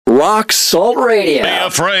Rock Salt Radio. Be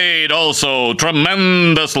afraid, also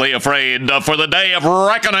tremendously afraid, for the day of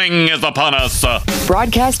reckoning is upon us.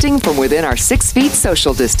 Broadcasting from within our 6 feet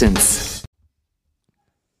social distance.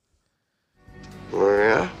 Oh,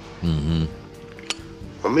 yeah? Mm-hmm.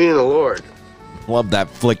 Well, me and the Lord. Love that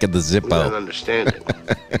flick of the We don't Zippo. understand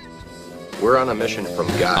it. We're on a mission from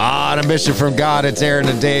God. On a mission from God, it's Aaron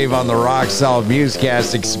and Dave on the Rock Salt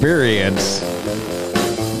Musecast Experience.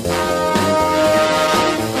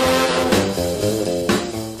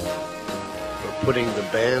 We're putting the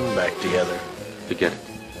band back together. Forget it.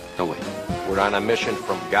 No way. We're on a mission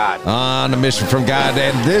from God. On a mission from God,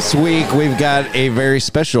 and this week we've got a very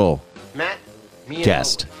special Matt, me and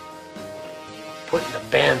guest. putting the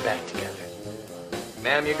band back together.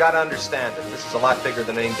 Ma'am, you gotta understand that this is a lot bigger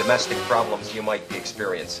than any domestic problems you might be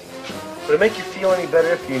experiencing. Would it make you feel any better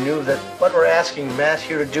if you knew that what we're asking Matt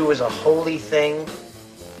here to do is a holy thing?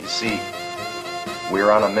 You see,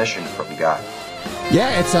 we're on a mission from God.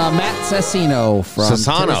 Yeah, it's Matt Sassino from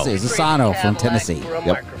Sassano. Tennessee. Sassano from Tennessee. For a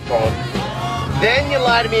Yep. microphone. Then you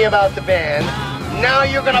lie to me about the band. Now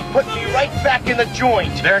you're gonna put me right back in the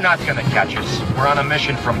joint. They're not gonna catch us. We're on a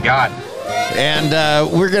mission from God. And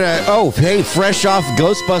we're going to, fresh off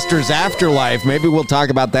Ghostbusters Afterlife. Maybe we'll talk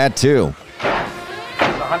about that too.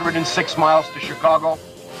 It's 106 miles to Chicago.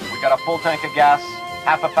 We got a full tank of gas,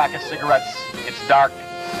 half a pack of cigarettes. It's dark,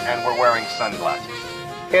 and we're wearing sunglasses.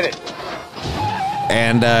 Hit it.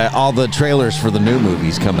 And all the trailers for the new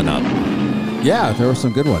movies coming up. Yeah, there were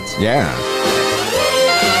some good ones. Yeah.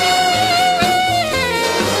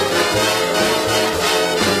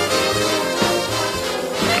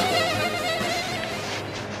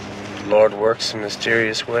 Lord works in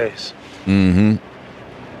mysterious ways. Mm-hmm.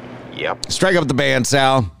 Yep. Strike up the band,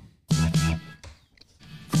 Sal.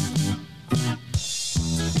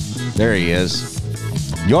 There he is.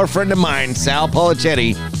 Your friend of mine, Sal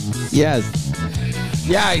Polichetti. Yes.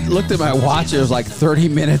 Yeah, I looked at my watch. It was like 30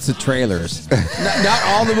 minutes of trailers. Not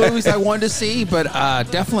all the movies I wanted to see, but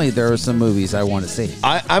definitely there were some movies I want to see.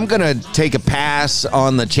 I'm going to take a pass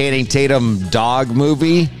on the Channing Tatum dog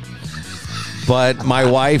movie, but my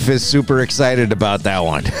wife is super excited about that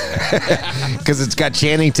one because it's got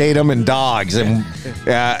Channing Tatum and dogs. And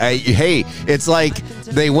hey, it's like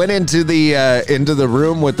they went into the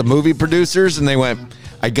room with the movie producers and they went,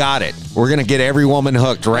 I got it. We're going to get every woman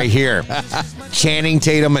hooked right here. Channing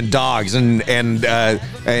Tatum and dogs. And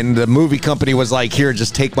the movie company was like, here,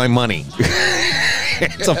 just take my money.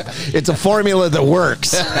 It's a formula that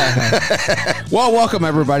works. Well, welcome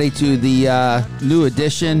everybody to the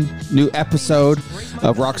new episode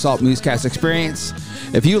of Rock Salt Musecast Experience.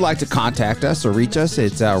 If you'd like to contact us or reach us,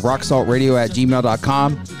 it's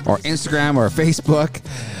rocksaltradio@gmail.com or Instagram or Facebook.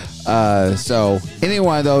 So any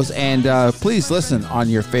one of those, and please listen on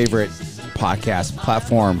your favorite podcast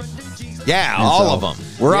platform. Yeah, And all so- of them.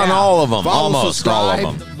 We're on all of them. Follow, Almost all of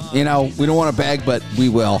subscribe. them. You know, we don't want to beg, but we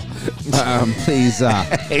will. Please.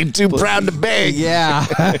 Ain't too proud to beg. Yeah.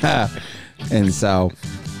 And so,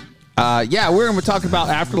 we're going to talk about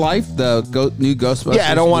Afterlife, the new Ghostbusters.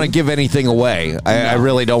 Yeah, I don't want to movie. give anything away. I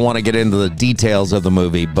really don't want to get into the details of the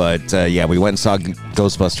movie, but we went and saw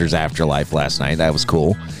Ghostbusters Afterlife last night. That was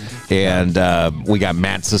cool. And we got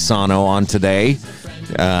Matt Sassano on today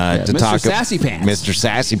to Mr. talk Sassy Pants. Mr.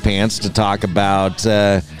 Sassy Pants to talk about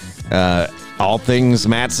all things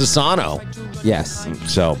Matt Sassano. Yes.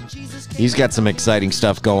 So he's got some exciting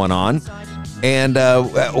stuff going on. And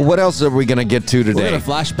what else are we going to get to We're today? going to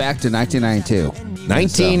flash back to 1992.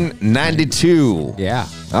 1992. Yeah.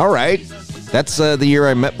 All right. That's the year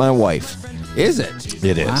I met my wife. Is it?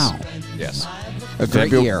 It is. Wow. Yes. A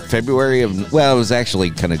great year. February of, well, it was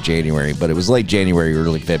actually kind of January, but it was late January,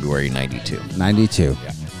 early February, 92. 92.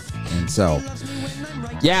 Yeah. And so,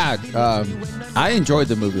 I enjoyed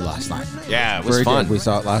the movie last night. Yeah, it was Very fun. good. We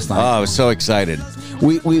saw it last night. Oh, I was so excited.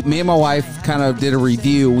 Me and my wife kind of did a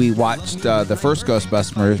review. We watched the first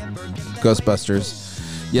Ghostbusters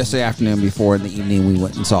yesterday afternoon. Before in the evening, we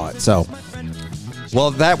went and saw it. So,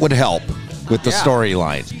 Well, that would help with the Yeah.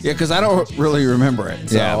 storyline. yeah, because I don't really remember it.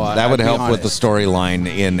 So, Yeah, that would I'd be help with the honest. storyline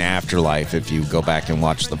in Afterlife if you go back and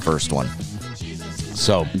watch the first one.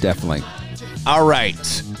 So, Definitely. all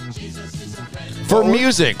right. For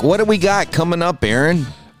music, what do we got coming up, Aaron?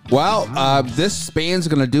 Well, this band's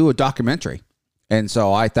going to do a documentary. And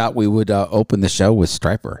so I thought we would open the show with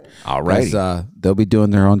Stryper. All righty. 'Cause, they'll be doing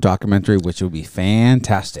their own documentary, which will be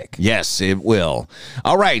fantastic. Yes, it will.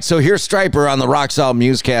 All right, so here's Stryper on the Rock Salt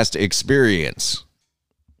Musecast Experience.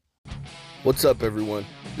 What's up, everyone?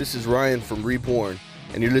 This is Ryan from Reborn,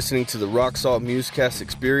 and you're listening to the Rock Salt Musecast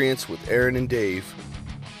Experience with Aaron and Dave.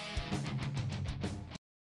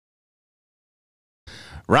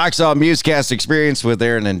 Rock Salt Musecast Experience with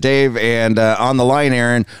Aaron and Dave. And on the line,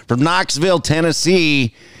 Aaron, from Knoxville,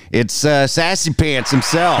 Tennessee, it's Sassy Pants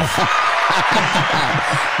himself.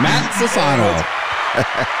 Matt Sassano.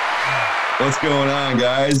 What's going on,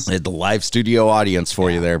 guys? The live studio audience for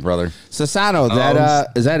you there, brother. Sassano,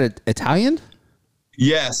 is that Italian?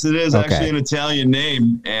 Yes, it is Okay. actually an Italian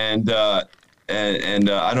name, and I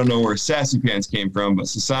don't know where Sassy Pants came from, but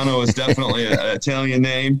Sassano is definitely an Italian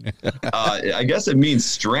name. I guess it means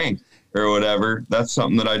strength or whatever. That's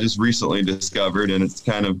something that I just recently discovered, and it's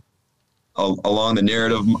kind of along the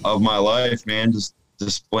narrative of my life, man, just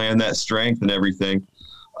displaying that strength and everything.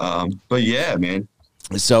 But yeah, man.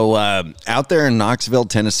 So out there in Knoxville,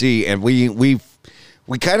 Tennessee, and we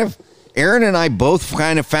kind of, Aaron and I both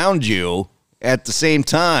kind of found you at the same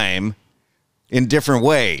time in different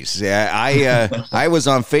ways. I was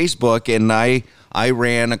on Facebook, and I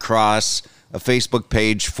ran across a Facebook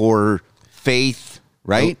page for Faith,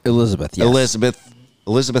 right? Elizabeth, yes.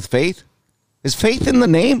 Elizabeth Faith? Is Faith in the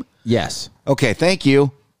name? Yes. Okay, thank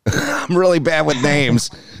you. I'm really bad with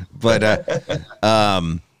names, but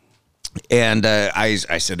and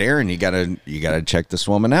I said, Aaron, you gotta check this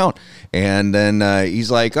woman out. And then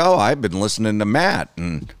he's like, oh, I've been listening to Matt,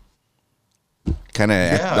 and kind of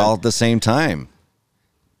acted all at the same time.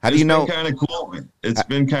 How do you know? It's been kind of cool. It's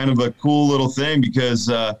been kind of a cool little thing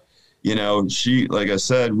because, she, like I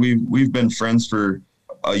said, we've been friends for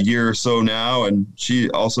a year or so now, and she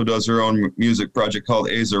also does her own music project called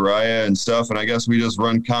Azariah and stuff. And I guess we just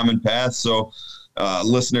run common paths. So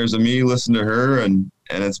listeners of me listen to her, and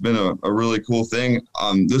it's been a really cool thing.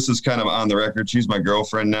 This is kind of on the record. She's my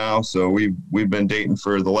girlfriend now. So we've been dating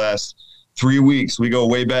for the last 3 weeks. We go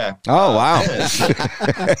way back. Oh, wow.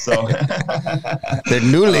 So They're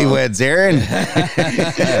newlyweds, Aaron.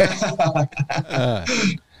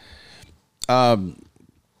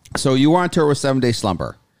 So you were on tour with 7 Day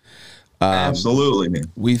Slumber. absolutely, man.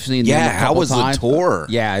 We've seen Yeah, them a how couple was the times. tour?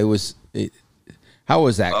 Yeah, how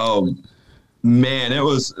was that? Oh, man, it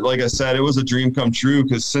was, like I said, it was a dream come true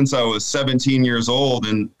because since I was 17 years old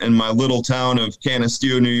in my little town of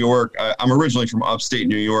Canisteo, New York, I'm originally from upstate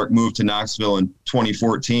New York, moved to Knoxville in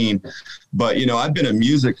 2014. But, I've been a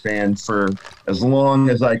music fan for as long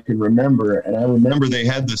as I can remember. And I remember they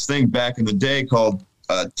had this thing back in the day called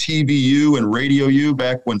TVU and Radio U,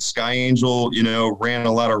 back when Sky Angel, ran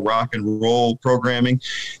a lot of rock and roll programming.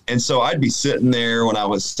 And so I'd be sitting there when I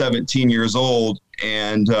was 17 years old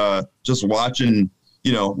and just watching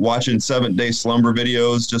 7 Day Slumber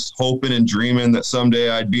videos, just hoping and dreaming that someday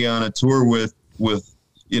I'd be on a tour with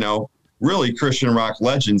really Christian rock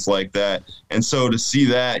legends like that. And so to see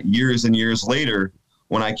that years and years later,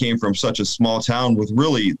 when I came from such a small town with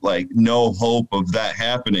really like no hope of that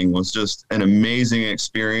happening, was just an amazing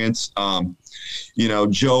experience.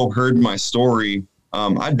 Joe heard my story.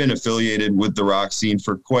 I'd been affiliated with the rock scene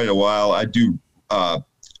for quite a while. I do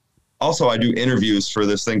interviews for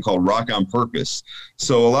this thing called Rock on Purpose.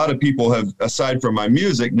 So a lot of people have, aside from my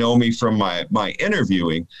music, know me from my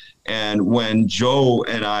interviewing. And when Joe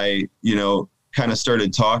and I, kind of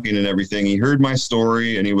started talking and everything, he heard my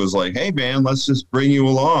story and he was like, hey man, let's just bring you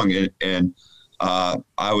along. And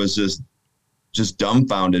I was just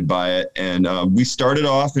dumbfounded by it. And we started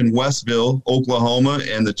off in Westville, Oklahoma,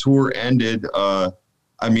 and the tour ended. The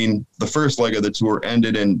first leg of the tour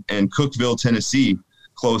ended in Cookeville, Tennessee,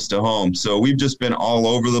 close to home. So we've just been all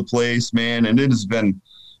over the place, man. And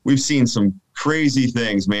we've seen some crazy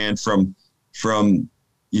things, man, from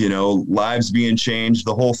lives being changed.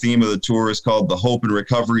 The whole theme of the tour is called the Hope and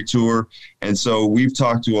Recovery Tour. And so we've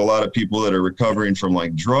talked to a lot of people that are recovering from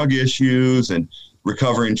like drug issues and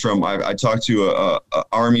recovering from, I talked to a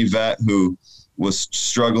Army vet who was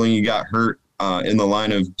struggling. He got hurt in the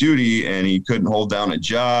line of duty and he couldn't hold down a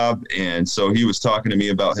job. And so he was talking to me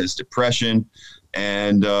about his depression.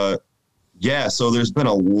 And so there's been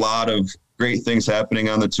a lot of great things happening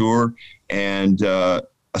on the tour. And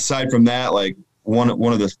aside from that, like one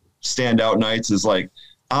of the standout nights is like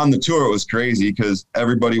on the tour, it was crazy because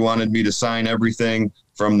everybody wanted me to sign everything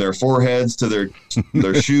from their foreheads to their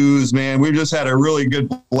shoes, man. We just had a really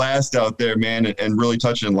good blast out there, man, and really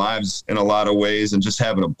touching lives in a lot of ways and just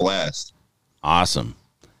having a blast. Awesome.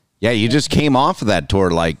 Yeah, you just came off of that tour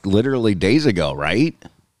like literally days ago, right?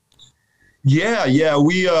 Yeah.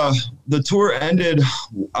 We, the tour ended,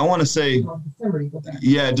 I want to say,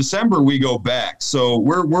 December we go back. So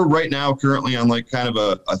we're right now currently on like kind of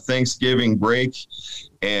a Thanksgiving break.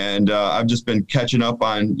 And I've just been catching up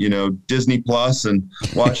on, Disney Plus and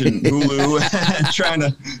watching Hulu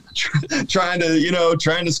and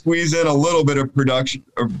trying to squeeze in a little bit of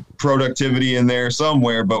productivity in there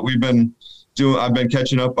somewhere. But we've been I've been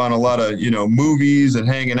catching up on a lot of, movies and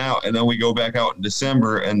hanging out. And then we go back out in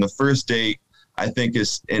December. And the first date, I think,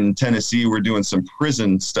 is in Tennessee. We're doing some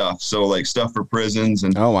prison stuff. So like stuff for prisons.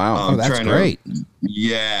 And oh, wow. That's great.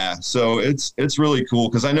 Yeah. So it's really cool.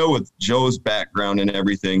 Cause I know with Joe's background and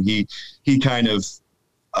everything, he kind of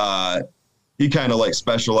like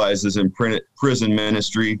specializes in prison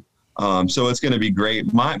ministry. So it's going to be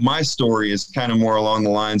great. My story is kind of more along the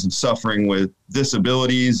lines of suffering with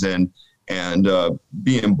disabilities and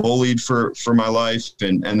being bullied for my life.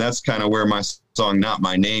 And that's kind of where my song, Not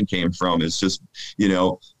My Name, came from. It's just,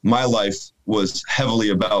 my life was heavily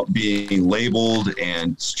about being labeled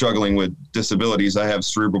and struggling with disabilities. I have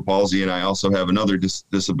cerebral palsy, and I also have another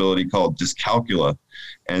disability called dyscalculia.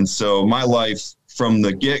 And so my life from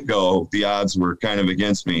the get-go, the odds were kind of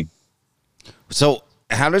against me. So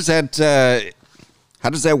how does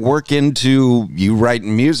that work into you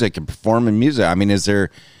writing music and performing music? I mean, is there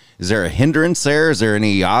a hindrance there? Is there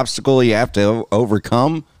any obstacle you have to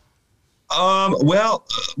overcome? Well,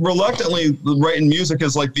 reluctantly, writing music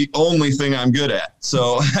is like the only thing I'm good at.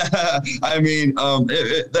 So, I mean,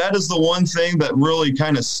 that is the one thing that really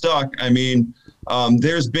kind of stuck. I mean,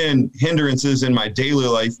 there's been hindrances in my daily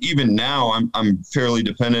life. Even now, I'm fairly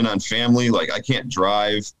dependent on family. Like, I can't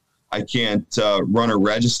drive. I can't run a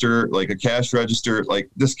register, like a cash register. Like,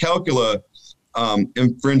 dyscalculia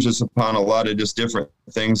infringes upon a lot of just different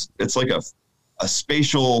things. It's like a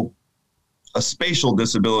spatial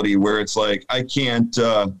disability where it's like I can't,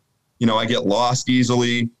 I get lost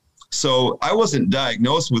easily. So I wasn't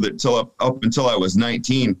diagnosed with it up until I was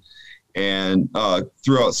 19. And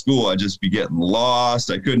throughout school, I'd just be getting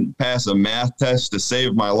lost. I couldn't pass a math test to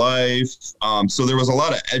save my life. So there was a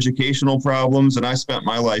lot of educational problems, and I spent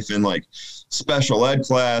my life in like special ed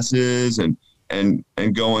classes and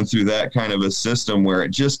going through that kind of a system where it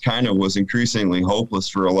just kind of was increasingly hopeless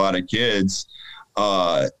for a lot of kids.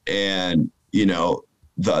 And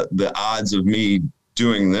the odds of me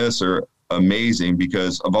doing this are amazing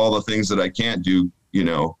because of all the things that I can't do.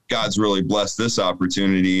 God's really blessed this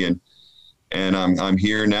opportunity, and I'm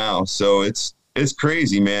here now. So it's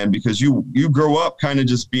crazy, man, because you grow up kind of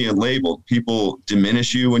just being labeled. People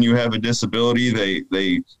diminish you when you have a disability.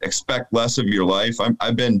 They expect less of your life.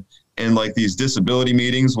 I've been in like these disability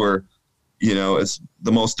meetings where, it's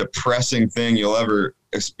the most depressing thing you'll ever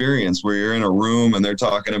experience, where you're in a room and they're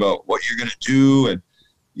talking about what you're going to do. And,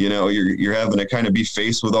 you're having to kind of be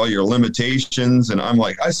faced with all your limitations. And I'm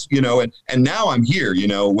like, and now I'm here,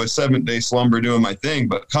 with 7 Day Slumber doing my thing,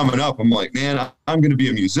 but coming up, I'm like, man, I'm going to be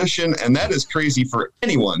a musician. And that is crazy for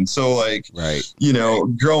anyone. So like, right.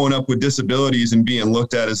 Growing up with disabilities and being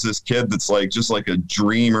looked at as this kid that's like, just like a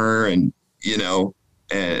dreamer and,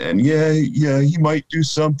 and he might do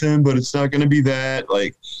something, but it's not going to be that.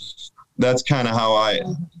 Like, that's kind of how I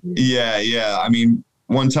mean,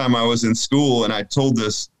 one time I was in school and I told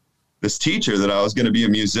this teacher that I was going to be a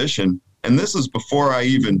musician. And this is before I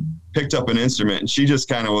even picked up an instrument. And she just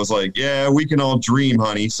kind of was like, yeah, we can all dream,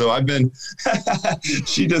 honey. So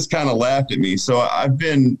she just kind of laughed at me. So I've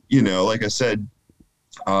been, like I said,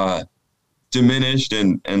 diminished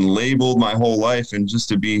and labeled my whole life. And just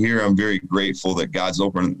to be here, I'm very grateful that God's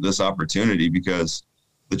opened this opportunity, because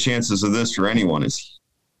the chances of this for anyone is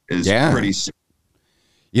pretty.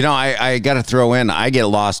 I got to throw in, I get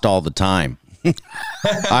lost all the time.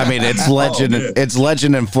 I mean, it's legend. It's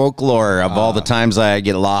legend and folklore of all the times I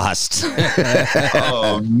get lost.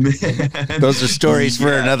 Oh man, those are stories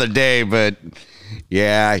for another day. But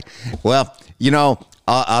yeah, well,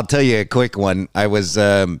 I'll tell you a quick one. I was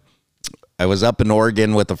up in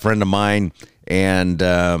Oregon with a friend of mine, and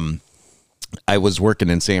I was working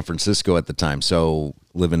in San Francisco at the time. So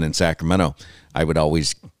living in Sacramento, I would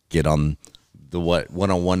always get on the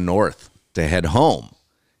 101 North to head home.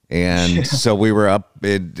 And so we were up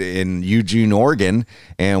in Eugene, Oregon,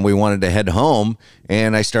 and we wanted to head home,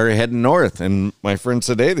 and I started heading north. And my friend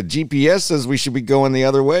said, hey, the GPS says we should be going the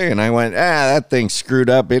other way. And I went, that thing's screwed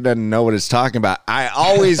up. It doesn't know what it's talking about. I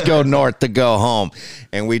always go north to go home.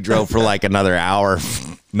 And we drove for like another hour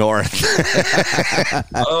north.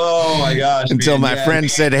 Oh my gosh. Until my friend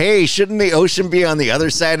said, hey, shouldn't the ocean be on the other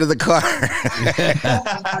side of the car?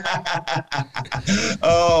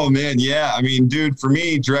 Oh man. Yeah. I mean, dude, for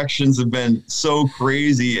me, directions have been so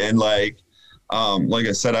crazy. And like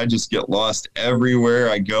I said, I just get lost everywhere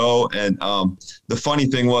I go. And the funny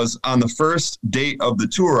thing was, on the first date of the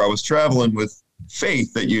tour, I was traveling with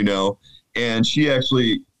Faith, that and she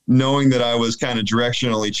actually, knowing that I was kind of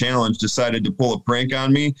directionally challenged, decided to pull a prank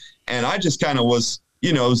on me. And I just kind of was,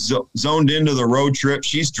 zoned into the road trip.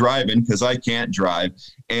 She's driving because I can't drive.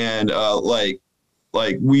 And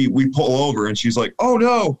we pull over, and she's like, oh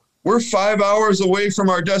no, we're 5 hours away from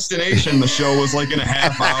our destination. The show was like in a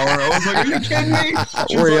half hour. I was like, are you kidding me?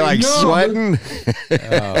 Were you like sweating?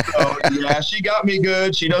 So, yeah, she got me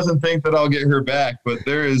good. She doesn't think that I'll get her back, but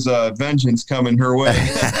there is vengeance coming her way.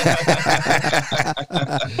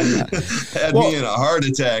 Had me in a heart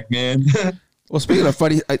attack, man. Well, speaking of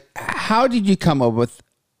funny, how did you come up with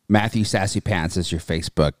Matthew Sassy Pants as your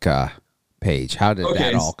Facebook page? How did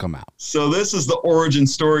that all come out? So this is the origin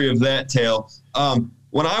story of that tale.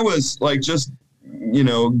 When I was like just,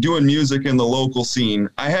 doing music in the local scene,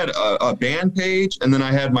 I had a band page and then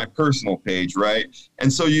I had my personal page, right?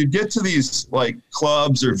 And so you'd get to these like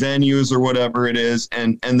clubs or venues or whatever it is,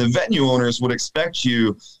 and the venue owners would expect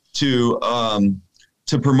you to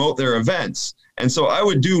promote their events. And so I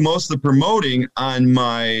would do most of the promoting on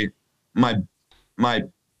my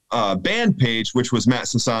band page, which was Matt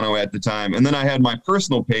Sassano at the time. And then I had my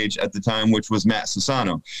personal page at the time, which was Matt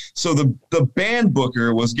Sassano. So the band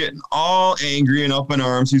booker was getting all angry and up in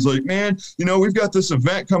arms. He's like, man, we've got this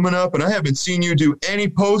event coming up and I haven't seen you do any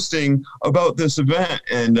posting about this event.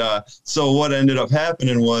 And so what ended up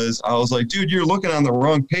happening was I was like, dude, you're looking on the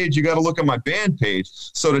wrong page. You got to look at my band page.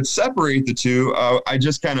 So to separate the two, I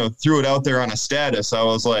just kind of threw it out there on a status. I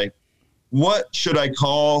was like, what should I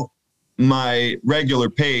call my regular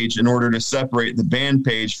page in order to separate the band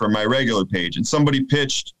page from my regular page? And somebody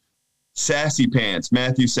pitched Sassy Pants,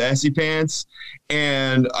 Matthew Sassy Pants.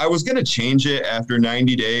 And I was going to change it after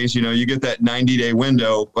 90 days. You get that 90-day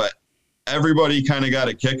window, but everybody kind of got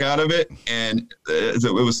a kick out of it and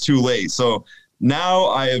it was too late. So now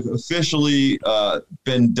I have officially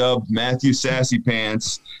been dubbed Matthew Sassy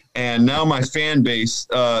Pants. And now my fan base,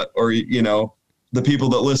 the people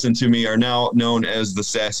that listen to me are now known as the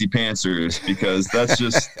Sassy Pantsers, because that's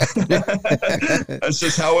just that's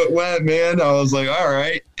just how it went, man. I was like, all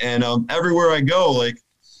right. And everywhere I go, like,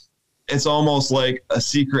 it's almost like a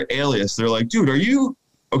secret alias. They're like, dude, are you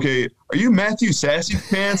Matthew Sassy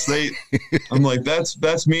Pants? I'm like,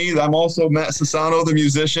 that's me. I'm also Matt Sassano, the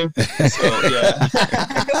musician. So yeah.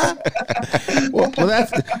 well,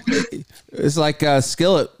 it's like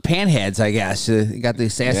Skillet Panheads, I guess. You got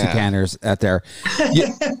these Sassy Panters out there.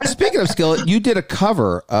 Speaking of Skillet, you did a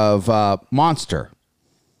cover of Monster.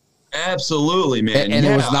 Absolutely, man. And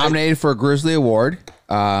it was nominated for a Grizzly Award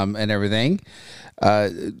and everything.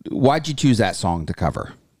 Why'd you choose that song to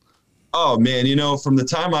cover? Oh, man, from the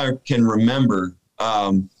time I can remember,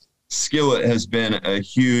 Skillet has been a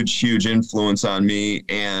huge, huge influence on me.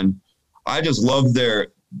 And I just love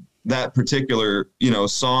that particular,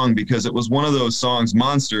 song, because it was one of those songs,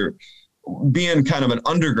 Monster, being kind of an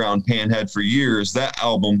underground Panhead for years. That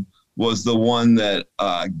album was the one that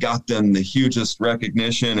got them the hugest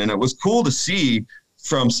recognition. And it was cool to see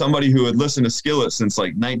from somebody who had listened to Skillet since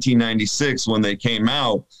like 1996 when they came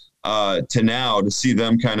out, to now, to see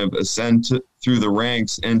them kind of ascend through the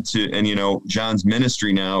ranks and John's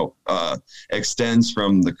ministry now extends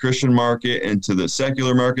from the Christian market into the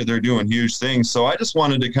secular market. They're doing huge things. So I just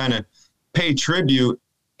wanted to kind of pay tribute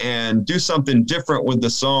and do something different with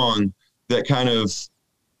the song that kind of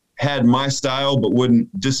had my style but wouldn't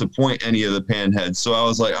disappoint any of the Panheads. So I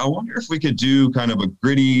was like, I wonder if we could do kind of a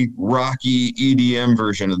gritty, rocky EDM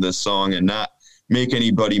version of this song and not make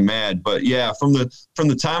anybody mad. But yeah, from the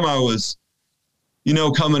time I was,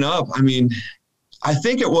 coming up, I mean, I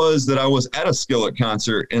think it was that I was at a Skillet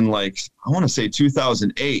concert in I want to say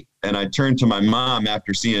 2008. And I turned to my mom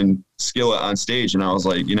after seeing Skillet on stage. And I was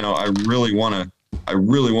like, I really want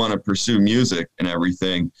to pursue music and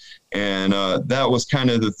everything. And that was kind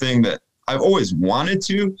of the thing that I've always wanted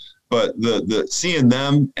to, but the seeing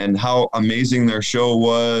them and how amazing their show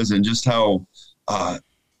was, and just how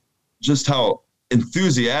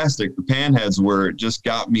enthusiastic the Panheads were, it just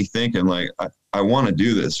got me thinking, like, I want to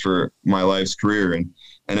do this for my life's career. And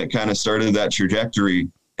it kind of started that trajectory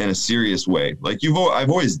in a serious way. Like I've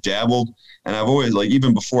always dabbled, and I've always, like,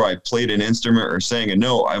 even before I played an instrument or sang a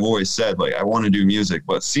note, I've always said, like, I want to do music.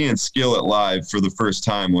 But seeing Skillet live for the first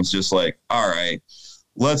time was just like, all right,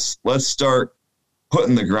 let's start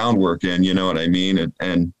putting the groundwork in, you know what I mean?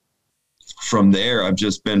 And from there, I've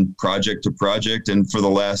just been project to project. And for the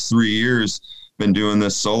last 3 years, been doing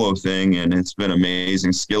this solo thing, and it's been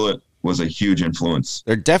amazing. Skillet was a huge influence.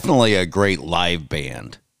 They're definitely a great live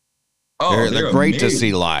band. Oh, they're great to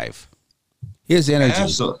see live. His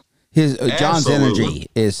energy, John's energy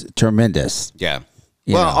is tremendous. Yeah.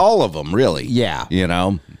 All of them, really. Yeah.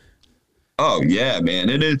 Oh yeah, man.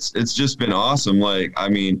 It's just been awesome. Like, I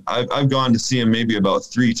mean, I've gone to see him maybe about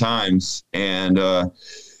 3 times, and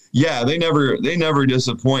they never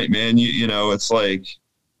disappoint, man. It's like,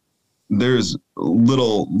 there's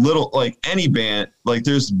little like any band, like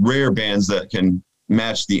there's rare bands that can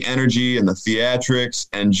match the energy and the theatrics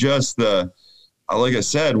and just the, like I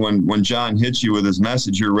said, when John hits you with his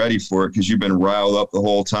message, you're ready for it because you've been riled up the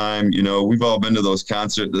whole time. You know, we've all been to those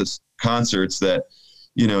concerts that,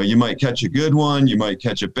 you know, you might catch a good one, you might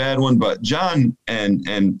catch a bad one, but John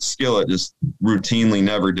and Skillet just routinely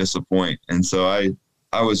never disappoint. And so I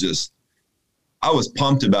was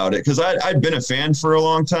pumped about it because I'd been a fan for a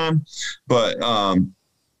long time, but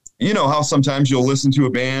you know how sometimes you'll listen to a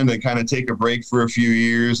band and kind of take a break for a few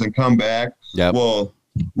years and come back. Yep. Well,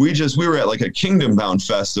 we were at like a Kingdom Bound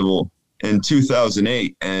festival in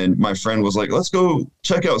 2008, and my friend was like, let's go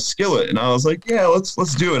check out Skillet. And I was like, yeah, let's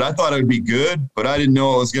do it. I thought it would be good, but I didn't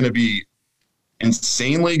know it was going to be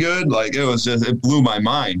insanely good. Like it blew my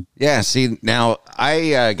mind. Yeah. See, now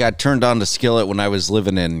I got turned on to Skillet when I was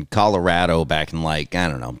living in Colorado back in like, I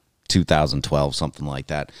don't know, 2012, something like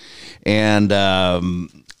that. And,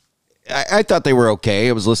 I thought they were okay.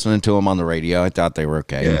 I was listening to them on the radio. I thought they were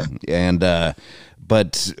okay. Yeah. And,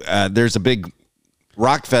 but there's a big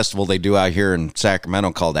rock festival they do out here in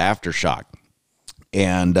Sacramento called Aftershock.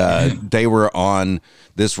 And they were on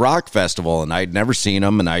this rock festival, and I'd never seen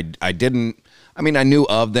them, and I knew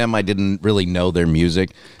of them. I didn't really know their music,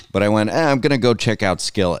 but I went, I'm going to go check out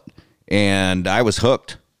Skillet. And I was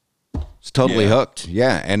hooked. It's totally hooked.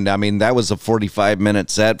 Yeah. And I mean, that was a 45-minute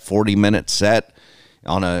set, 40-minute set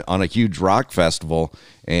on a huge rock festival.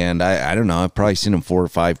 And I don't know, I've probably seen them 4 or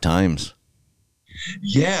 5 times.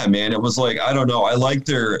 Yeah, man. It was like, I don't know. I liked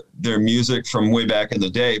their music from way back in the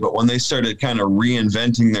day, but when they started kind of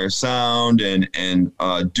reinventing their sound and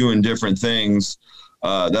doing different things,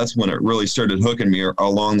 that's when it really started hooking me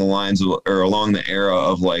along the lines of, or along the era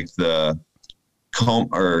of like the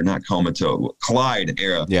Collide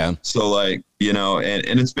era. Yeah. So like, you know,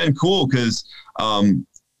 and it's been cool because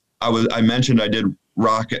I mentioned I did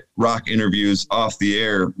rock interviews off the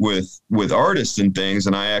air with artists and things,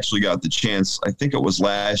 and I actually got the chance, I think it was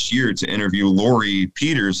last year, to interview Lori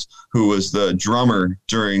Peters, who was the drummer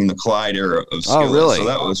during the Collide era of Skillet. Oh, really? So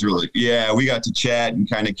that was really, yeah, we got to chat and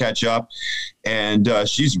kind of catch up, and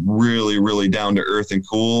she's really, really down to earth and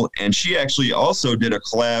cool. And she actually also did a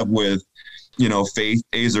collab with, you know, Faith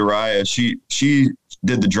Azariah. She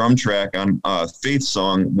did the drum track on Faith's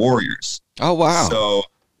song Warriors. Oh, wow. So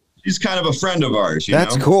she's kind of a friend of ours.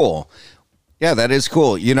 That's cool. Yeah, that is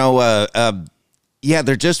cool. You know, yeah,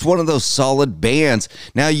 they're just one of those solid bands.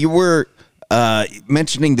 Now, you were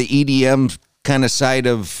mentioning the EDM kind of side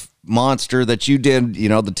of Monster that you did, you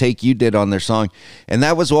know, the take you did on their song. And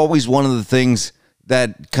that was always one of the things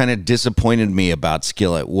that kind of disappointed me about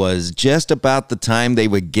Skillet, was just about the time they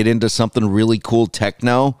would get into something really cool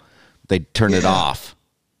techno, they'd turn it off.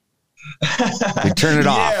 They'd turn it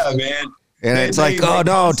off. Yeah, man. And it's like, oh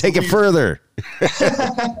no, take it further.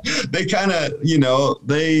 They kind of, you know,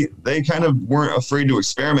 they kind of weren't afraid to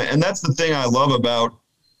experiment. And that's the thing I love about,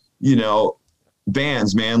 you know,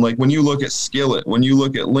 bands, man. Like when you look at Skillet, when you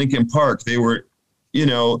look at Linkin Park, they were, you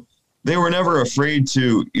know, they were never afraid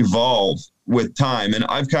to evolve with time. And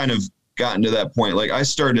I've kind of gotten to that point. Like I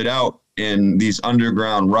started out in these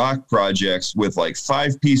underground rock projects with like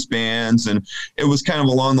 5-piece bands, and it was kind of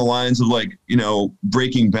along the lines of like, you know,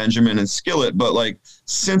 Breaking Benjamin and Skillet. But like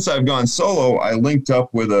since I've gone solo, I linked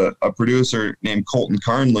up with a producer named Colton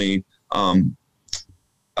Carnley from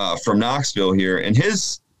Knoxville here, and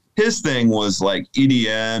his thing was like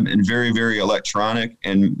EDM and very, very electronic,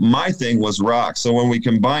 and my thing was rock. So when we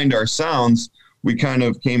combined our sounds, we kind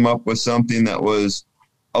of came up with something that was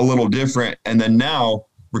a little different. And then now,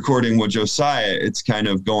 recording with Josiah, it's kind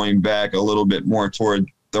of going back a little bit more toward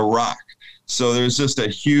the rock. So there's just a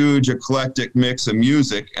huge eclectic mix of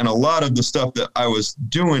music, and a lot of the stuff that I was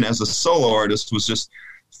doing as a solo artist was just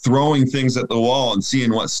throwing things at the wall and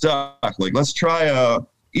seeing what stuck. Like, let's try a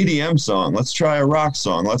EDM song, let's try a rock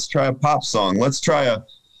song, let's try a pop song, let's try a,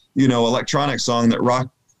 you know, electronic song that rock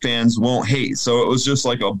fans won't hate. So it was just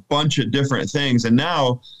like a bunch of different things. And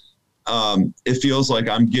now it feels like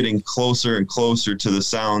I'm getting closer and closer to the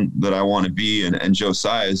sound that I want to be, and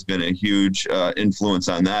Josiah has been a huge influence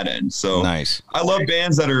on that end. So nice. I love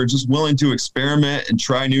bands that are just willing to experiment and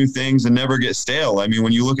try new things and never get stale. I mean,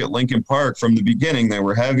 when you look at Linkin Park from the beginning, they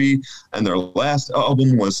were heavy, and their last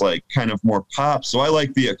album was like kind of more pop. So I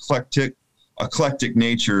like the eclectic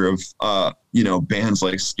nature of you know, bands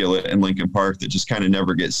like Skillet and Linkin Park that just kind of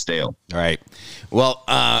never get stale. All right. Well,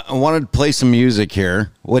 I wanted to play some music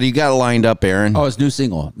here. What do you got lined up, Aaron? Oh, his new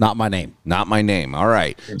single, Not My Name. Not My Name. All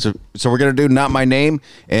right. So we're going to do Not My Name,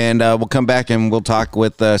 and we'll come back and we'll talk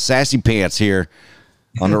with Sassy Pants here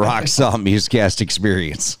on the Rock Salt Musecast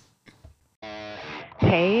Experience.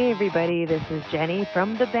 Hey, everybody, this is Jenny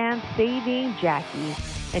from the band Saving Jackie,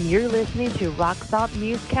 and you're listening to Rock Salt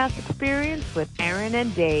Musecast Experience with Aaron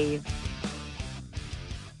and Dave.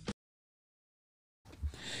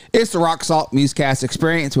 It's the Rock Salt Musecast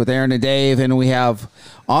Experience with Aaron and Dave, and we have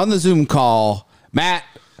on the Zoom call Matt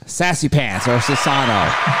Sassy Pants or Sasano.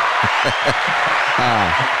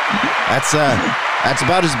 That's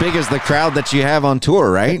about as big as the crowd that you have on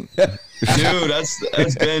tour, right? Dude,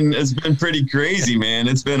 it's been pretty crazy, man.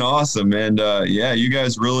 It's been awesome, and yeah, you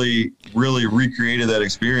guys really recreated that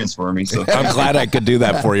experience for me. So I'm glad I could do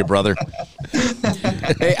that for you, brother.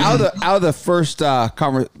 Hey, out of the first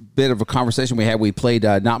bit of a conversation we had, we played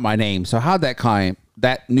 "Not My Name." So how'd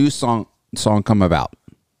that new song come about?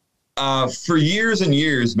 For years and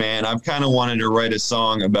years, man, I've kind of wanted to write a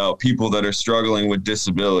song about people that are struggling with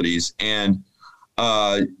disabilities, and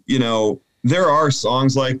you know, there are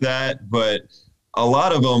songs like that, but a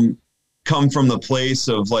lot of them come from the place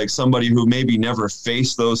of like somebody who maybe never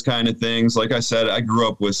faced those kind of things. Like I said, I grew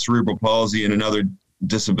up with cerebral palsy and another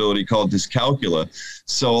disability called dyscalculia.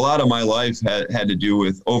 So a lot of my life had to do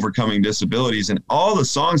with overcoming disabilities, and all the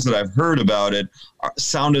songs that I've heard about it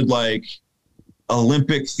sounded like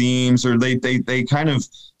Olympic themes, or they kind of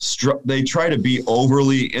they try to be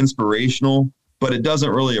overly inspirational, but it doesn't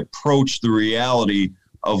really approach the reality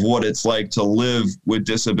of what it's like to live with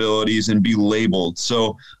disabilities and be labeled.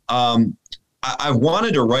 So I've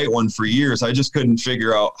wanted to write one for years. I just couldn't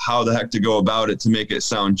figure out how the heck to go about it to make it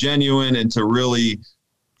sound genuine and to really,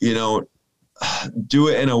 you know, do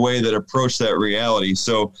it in a way that approached that reality.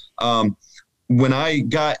 So when I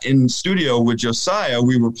got in studio with Josiah,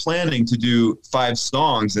 we were planning to do 5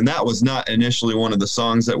 songs, and that was not initially one of the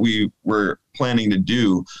songs that we were planning to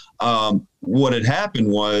do. What had happened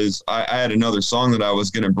was I had another song that I was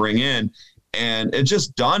going to bring in, and it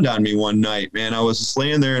just dawned on me one night, man. I was just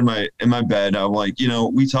laying there in my bed. I'm like, you know,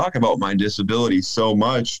 we talk about my disability so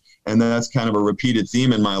much, and that's kind of a repeated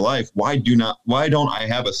theme in my life. Why don't I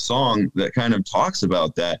have a song that kind of talks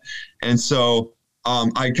about that? And so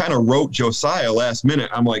I kind of wrote Josiah last minute.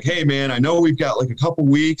 I'm like, hey, man, I know we've got like a couple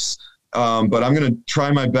weeks, but I'm going to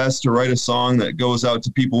try my best to write a song that goes out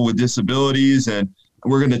to people with disabilities, and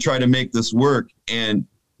we're going to try to make this work. And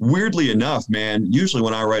weirdly enough, man, usually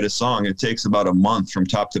when I write a song, it takes about a month from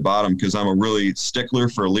top to bottom because I'm a really stickler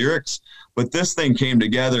for lyrics. But this thing came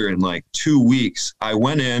together in like 2 weeks. I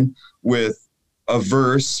went in with a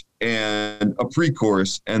verse and a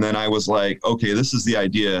pre-chorus, and then I was like, okay, this is the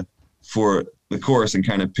idea for the chorus, and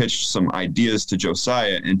kind of pitched some ideas to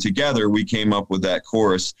Josiah, and together we came up with that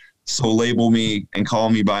chorus. So label me and call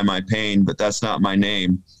me by my pain, but that's not my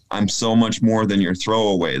name. I'm so much more than your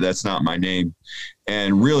throwaway. That's not my name.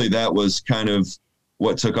 And really that was kind of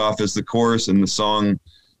what took off as the chorus, and the song,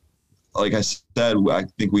 like I said, I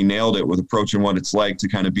think we nailed it with approaching what it's like to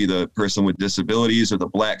kind of be the person with disabilities or the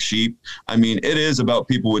black sheep. I mean, it is about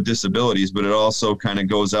people with disabilities, but it also kind of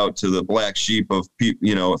goes out to the black sheep of people,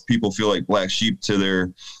 you know, if people feel like black sheep to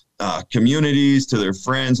their communities, to their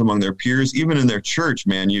friends, among their peers, even in their church,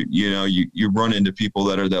 man, you run into people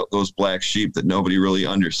that are those black sheep that nobody really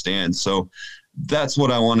understands. So that's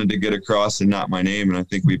what I wanted to get across in Not My Name, and I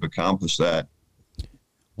think we've accomplished that.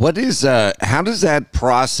 What is how does that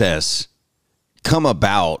process come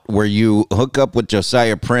about where you hook up with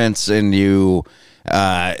Josiah Prince and you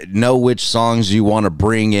know which songs you want to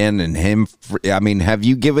bring in, and him? I mean, have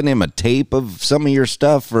you given him a tape of some of your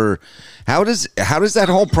stuff, or how does that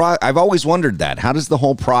whole I've always wondered that. How does the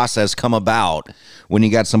whole process come about when you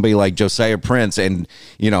got somebody like Josiah Prince, and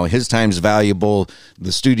you know his time's valuable,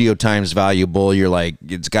 the studio time's valuable? You're like,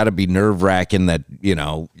 it's got to be nerve-wracking that, you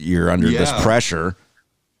know, you're under this pressure.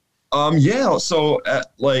 Yeah. So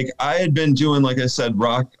like I had been doing, like I said,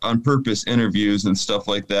 Rock on Purpose interviews and stuff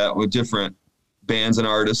like that with different bands and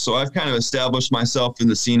artists. So I've kind of established myself in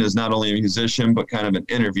the scene as not only a musician, but kind of an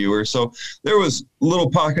interviewer. So there was little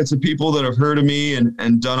pockets of people that have heard of me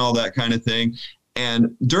and done all that kind of thing.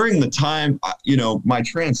 And during the time, you know, my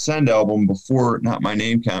Transcend album before Not My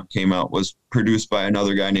Name came out was produced by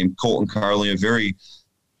another guy named Colton Carley, a very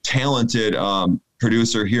talented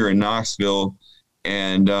producer here in Knoxville.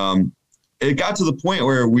 And it got to the point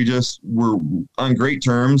where we just were on great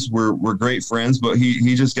terms. We're great friends, but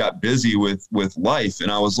he just got busy with life,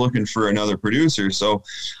 and I was looking for another producer. So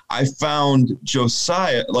I found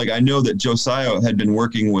Josiah. Like, I know that Josiah had been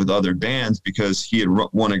working with other bands because he had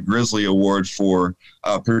won a Grizzly Award for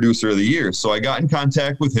Producer of the Year. So I got in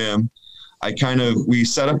contact with him. We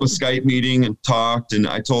set up a Skype meeting and talked, and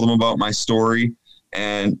I told him about my story.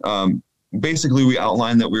 And basically we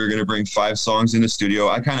outlined that we were going to bring 5 songs in the studio.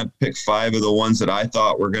 I kind of picked 5 of the ones that I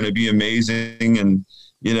thought were going to be amazing. And,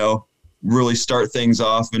 you know, really start things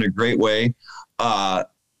off in a great way.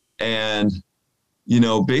 And, you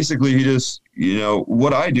know, basically he just, you know,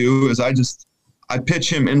 what I do is I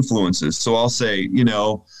pitch him influences. So I'll say, you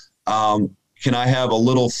know, can I have a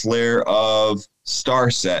little flair of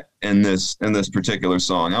Starset in this particular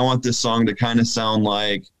song? I want this song to kind of sound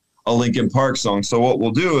like a Linkin Park song. So what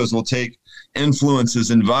we'll do is we'll take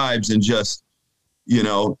influences and vibes and just, you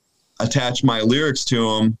know, attach my lyrics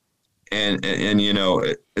to them. And you know,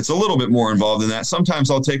 it's a little bit more involved than that.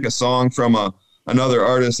 Sometimes I'll take a song from another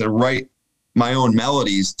artist and write my own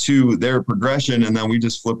melodies to their progression, and then we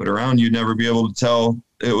just flip it around. You'd never be able to tell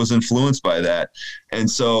it was influenced by that. And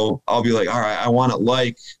so I'll be like, all right, I want it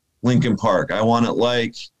like Linkin Park. I want it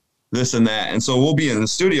like this and that. And so we'll be in the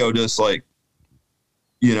studio just like,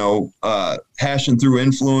 you know, hashing through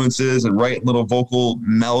influences and writing little vocal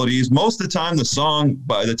melodies. Most of the time, the song,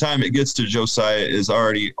 by the time it gets to Josiah, is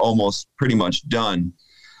already almost pretty much done.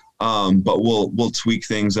 But we'll tweak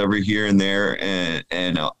things every here and there, and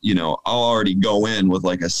you know, I'll already go in with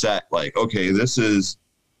like a set, like, okay, this is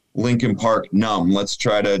Linkin Park Numb. Let's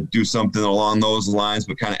try to do something along those lines,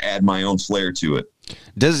 but kind of add my own flair to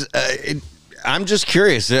it. I'm just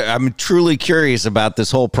curious. I'm truly curious about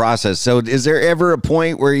this whole process. So is there ever a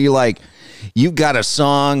point where you've got a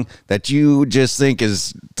song that you just think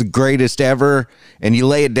is the greatest ever, and you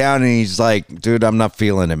lay it down and he's like, dude, I'm not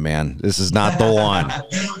feeling it, man. This is not the one.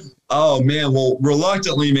 Oh man. Well,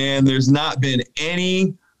 reluctantly, man, there's not been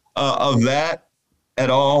any of that at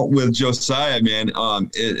all with Josiah, man.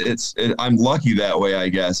 I'm lucky that way, I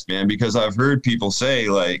guess, man, because I've heard people say,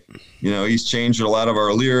 like, you know, he's changed a lot of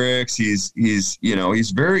our lyrics. He's you know,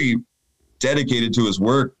 he's very dedicated to his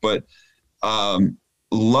work, but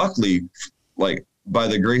luckily, like, by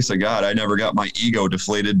the grace of God, I never got my ego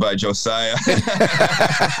deflated by Josiah.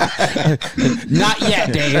 Not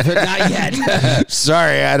yet, Dave. Not yet.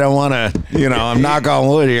 Sorry, I don't want to, you know, I'm knock on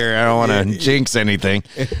wood here. I don't want to jinx anything.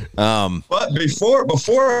 But before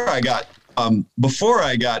I got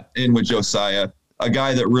in with Josiah, a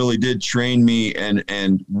guy that really did train me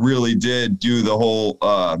and really did do the whole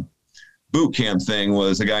boot camp thing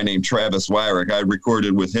was a guy named Travis Wyrick. I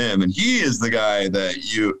recorded with him, and he is the guy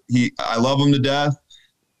that I love him to death,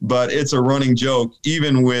 but it's a running joke,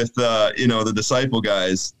 even with, you know, the Disciple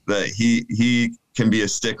guys, that he can be a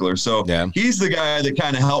stickler. So yeah. He's the guy that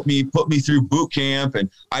kind of helped me, put me through boot camp, and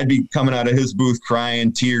I'd be coming out of his booth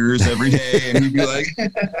crying tears every day. And he'd be like,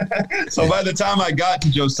 so by the time I got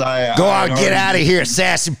to Josiah, go out, get out of here,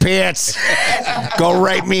 sassy pants. Go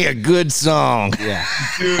write me a good song. Yeah.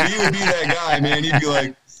 Dude, he would be that guy, man. He'd be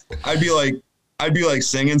like, I'd be like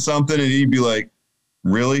singing something, and he'd be like,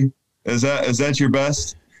 really? Is that your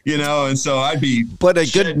best? You know? And so I'd be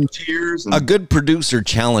shedding tears. A good producer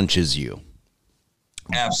challenges you.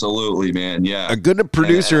 Absolutely, man. Yeah. A good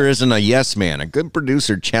producer isn't a yes man. A good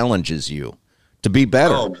producer challenges you to be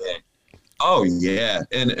better. Oh, man. Oh yeah.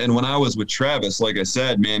 And when I was with Travis, like I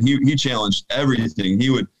said, man, he challenged everything. He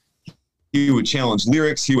would challenge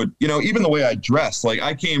lyrics. He would, you know, even the way I dressed. Like,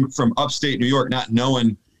 I came from upstate New York not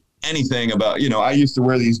knowing anything about, you know, I used to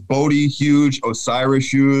wear these Bodie huge Osiris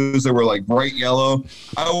shoes that were like bright yellow.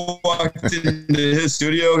 I walked into his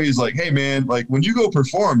studio. He's like, hey man, like, when you go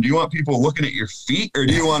perform, do you want people looking at your feet or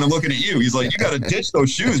do you want them looking at you? He's like, you got to ditch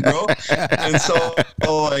those shoes, bro. And so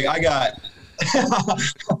like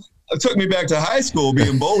it took me back to high school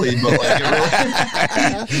being bullied, but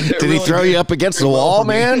like, did he throw you up against the wall,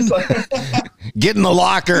 man? Get in the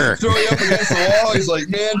locker. Throw you up against the wall. He's like,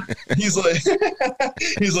 man, he's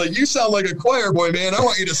like, you sound like a choir boy, man. I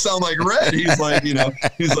want you to sound like Red. He's like, you know,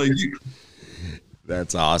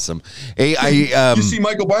 That's awesome. Hey, you see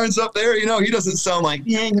Michael Barnes up there? You know, he doesn't sound like,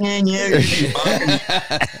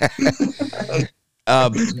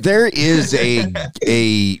 there is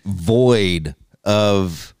a void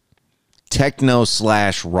of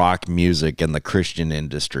techno/rock music in the Christian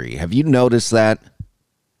industry. Have you noticed that?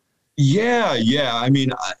 Yeah. I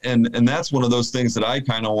mean, and that's one of those things that I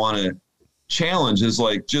kind of want to challenge, is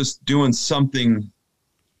like just doing something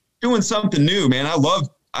new, man. I love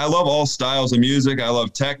all styles of music. I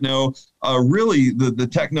love techno. Really, the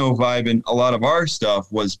techno vibe in a lot of our stuff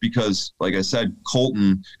was because, like I said,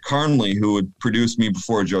 Colton Carnley, who would produce me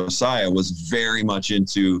before Josiah, was very much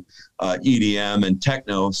into EDM and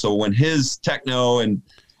techno. So when his techno and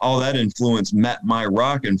all that influence met my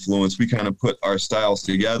rock influence, we kind of put our styles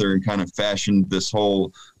together and kind of fashioned this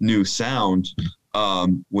whole new sound,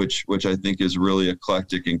 which I think is really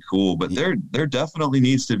eclectic and cool. But there definitely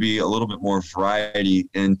needs to be a little bit more variety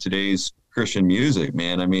in today's Christian music,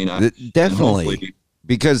 man. I mean, definitely,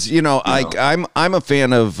 because I'm a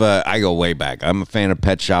fan of I go way back. I'm a fan of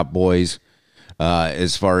Pet Shop Boys.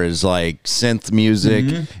 as far as like synth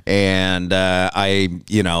music. And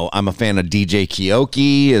I'm a fan of DJ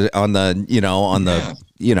Kioki on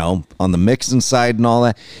the mixing side and all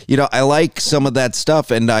that. I like some of that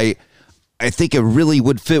stuff, and I think it really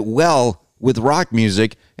would fit well with rock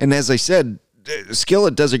music. And as I said,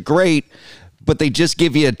 Skillet does it great, but they just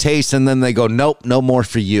give you a taste and then they go, nope, no more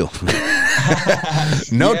for you.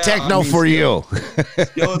 No techno for you.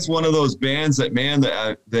 Skillet's one of those bands that, man,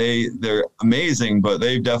 they're amazing, but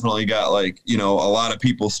they've definitely got like, a lot of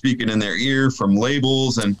people speaking in their ear from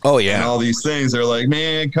labels and and all these things. They're like,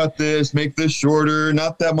 man, cut this, make this shorter,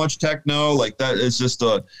 not that much techno. Like that is just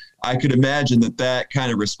I could imagine that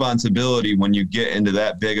kind of responsibility when you get into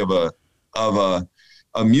that big of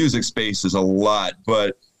a music space is a lot.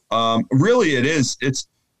 But really it's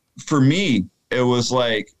for me, it was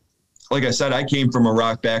like I said, I came from a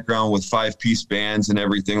rock background with 5-piece bands and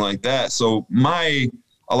everything like that. So my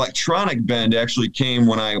electronic bend actually came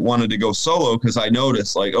when I wanted to go solo, because I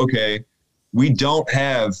noticed like, okay, we don't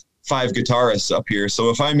have 5 guitarists up here. So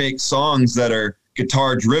if I make songs that are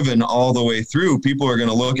guitar driven all the way through, people are going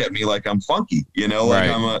to look at me like I'm funky,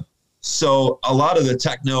 like so a lot of the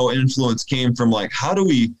techno influence came from like, how do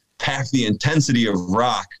we pack the intensity of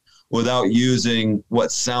rock without using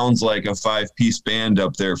what sounds like a 5-piece band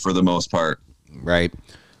up there for the most part. Right.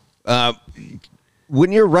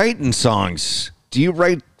 When you're writing songs, do you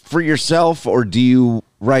write for yourself or do you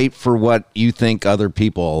write for what you think other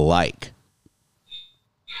people like?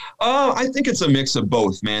 I think it's a mix of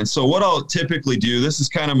both, man. So what I'll typically do, this is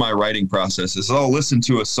kind of my writing process, is I'll listen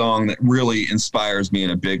to a song that really inspires me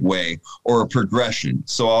in a big way, or a progression.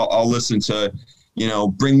 So I'll listen to,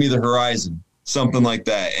 Bring Me the Horizon, something like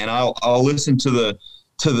that, and I'll listen to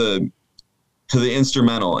the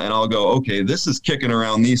instrumental, and I'll go, okay, this is kicking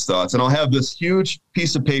around these thoughts, and I'll have this huge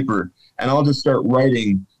piece of paper, and I'll just start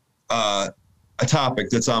writing a topic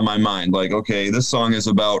that's on my mind. Like, okay, this song is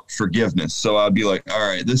about forgiveness, so I'll be like, all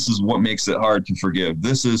right, this is what makes it hard to forgive.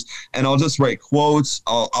 And I'll just write quotes.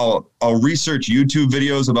 I'll research YouTube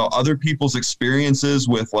videos about other people's experiences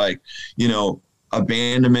with like,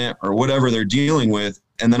 abandonment or whatever they're dealing with.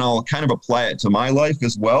 And then I'll kind of apply it to my life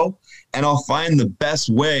as well. And I'll find the best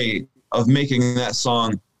way of making that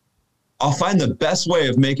song. I'll find the best way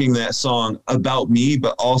of making that song about me,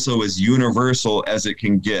 but also as universal as it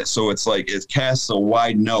can get. So it's like, it casts a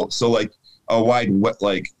wide note. So like a wide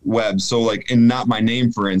web. So like in Not My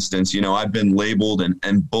Name, for instance, I've been labeled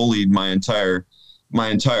and bullied my entire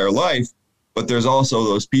life, but there's also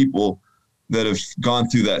those people that have gone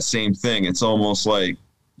through that same thing. It's almost like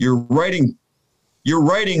you're writing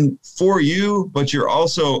for you, but you're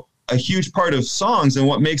also a huge part of songs. And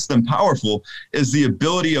what makes them powerful is the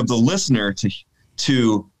ability of the listener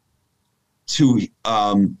to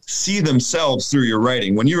see themselves through your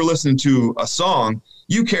writing. When you're listening to a song,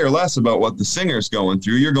 you care less about what the singer's going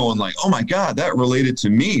through. You're going like, oh my God, that related to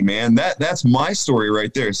me, man. That's my story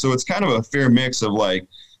right there. So it's kind of a fair mix of like,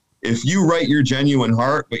 if you write your genuine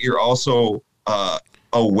heart, but you're also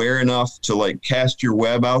aware enough to like cast your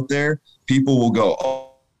web out there, people will go,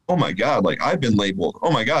 oh my God, like I've been labeled.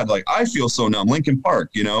 Oh my God, like I feel so numb. Linkin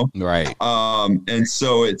Park, Right. And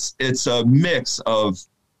so it's a mix of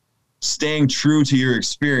staying true to your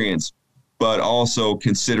experience, but also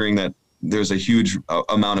considering that there's a huge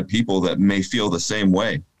amount of people that may feel the same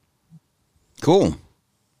way. Cool.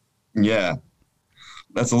 Yeah.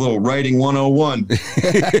 That's a little writing 101.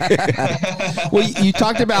 Well, you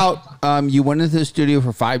talked about you went into the studio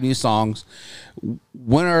for 5 new songs.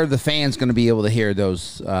 When are the fans going to be able to hear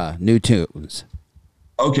those new tunes?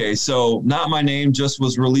 Okay, so Not My Name just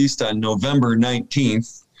was released on November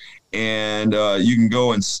 19th, and you can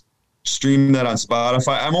go and stream that on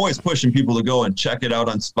Spotify. I'm always pushing people to go and check it out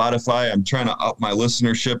on Spotify. I'm trying to up my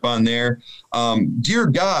listenership on there. Dear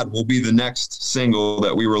God will be the next single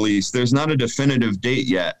that we release. There's not a definitive date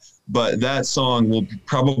yet, but that song will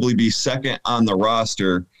probably be second on the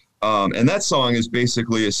roster. And that song is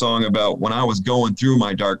basically a song about when I was going through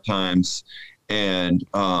my dark times and,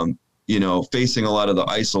 facing a lot of the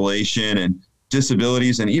isolation and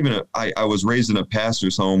disabilities, and even I was raised in a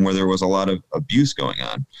pastor's home where there was a lot of abuse going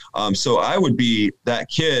on. So I would be that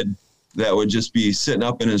kid that would just be sitting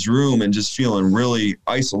up in his room and just feeling really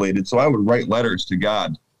isolated. So I would write letters to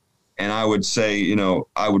God, and I would say,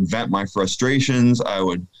 I would vent my frustrations. I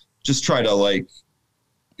would just try to like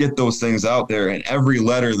get those things out there. And every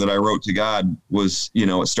letter that I wrote to God was,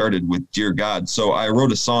 it started with Dear God. So I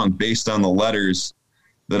wrote a song based on the letters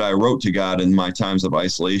that I wrote to God in my times of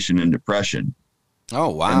isolation and depression. Oh,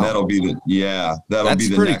 wow. And that'll be the That's be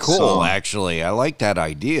the pretty next cool, song. actually. I like that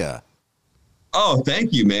idea. Oh,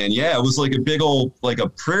 thank you, man. Yeah, it was like a big old, like a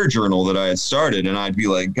prayer journal that I had started. And I'd be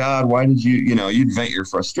like, God, why did you'd vent your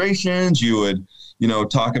frustrations. You would,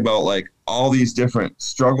 talk about like all these different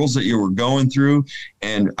struggles that you were going through.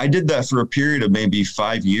 And I did that for a period of maybe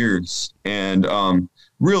 5 years. And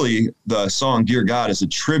really the song Dear God is a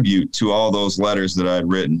tribute to all those letters that I had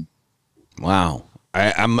written. Wow.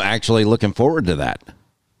 I'm actually looking forward to that.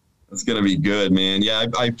 It's going to be good, man. Yeah,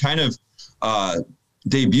 I kind of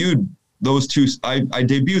debuted those two. I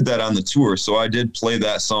debuted that on the tour, so I did play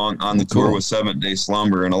that song on the tour with Seventh Day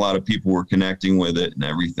Slumber, and a lot of people were connecting with it and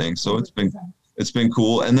everything. So it's been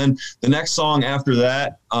cool. And then the next song after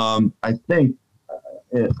that, I think,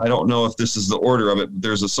 I don't know if this is the order of it, but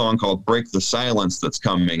there's a song called Break the Silence that's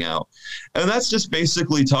coming out. And that's just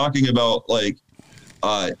basically talking about like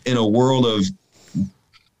in a world of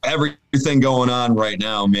everything going on right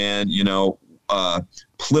now, man,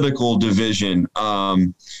 political division, all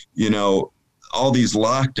these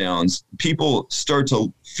lockdowns, people start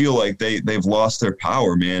to feel like they've lost their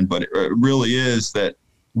power, man. But it really is that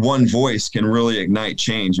one voice can really ignite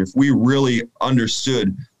change. If we really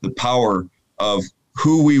understood the power of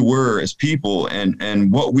who we were as people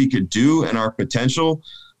and what we could do and our potential,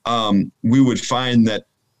 we would find that,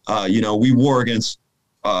 we war against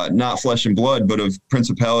not flesh and blood, but of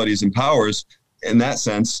principalities and powers in that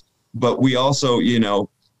sense. But we also,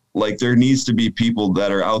 like there needs to be people that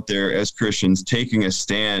are out there as Christians taking a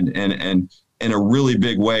stand and in a really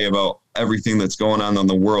big way about everything that's going on in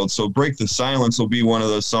the world. So Break the Silence will be one of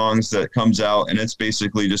those songs that comes out, and it's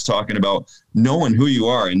basically just talking about knowing who you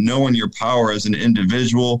are and knowing your power as an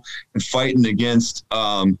individual and fighting against,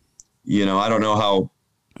 I don't know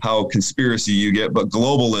how conspiracy you get, but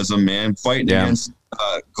globalism, man, fighting against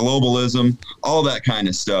globalism, all that kind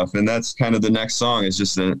of stuff. And that's kind of the next song. Is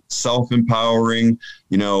just a self-empowering,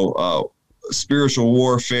 spiritual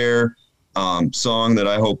warfare song that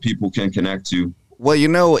I hope people can connect to. Well,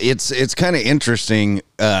 it's kind of interesting.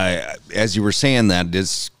 As you were saying that,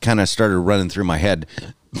 this kind of started running through my head.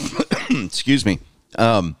 Excuse me.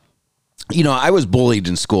 I was bullied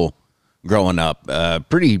in school growing up,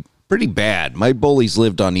 pretty bad. My bullies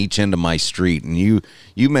lived on each end of my street, and you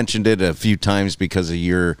mentioned it a few times because of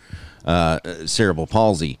your cerebral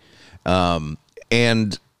palsy.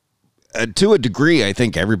 And to a degree, I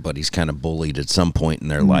think everybody's kind of bullied at some point in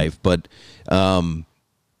their life, but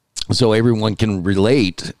so everyone can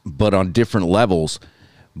relate, but on different levels.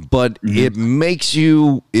 But it makes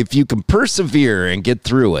you, if you can persevere and get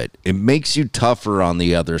through it, it makes you tougher on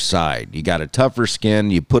the other side. You got a tougher skin.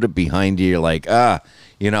 You put it behind you. You're like,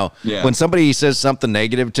 when somebody says something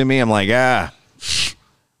negative to me, I'm like,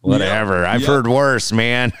 whatever. I've heard worse,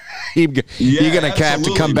 man. You're going to have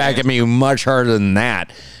to come back at me much harder than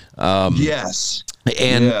that. Yes.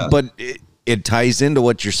 But it ties into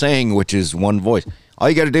what you're saying, which is one voice. All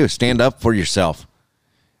you got to do is stand up for yourself.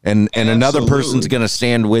 And another person's going to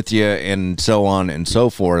stand with you, and so on and so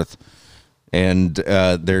forth. And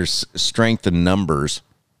there's strength in numbers,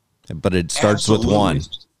 but it starts with one.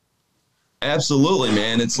 Absolutely,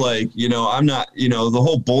 man. It's like, I'm not, the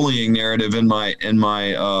whole bullying narrative in my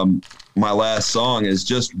my last song is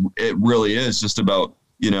just, it really is just about,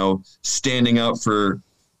 standing up for,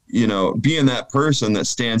 being that person that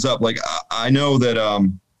stands up. Like I know that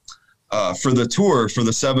for the tour, for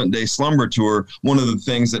the 7th Day Slumber tour, one of the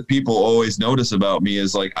things that people always notice about me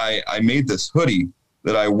is like I made this hoodie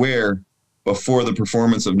that I wear before the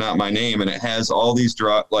performance of Not My Name, and it has all these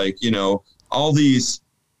all these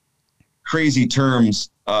crazy terms.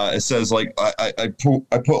 It says like I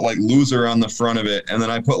put like loser on the front of it, and then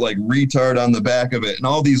I put like retard on the back of it, and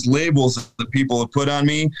all these labels that people have put on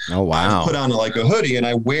me. Oh wow! I put on like a hoodie, and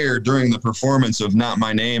I wear during the performance of Not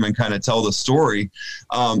My Name, and kind of tell the story.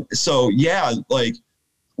 So yeah, like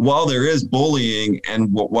while there is bullying,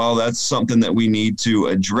 and while that's something that we need to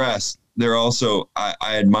address, there also I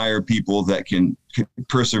admire people that can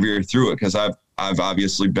persevere through it, because I've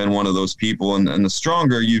obviously been one of those people, and the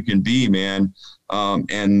stronger you can be, man.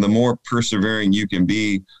 And the more persevering you can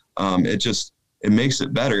be, it makes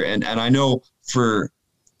it better. And I know for,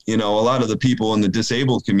 a lot of the people in the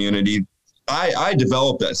disabled community, I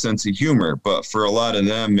developed that sense of humor, but for a lot of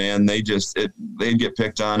them, man, they'd get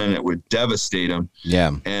picked on and it would devastate them.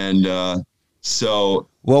 Yeah. And, for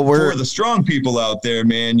the strong people out there,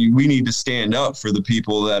 man, we need to stand up for the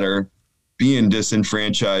people that are being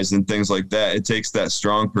disenfranchised and things like that. It takes that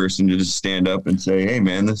strong person to just stand up and say, hey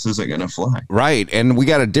man, this isn't going to fly. Right. And we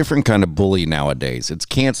got a different kind of bully nowadays. It's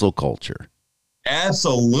cancel culture.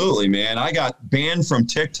 Absolutely, man. I got banned from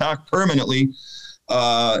TikTok permanently,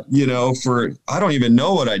 for, I don't even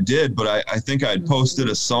know what I did, but I think I'd posted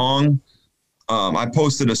a song I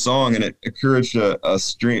posted a song and it encouraged a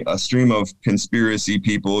stream of conspiracy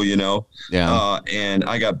people, you know. Yeah. And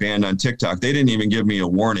I got banned on TikTok. They didn't even give me a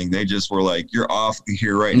warning. They just were like, "You're off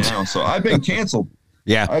here right now." So I've been canceled.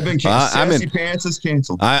 Yeah, I've been canceled. Sassy Pants is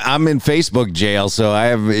canceled. I'm in Facebook jail, so I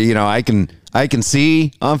have, you know, I can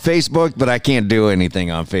see on Facebook, but I can't do anything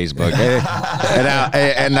on Facebook.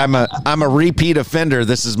 and I'm a repeat offender.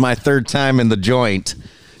 This is my third time in the joint.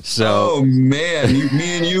 So, oh man,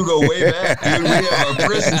 me and you go way back, dude. We have our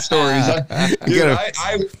prison stories.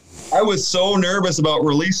 I was so nervous about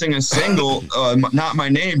releasing a single, Not My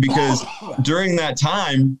Name, because during that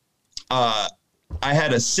time, I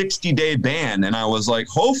had a 60-day ban, and I was like,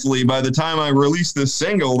 hopefully by the time I release this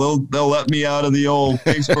single, they'll let me out of the old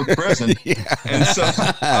Facebook prison. Yeah. And so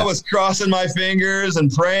I was crossing my fingers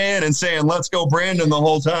and praying and saying, "Let's go, Brandon," the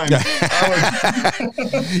whole time.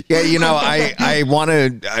 Yeah, you know,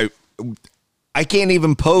 I can't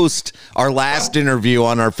even post our last interview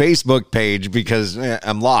on our Facebook page because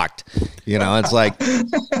I'm locked. You know, it's like,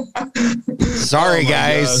 sorry,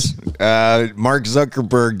 guys. Mark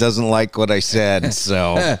Zuckerberg doesn't like what I said.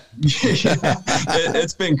 So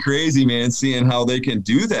it's been crazy, man, seeing how they can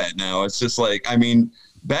do that now. It's just like, I mean,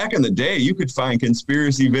 back in the day, you could find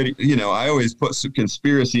conspiracy video. You know, I always put some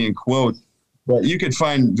conspiracy in quotes. But you could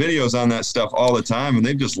find videos on that stuff all the time, and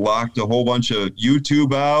they've just locked a whole bunch of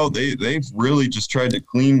YouTube out. They've really just tried to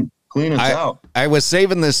clean us out. I was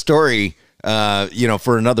saving this story, you know,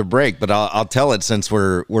 for another break, but I'll tell it since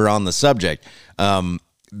we're on the subject.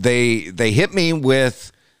 They hit me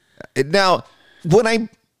with, now when I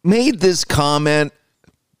made this comment,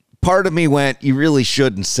 part of me went, "You really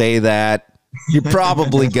shouldn't say that. You're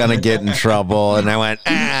probably going to get in trouble." And I went,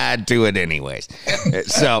 do it anyways.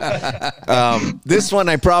 So this one,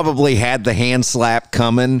 I probably had the hand slap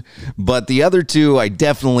coming, but the other two, I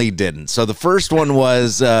definitely didn't. So the first one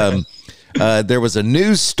was there was a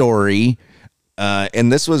news story,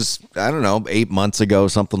 and this was, I don't know, 8 months ago,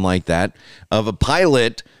 something like that, of a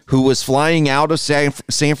pilot who was flying out of San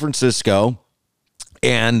Francisco,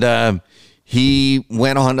 and he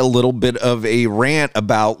went on a little bit of a rant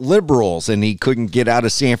about liberals, and he couldn't get out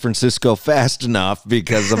of San Francisco fast enough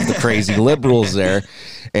because of the crazy liberals there.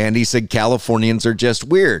 And he said Californians are just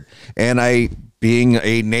weird. And I, being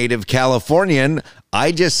a native Californian,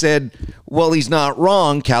 I just said, well, he's not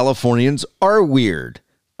wrong. Californians are weird.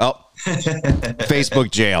 Oh,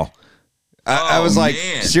 Facebook jail. I was like,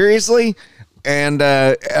 man. Seriously? And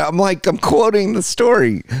I'm like, I'm quoting the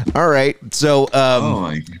story. All right. So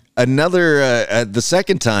another, the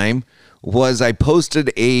second time was I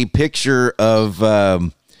posted a picture of,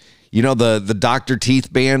 you know, the Dr.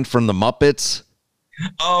 Teeth band from the Muppets.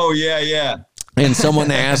 Oh, yeah, yeah. And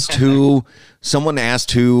someone asked who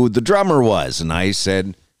the drummer was. And I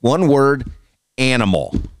said, one word,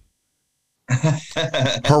 animal.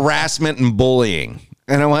 Harassment and bullying.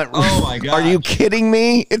 And I went, "Oh my God, are you kidding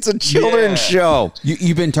me? It's a children's show."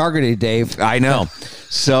 You've been targeted, Dave. I know.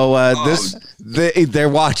 So they're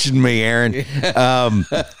watching me, Aaron.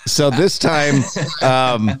 So this time,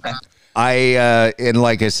 and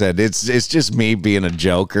like I said, it's just me being a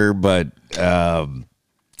joker, but and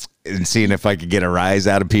seeing if I could get a rise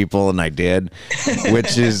out of people, and I did.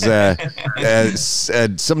 Which is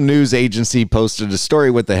some news agency posted a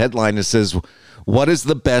story with the headline that says, "What is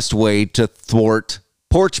the best way to thwart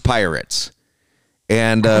porch pirates?"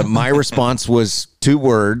 And my response was 2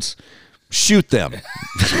 words: shoot them.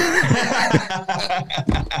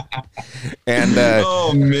 And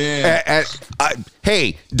oh man,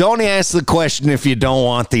 hey, don't ask the question if you don't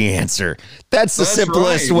want the answer. That's the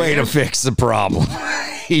simplest way to fix the problem.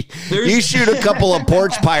 You shoot a couple of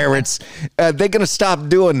porch pirates, they're gonna stop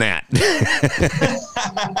doing that.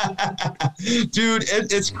 Dude,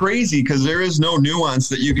 it's crazy because there is no nuance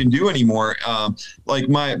that you can do anymore. Like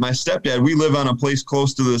my stepdad, we live on a place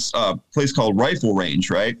close to this place called Rifle Range,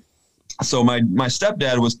 right? So my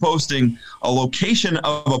stepdad was posting a location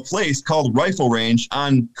of a place called Rifle Range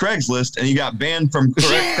on Craigslist, and he got banned from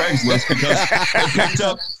Craigslist because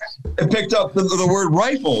it picked up the word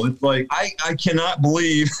rifle. It's like I cannot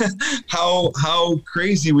believe how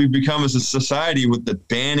crazy we've become as a society with the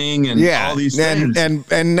banning and all these things.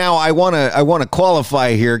 And now I wanna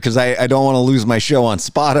qualify here because I don't want to lose my show on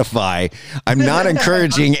Spotify. I'm not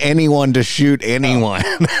encouraging anyone to shoot anyone.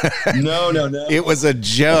 No. It was a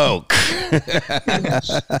joke.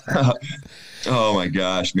 Oh my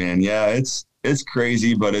gosh, man. Yeah, it's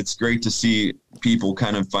crazy, but it's great to see people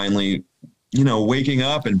kind of finally, you know, waking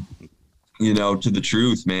up and, you know, to the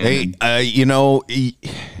truth, man. Hey, you know,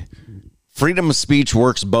 freedom of speech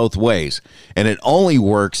works both ways, and it only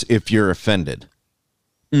works if you're offended.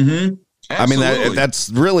 Mm-hmm. I mean, that's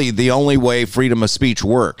really the only way freedom of speech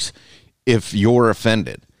works, if you're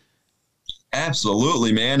offended.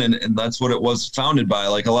 Absolutely, man. And that's what it was founded by.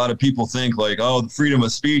 Like, a lot of people think like, oh, freedom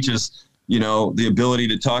of speech is, the ability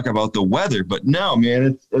to talk about the weather. But no,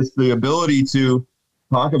 man, it's the ability to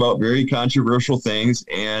talk about very controversial things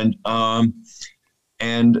and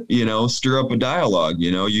stir up a dialogue.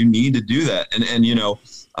 You need to do that. And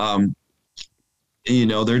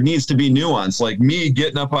there needs to be nuance. Like me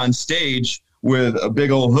getting up on stage with a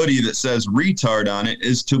big old hoodie that says retard on it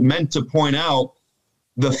is meant to point out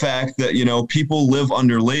the fact that, people live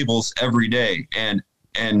under labels every day. And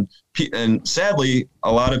sadly,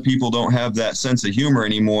 a lot of people don't have that sense of humor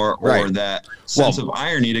anymore, or that sense of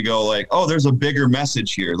irony to go like, oh, there's a bigger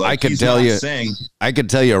message here. Like, I could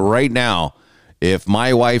tell you right now, if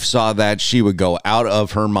my wife saw that, she would go out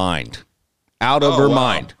of her mind,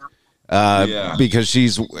 mind. Because she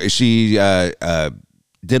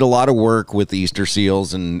did a lot of work with Easter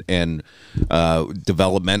seals and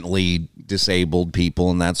developmentally disabled people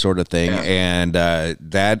and that sort of thing. Yeah. And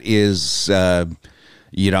that is,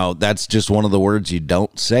 that's just one of the words you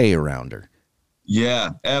don't say around her. Yeah,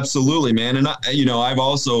 absolutely, man. And I've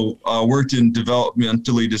also worked in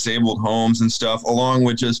developmentally disabled homes and stuff, along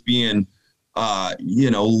with just being,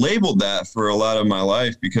 labeled that for a lot of my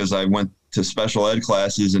life, because I went to special ed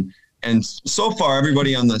classes and so far,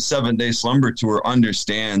 everybody on the 7-Day Slumber Tour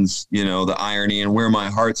understands, the irony and where my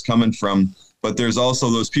heart's coming from. But there's also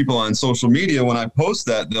those people on social media, when I post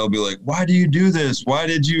that, they'll be like, why do you do this? Why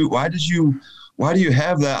do you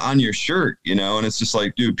have that on your shirt? And it's just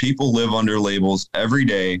like, dude, people live under labels every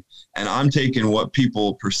day. And I'm taking what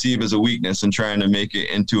people perceive as a weakness and trying to make it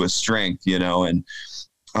into a strength, and,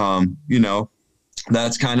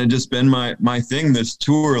 that's kind of just been my thing this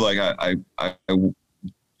tour. Like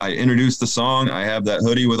I introduced the song. I have that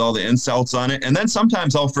hoodie with all the insults on it. And then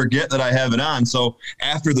sometimes I'll forget that I have it on. So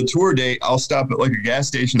after the tour date, I'll stop at like a gas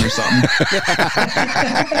station or something.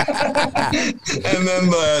 And then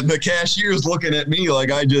the cashier's looking at me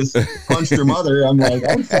like I just punched her mother. I'm like,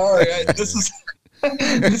 I'm sorry.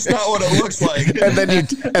 It's not what it looks like.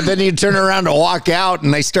 And then you turn around to walk out,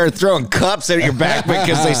 and they start throwing cups at your back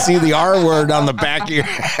because they see the R word on the back of your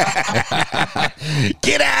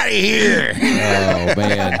Get out of here. Oh,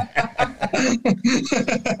 man.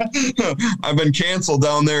 I've been canceled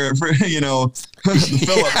down there for, the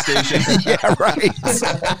fill-up station. Yeah, right.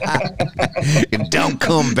 And don't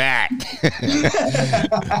come back.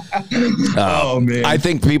 Oh, man. I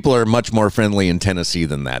think people are much more friendly in Tennessee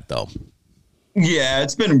than that, though. Yeah,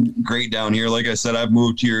 it's been great down here. Like I said, I've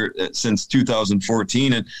moved here since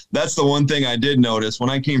 2014. And that's the one thing I did notice when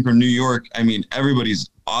I came from New York. I mean, everybody's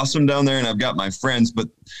awesome down there and I've got my friends, but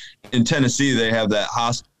in Tennessee, they have that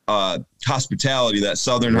hospitality, that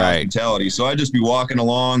Southern hospitality. So I'd just be walking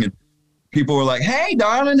along and people were like, hey,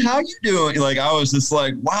 darling, how you doing? Like, I was just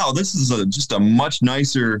like, wow, this is just a much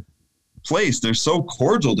nicer place. They're so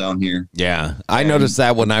cordial down here. Yeah. I noticed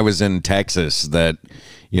that when I was in Texas, that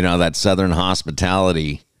that Southern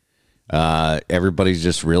hospitality, everybody's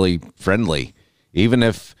just really friendly, even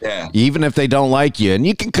if they don't like you. And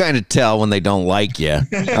you can kind of tell when they don't like you.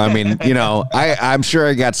 I mean, I'm sure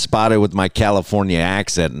I got spotted with my California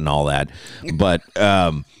accent and all that, but,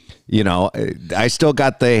 I still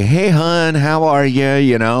got the, hey, hun, how are you?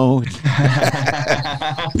 You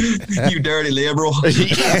dirty liberal.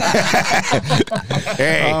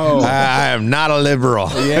 Hey, I am not a liberal.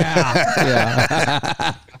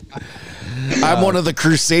 Yeah. I'm one of the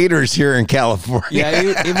crusaders here in California.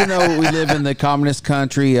 Yeah, even though we live in the communist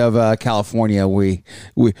country of California, we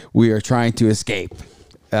are trying to escape.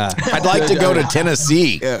 I'd like to go to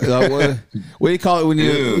Tennessee. What do you call it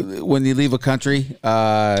when you leave a country?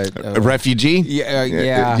 A refugee?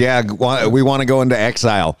 Yeah. We want to go into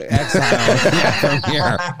exile. From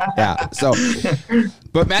here. Yeah. So,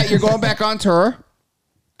 but Matt, you're going back on tour.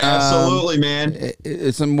 Absolutely,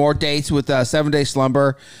 man. Some more dates with 7-Day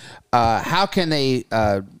Slumber. How can they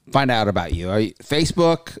find out about you?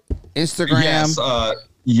 Facebook, Instagram? Yes.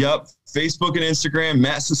 Yep. Facebook and Instagram,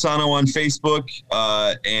 Matt Sassano on Facebook,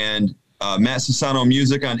 and Matt Sassano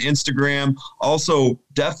Music on Instagram. Also,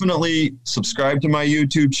 definitely subscribe to my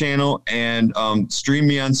YouTube channel and stream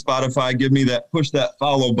me on Spotify. Push that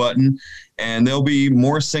follow button, and there'll be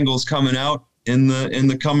more singles coming out in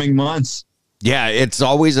the coming months. Yeah, it's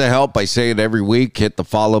always a help. I say it every week. Hit the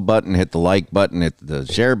follow button, hit the like button, hit the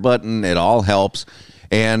share button. It all helps.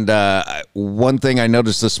 And one thing I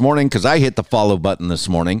noticed this morning, because I hit the follow button this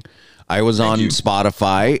morning, I was on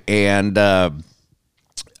Spotify, and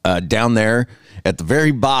down there at the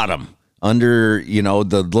very bottom, under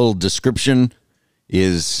the little description,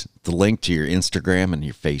 is the link to your Instagram and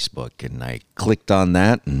your Facebook. And I clicked on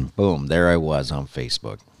that, and boom, there I was on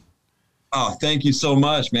Facebook. Oh, thank you so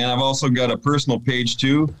much, man. I've also got a personal page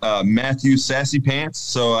too, Matthew Sassy Pants.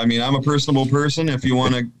 So, I mean, I'm a personable person. If you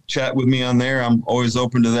want to chat with me on there, I'm always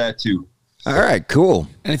open to that too. All right, cool.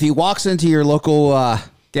 And if he walks into your local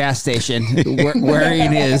gas station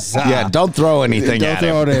wearing his... yeah, don't throw anything at him.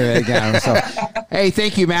 Don't throw anything at him. So, hey,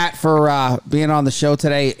 thank you, Matt, for being on the show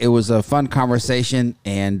today. It was a fun conversation,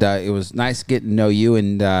 and it was nice getting to know you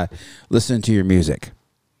and listening to your music.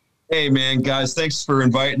 Hey, man, guys, thanks for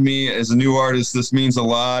inviting me. As a new artist, this means a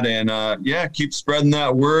lot. And, yeah, keep spreading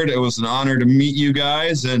that word. It was an honor to meet you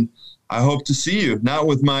guys, and I hope to see you. Not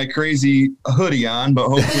with my crazy hoodie on, but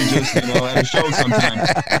hopefully just, at a show sometime.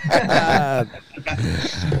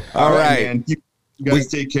 All right. Man. You guys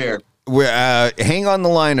take care. Hang on the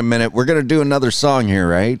line a minute. We're going to do another song here,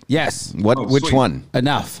 right? Yes. Which sweet. one?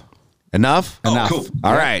 Enough. Enough? Enough. Cool.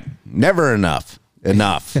 All right. Never enough.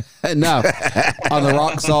 Enough. Enough on the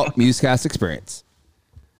Rock Salt Musecast Experience.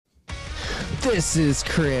 This is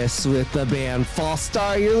Chris with the band False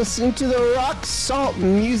Star. You're listening to the Rock Salt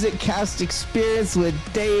Music Cast Experience with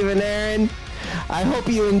Dave and Aaron. I hope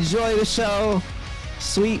you enjoy the show.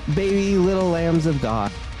 Sweet baby little lambs of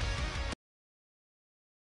God.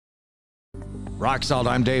 Rock Salt,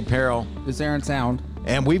 I'm Dave Peril. This is Aaron Sound.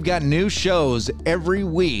 And we've got new shows every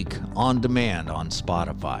week on demand on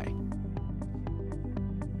Spotify.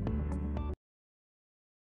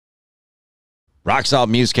 Rock Salt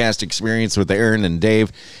Musecast Experience with Aaron and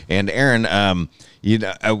Dave. And Aaron, I'll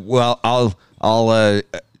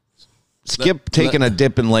skip taking a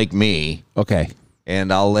dip in Lake Me. Okay.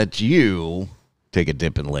 And I'll let you take a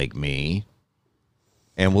dip in Lake Me.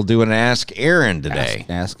 And we'll do an Ask Aaron today.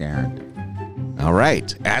 Ask Aaron. All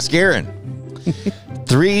right. Ask Aaron.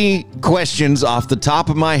 3 questions off the top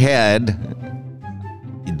of my head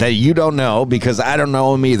that you don't know because I don't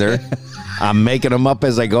know them either. I'm making them up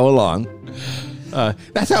as I go along.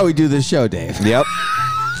 That's how we do this show, Dave. Yep.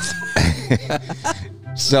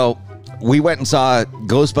 So we went and saw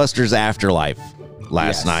Ghostbusters Afterlife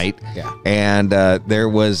last night. Yeah. And there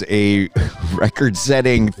was a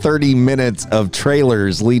record-setting 30 minutes of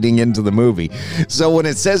trailers leading into the movie. So when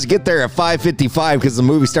it says get there at 5:55 because the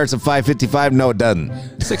movie starts at 5:55, no, it doesn't.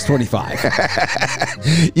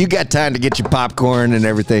 6:25. You got time to get your popcorn and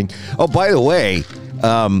everything. Oh, by the way,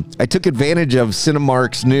 I took advantage of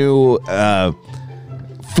Cinemark's new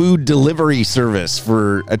food delivery service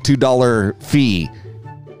for a $2 fee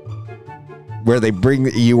where they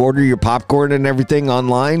you order your popcorn and everything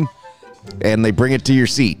online and they bring it to your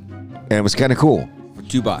seat. And it was kind of cool. For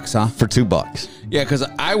 $2, huh? For $2. Yeah, because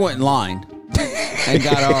I went in line and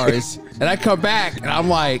got ours. And I come back and I'm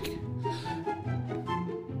like,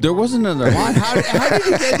 there wasn't another line. How did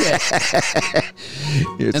you get that?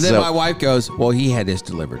 And then my wife goes, well, he had his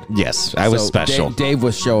delivered. Yes, I was special. Dave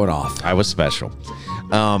was showing off. I was special.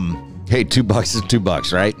 Hey, $2 is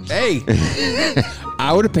 $2, right? Hey,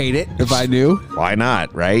 I would have paid it if I knew. Why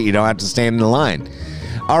not, right? You don't have to stand in the line.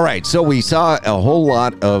 All right, so we saw a whole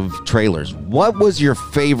lot of trailers. What was your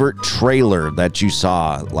favorite trailer that you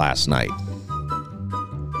saw last night?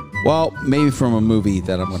 Well, maybe from a movie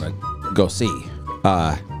that I'm going to go see.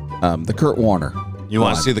 The Kurt Warner. You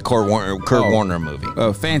want to see the Kurt Warner movie?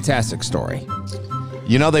 Oh, fantastic story.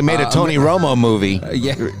 You know, they made a Tony Romo movie,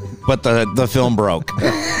 yeah, but the film broke.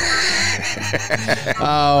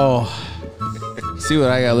 Oh, see what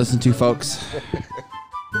I got to listen to, folks.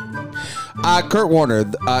 Kurt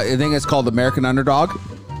Warner, I think it's called American Underdog.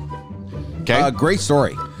 Okay. Great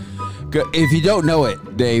story. If you don't know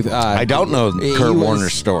it, Dave. I don't know Kurt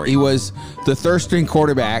Warner's story. He was the third-string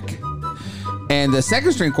quarterback, and the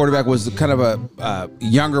second-string quarterback was kind of a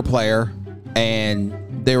younger player, and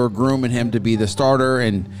they were grooming him to be the starter,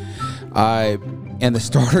 and the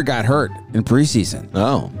starter got hurt in preseason.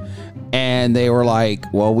 Oh. And they were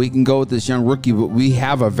like, well, we can go with this young rookie, but we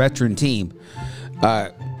have a veteran team.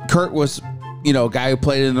 Kurt was, a guy who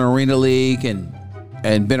played in the Arena League and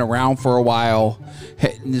been around for a while.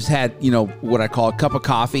 Just had, what I call a cup of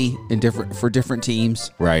coffee for different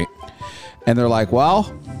teams. Right. And they're like,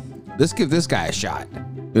 well, let's give this guy a shot.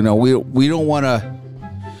 We don't want to,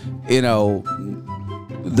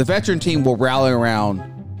 the veteran team will rally around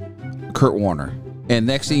Kurt Warner. And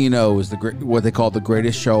next thing you know is what they call the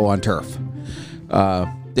greatest show on turf.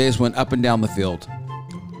 They just went up and down the field.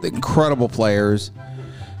 The incredible players.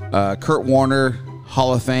 Kurt Warner,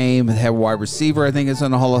 Hall of Fame. They have a wide receiver, I think, is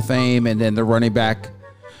in the Hall of Fame. And then the running back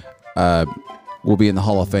will be in the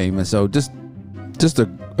Hall of Fame. And so just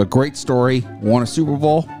a great story. Won a Super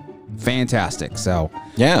Bowl. Fantastic. So,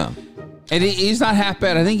 yeah. And he's not half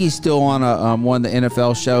bad. I think he's still on one of the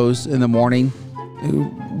NFL shows in the morning.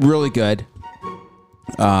 Really good.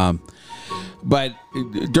 But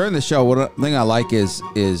during the show, one thing I like is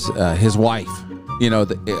his wife. You know,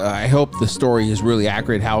 I hope the story is really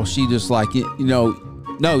accurate. How she just like, no,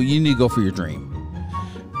 you need to go for your dream.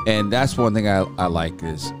 And that's one thing I like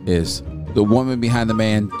is the woman behind the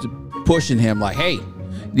man pushing him like, hey,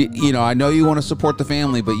 I know you want to support the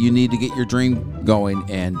family, but you need to get your dream going.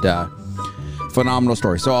 And phenomenal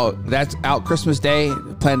story. So that's out Christmas Day.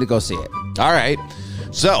 Plan to go see it. All right.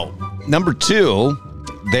 So number 2,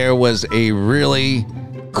 there was a really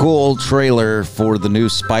cool trailer for the new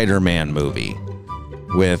Spider-Man movie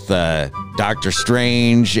with Doctor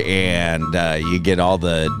Strange, and you get all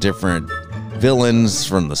the different villains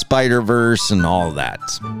from the Spider-Verse and all of that.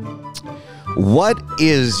 What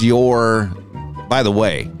is your... By the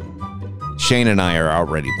way, Shane and I are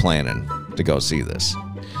already planning to go see this.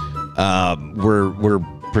 We're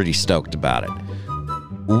pretty stoked about it.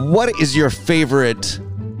 What is your favorite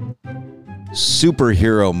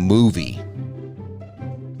superhero movie?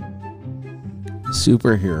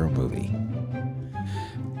 Superhero movie.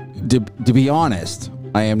 To be honest,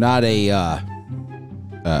 I am not a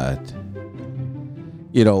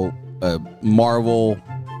Marvel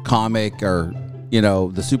comic or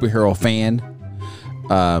the superhero fan.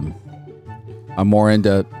 I'm more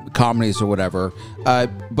into comedies or whatever.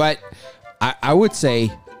 But I would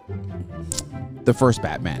say the first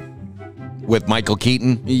Batman with Michael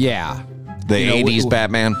Keaton. Yeah, the 80s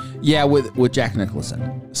Batman. Yeah, with Jack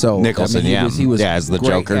Nicholson. So Nicholson, he was as the great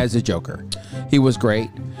Joker. As a Joker, he was great.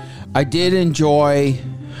 I did enjoy.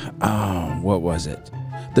 What was it?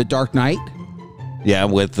 The Dark Knight. Yeah,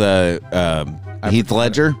 with Heath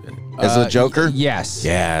Ledger as the Joker. Yes.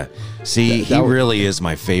 Yeah. See, he really is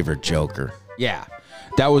my favorite Joker. Yeah.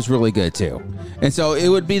 That was really good too. And so it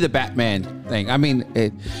would be the Batman thing. I mean,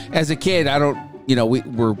 as a kid, I don't,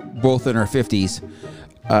 we're both in our 50s.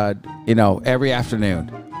 Every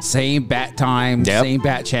afternoon, same bat time, same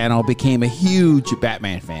bat channel, became a huge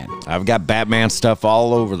Batman fan. I've got Batman stuff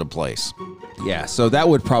all over the place. Yeah, so that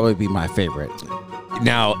would probably be my favorite.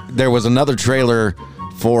 Now, there was another trailer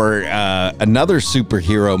for another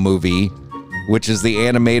superhero movie, which is the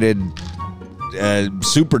animated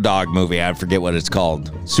Super Dog movie. I forget what it's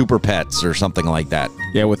called. Super Pets or something like that.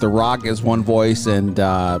 Yeah, with The Rock as one voice and...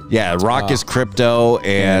 Rock is Crypto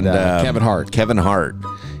and Kevin Hart. Kevin Hart.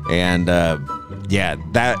 And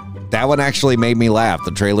that one actually made me laugh.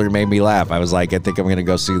 The trailer made me laugh. I was like, I think I'm going to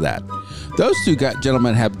go see that. Those two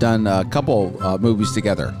gentlemen have done a couple movies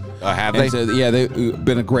together. Have they? So, yeah, they've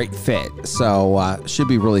been a great fit. So should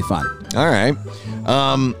be really fun. All right.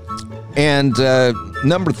 And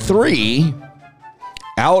number 3,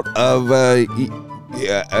 out of... I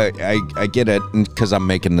get it because I'm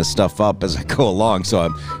making this stuff up as I go along.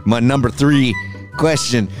 So my number 3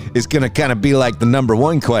 question is going to kind of be like the number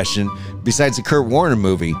 1 question. Besides the Kurt Warner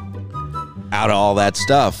movie, out of all that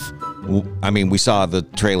stuff, I mean, we saw the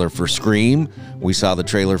trailer for Scream. We saw the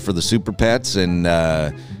trailer for the Super Pets and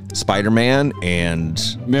Spider-Man. And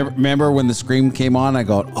remember when the Scream came on? I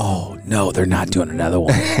go, oh no, they're not doing another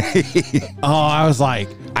one. I was like,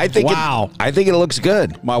 wow. I think it looks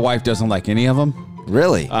good. My wife doesn't like any of them.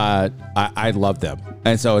 Really? I love them,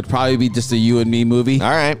 and so it'd probably be just a you and me movie. All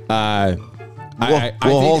right.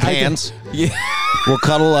 We'll hold hands. Yeah. We'll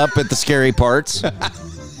cuddle up at the scary parts.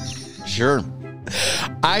 Sure.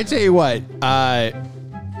 I tell you what, I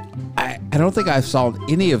don't think I saw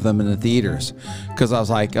any of them in the theaters because I was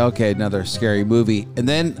like, okay, another scary movie. And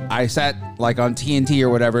then I sat like on TNT or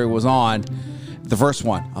whatever it was on, the first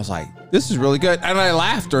one. I was like, this is really good, and I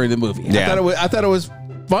laughed during the movie. Yeah. I thought it was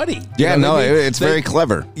funny. Yeah, it's very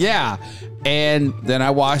clever. Yeah. And then I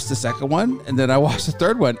watched the second one, and then I watched the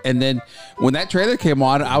third one. And then when that trailer came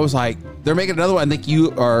on, I was like, they're making another one. I think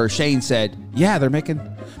you or Shane said, yeah, they're making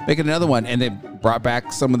another one. And they brought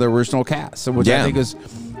back some of the original cast, which I think is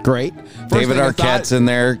great. David Arquette's in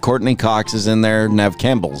there. Courtney Cox is in there. Nev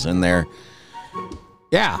Campbell's in there.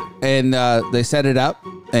 Yeah. And they set it up,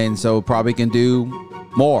 and so probably can do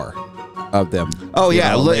more of them. Oh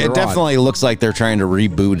yeah, it definitely looks like they're trying to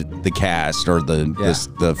reboot the cast or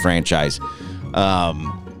the franchise,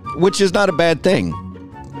 which is not a bad thing.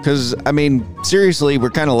 Because I mean, seriously,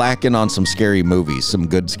 we're kind of lacking on some scary movies, some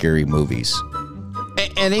good scary movies.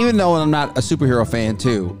 And even though I'm not a superhero fan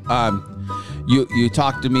too, you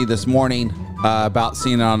talked to me this morning about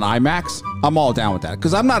seeing it on IMAX. I'm all down with that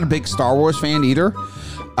because I'm not a big Star Wars fan either.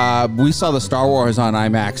 We saw the Star Wars on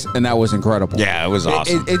IMAX, and that was incredible. Yeah, it was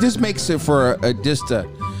awesome. It just makes it for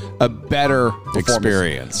a better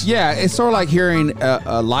experience. Yeah, it's sort of like hearing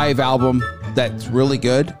a live album that's really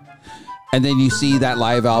good, and then you see that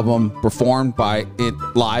live album performed by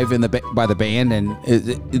the band, and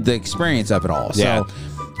the experience of it all. Yeah. So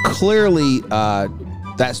clearly,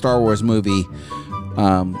 that Star Wars movie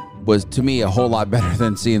was, to me, a whole lot better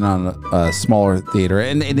than seeing on a smaller theater.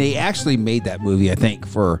 And they actually made that movie, I think,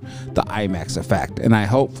 for the IMAX effect. And I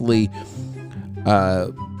hopefully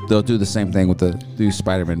they'll do the same thing with the new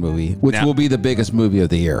Spider-Man movie, which will be the biggest movie of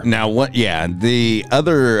the year. Now, what? Yeah, the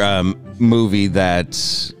other movie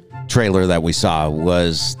trailer that we saw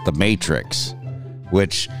was The Matrix,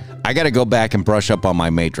 which I got to go back and brush up on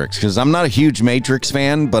my Matrix because I'm not a huge Matrix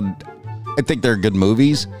fan, but I think they're good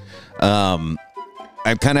movies. I'm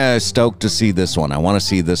kind of stoked to see this one. I want to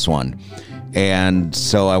see this one, and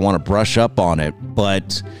so I want to brush up on it.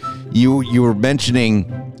 But you were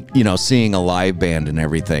mentioning, seeing a live band and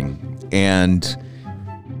everything, and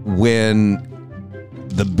when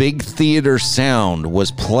the big theater sound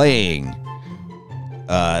was playing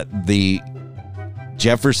the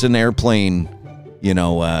Jefferson Airplane,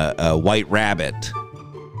 White Rabbit,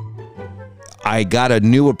 I got a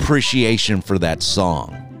new appreciation for that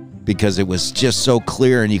song because it was just so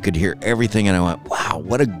clear and you could hear everything. And I went, wow,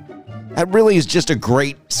 that really is just a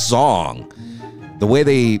great song. The way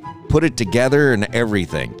they put it together and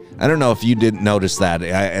everything. I don't know if you didn't notice that.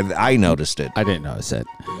 I noticed it. I didn't notice it,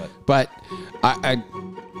 but I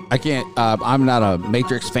can't. I'm not a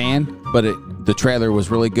Matrix fan, but the trailer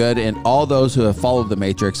was really good, and all those who have followed the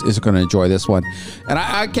Matrix is going to enjoy this one. And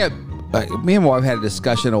I kept. Me and my wife had a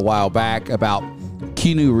discussion a while back about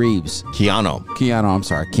Keanu Reeves. Keanu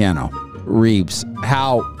Reeves.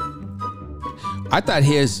 How I thought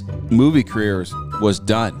his movie career was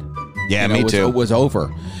done. Yeah, me too. It was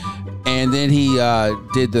over. And then he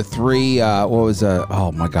did the 3,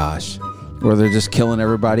 oh my gosh, where they're just killing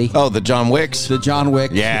everybody. Oh, the John Wicks. The John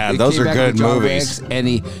Wick. Yeah, those are good movies. Wicks, and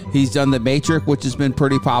he's done The Matrix, which has been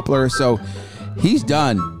pretty popular. So he's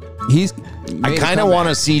done. I kind of want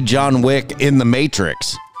to see John Wick in The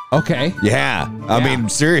Matrix. Okay. Yeah. I mean,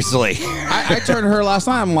 seriously. I turned to her last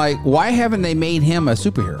night. I'm like, why haven't they made him a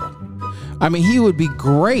superhero? I mean, he would be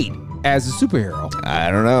great as a superhero.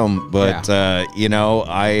 I don't know, but I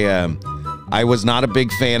was not a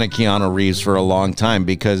big fan of Keanu Reeves for a long time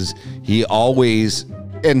because he always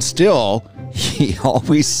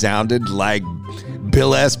sounded like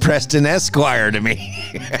Bill S. Preston Esquire to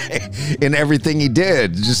me in everything he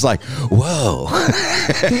did. Just like, whoa.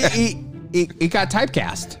 He got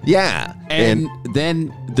typecast. Yeah. And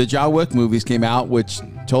then the John Wick movies came out, which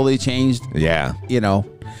totally changed. Yeah.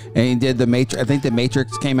 And he did The Matrix. I think The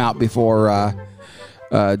Matrix came out before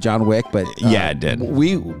John Wick, but yeah, it did.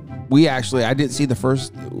 We actually, I didn't see the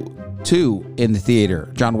first 2 in the theater,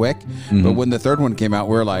 John Wick, but when the third one came out,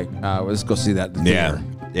 we were like, let's go see that in the theater.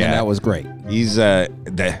 Yeah. And that was great. He's and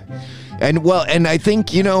I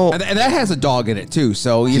think and that has a dog in it too.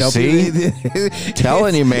 So see?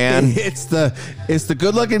 Telling you, man, it's the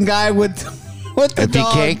good looking guy with the if dog. you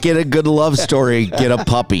can't get a good love story, get a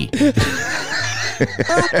puppy.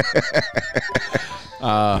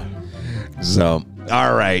 So,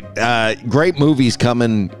 all right, great movies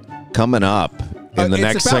coming up in the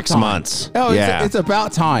next 6 months. Oh, yeah, it's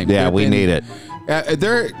about time. Yeah, we need it.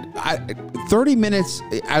 30 minutes.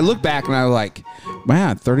 I look back and I was like,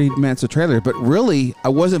 man, 30 minutes of trailer, but really, I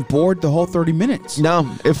wasn't bored the whole 30 minutes.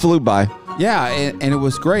 No, it flew by. Yeah, and it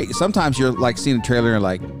was great. Sometimes you're like seeing a trailer and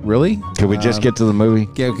like, really? Can we just get to the movie?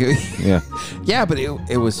 Yeah. Yeah, but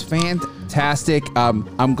it was fantastic.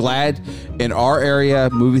 I'm glad in our area,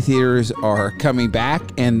 movie theaters are coming back,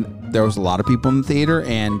 and there was a lot of people in the theater,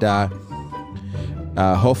 and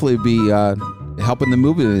hopefully be helping the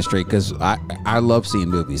movie industry because I love seeing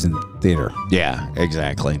movies in theater. Yeah,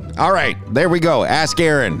 exactly. All right, there we go. Ask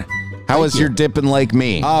Aaron. How was your dip in Lake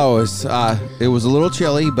Me? Oh, it was a little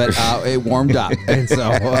chilly, but it warmed up, and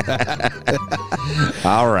so.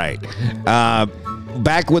 All right,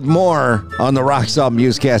 back with more on the Rock Salt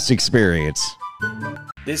Musecast Experience.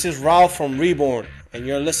 This is Ralph from Reborn, and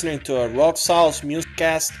you're listening to a Rock Salt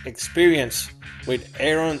Musecast Experience with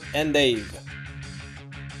Aaron and Dave.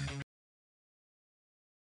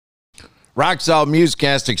 Rock Salt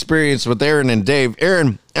Musecast Experience with Aaron and Dave.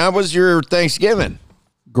 Aaron, how was your Thanksgiving?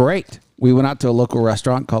 Great. We went out to a local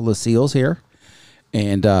restaurant called Lucille's here,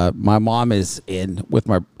 and my mom is in with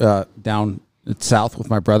my down south with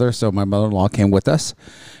my brother, so my mother-in-law came with us,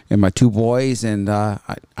 and my 2 boys, and I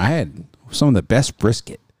had some of the best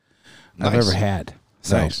brisket I've ever had.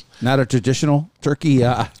 So not a traditional turkey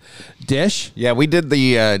dish. Yeah, we did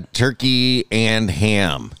the turkey and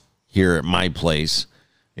ham here at my place,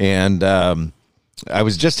 and I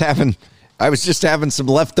was just having some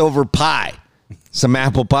leftover pie. Some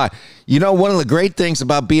apple pie. You know, one of the great things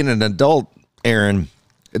about being an adult, Aaron,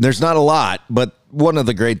 there's not a lot, but one of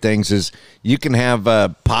the great things is you can have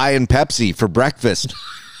pie and Pepsi for breakfast.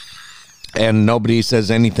 And nobody says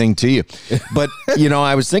anything to you. But, you know,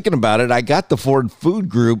 I was thinking about it. I got the Ford food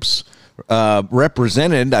groups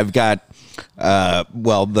represented. I've got,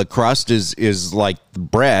 the crust is like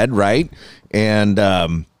bread, right? And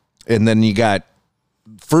then you got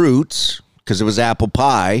fruits because it was apple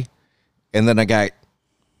pie. And then I got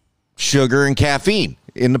sugar and caffeine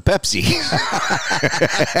in the Pepsi.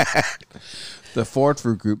 The Ford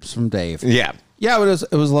food groups from Dave. Yeah. Yeah, it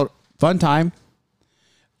was a fun time.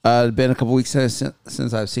 It's been a couple weeks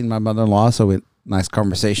since I've seen my mother-in-law, so we had a nice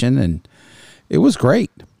conversation, and it was great.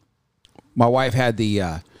 My wife had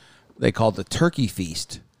they called the turkey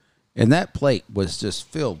feast, and that plate was just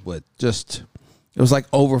filled with it was like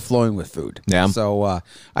overflowing with food. Yeah. So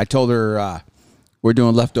I told her we're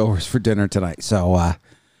doing leftovers for dinner tonight, so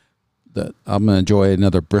I'm going to enjoy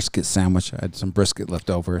another brisket sandwich. I had some brisket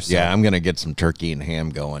leftovers. So. Yeah, I'm going to get some turkey and ham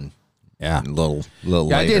going. Yeah. A little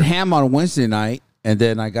later. I did ham on Wednesday night. And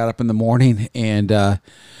then I got up in the morning and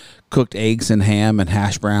cooked eggs and ham and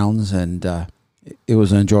hash browns, and it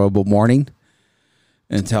was an enjoyable morning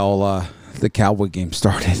until the Cowboy game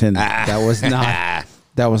started, and that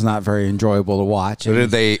was not very enjoyable to watch. Who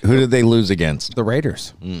did they lose against? The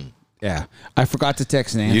Raiders. Yeah, I forgot to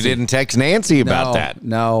text Nancy. You didn't text Nancy about that?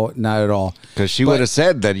 No, not at all. Because she would have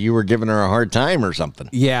said that you were giving her a hard time or something.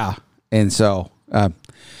 Yeah, and so.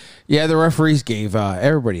 Yeah, the referees gave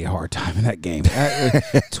everybody a hard time in that game.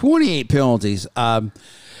 28 penalties. I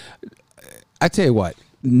tell you what,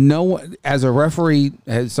 no one, as a referee,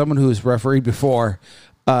 as someone who has refereed before,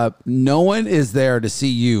 no one is there to see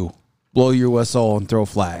you blow your whistle and throw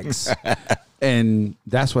flags. And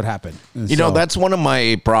that's what happened. And you know, that's one of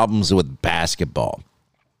my problems with basketball.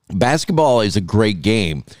 Basketball is a great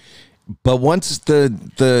game, but once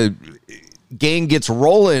the game gets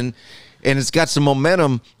rolling and it's got some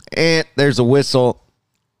momentum, and there's a whistle.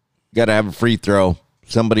 Got to have a free throw.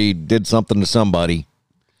 Somebody did something to somebody.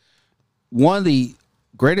 One of the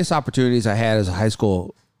greatest opportunities I had as a high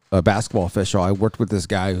school basketball official, I worked with this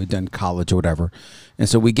guy who had done college or whatever. And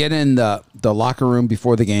so we get in the locker room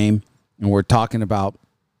before the game, and we're talking about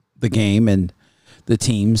the game and the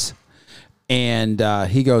teams. And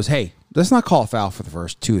he goes, hey, let's not call a foul for the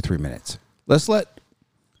first 2 or 3 minutes. Let's let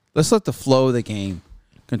the flow of the game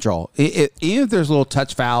control. Even if there's little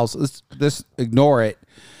touch fouls, let's ignore it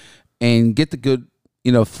and get the good,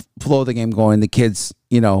 flow of the game going. The kids,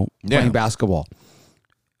 playing basketball.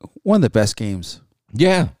 One of the best games.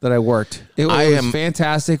 Yeah, that I worked. It was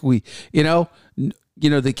fantastic. We,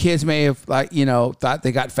 the kids may have thought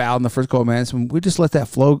they got fouled in the first couple of minutes, and we just let that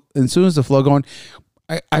flow. And as soon as the flow going,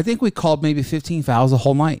 I think we called maybe 15 fouls the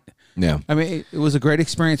whole night. Yeah, I mean it was a great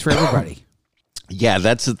experience for everybody. Yeah,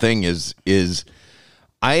 that's the thing is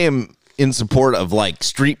I am in support of like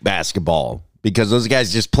street basketball because those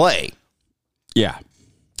guys just play. Yeah.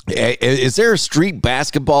 Is there a street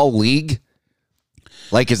basketball league?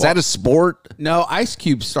 Like, is that a sport? No, Ice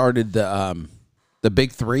Cube started the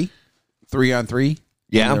big 3-on-3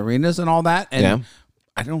 in the arenas and all that. And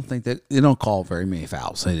I don't think that they don't call very many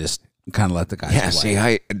fouls. They just kind of let the guys play.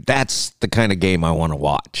 See, that's the kind of game I want to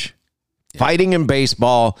watch. Fighting in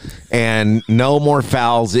baseball and no more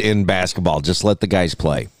fouls in basketball. Just let the guys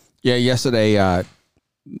play. Yeah, yesterday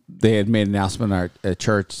they had made an announcement at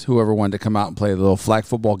church. Whoever wanted to come out and play a little flag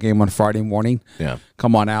football game on Friday morning,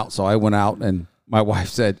 come on out. So I went out, and my wife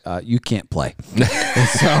said, you can't play.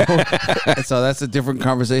 so that's a different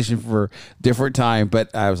conversation for a different time.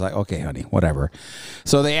 But I was like, okay, honey, whatever.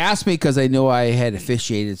 So they asked me because they knew I had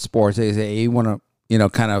officiated sports. They said, hey, you want to,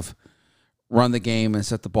 kind of run the game and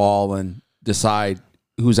set the ball and decide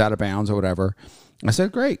who's out of bounds or whatever. I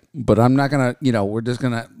said, great, but I'm not going to, we're just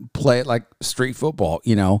going to play it like street football,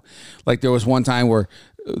 Like there was one time where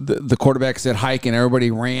the quarterback said hike and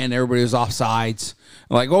everybody ran, everybody was offsides.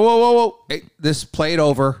 I'm like, whoa. Hey, this played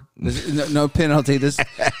over. No penalty. This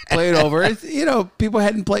played over. It's, people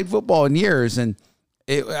hadn't played football in years. And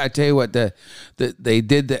I tell you what, they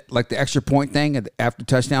did that, like the extra point thing after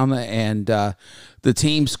touchdown, and the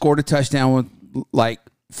team scored a touchdown with like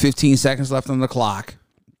 15 seconds left on the clock.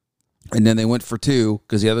 And then they went for 2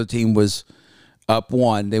 because the other team was up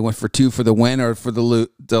 1. They went for 2 for the win or for the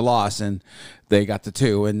loss, and they got the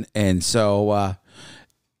 2. And so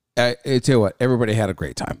I tell you what, everybody had a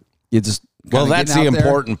great time. You just that's the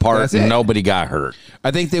important part. Nobody got hurt.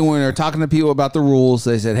 I think when they're talking to people about the rules,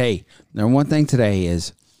 they said, "Hey, number one thing today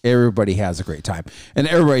is everybody has a great time," and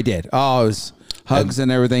everybody did. Oh, it was hugs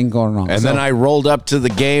and everything going on. And then I rolled up to the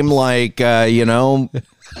game like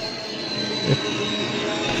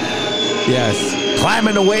Yes.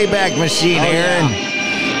 Climbing the Wayback Machine, Aaron.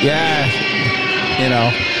 Yeah. You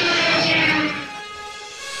know.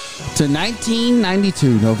 To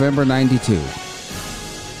 1992, November 92.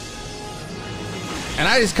 And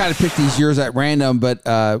I just kind of picked these years at random, but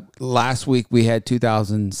last week we had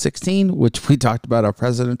 2016, which we talked about our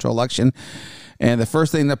presidential election. And the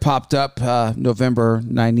first thing that popped up November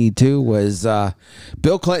 92 was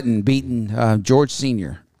Bill Clinton beating George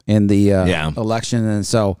Sr. in the election. And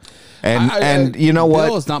so, and you know what?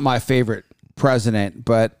 Bill is not my favorite president,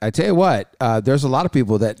 but I tell you what, there's a lot of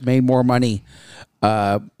people that made more money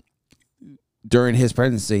during his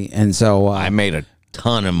presidency. And so I made a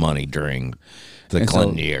ton of money during the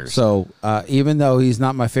Clinton years. So even though he's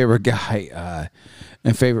not my favorite guy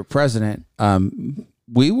and favorite president,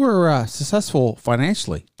 we were successful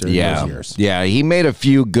financially during those years. Yeah, he made a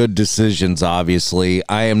few good decisions, obviously.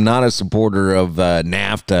 I am not a supporter of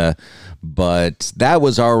NAFTA, but that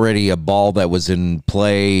was already a ball that was in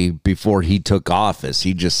play before he took office.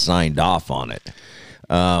 He just signed off on it.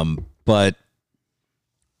 But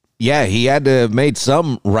yeah, he had to have made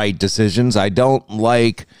some right decisions. I don't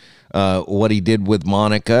like what he did with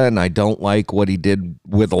Monica, and I don't like what he did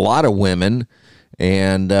with a lot of women.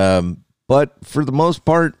 And but for the most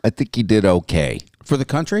part, I think he did okay for the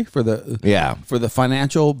country, for the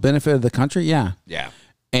financial benefit of the country. Yeah.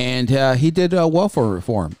 And he did welfare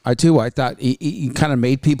reform. I thought he kind of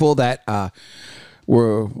made people that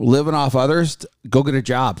were living off others go get a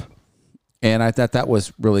job. And I thought that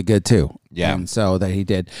was really good too. Yeah. And so that he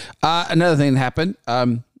did. Another thing that happened,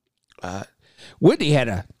 Whitney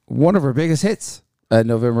had one of her biggest hits in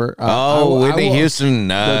November. Whitney Houston.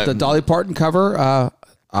 The Dolly Parton cover,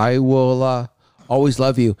 I Will Always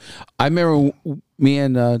Love You. I remember me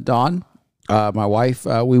and Dawn, my wife,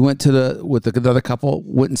 we went with another couple,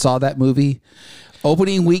 went and saw that movie.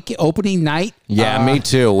 Opening night. Yeah, me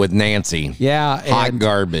too, with Nancy. Yeah. Hot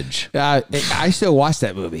garbage. I still watch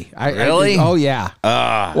that movie. Really? Oh, yeah.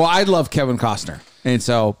 Well, I love Kevin Costner. And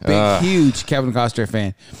so, huge Kevin Costner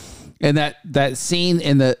fan. And that scene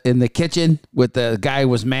in the kitchen with the guy who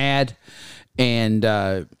was mad and,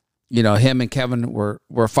 him and Kevin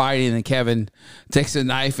were fighting, and Kevin takes a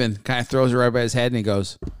knife and kind of throws it right by his head, and he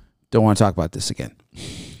goes, "Don't want to talk about this again."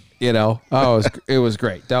 It was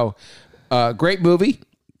great. So, great movie.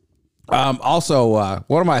 Also,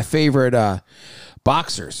 one of my favorite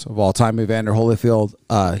boxers of all time, Evander Holyfield.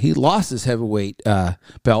 He lost his heavyweight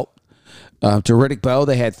belt to Riddick Bowe.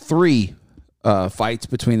 They had 3 fights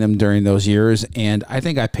between them during those years, and I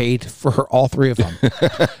think I paid for all 3 of them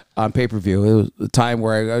on pay-per-view. It was a time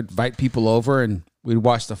where I would invite people over and we'd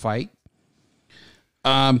watch the fight.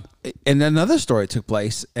 And then another story took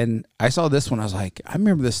place, and I saw this one. I was like, I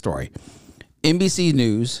remember this story. NBC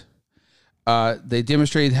News, they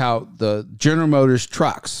demonstrated how the General Motors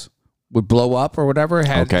trucks would blow up or whatever,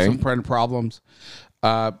 had some kind of problems.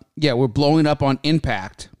 We're blowing up on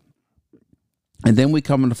impact. And then we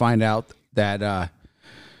come to find out that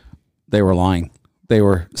they were lying. They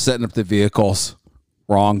were setting up the vehicles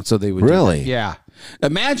wrong, so they would really. Yeah.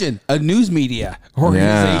 Imagine a news media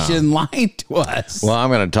organization lying to us. Well, I'm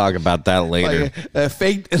going to talk about that later.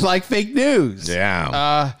 Like fake news.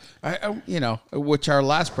 Yeah. Which our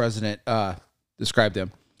last president described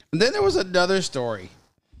them. And then there was another story.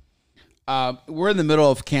 We're in the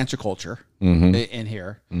middle of cancer culture in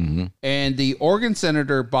here, and the Oregon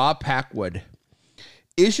Senator Bob Packwood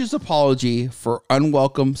issues apology for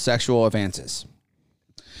unwelcome sexual advances.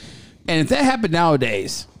 And if that happened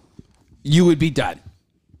nowadays, you would be done.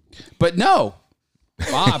 But no,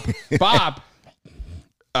 Bob.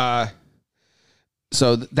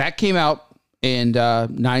 So that came out in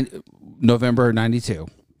November 92.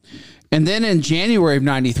 And then in January of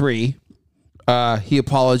 93, he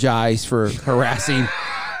apologized for harassing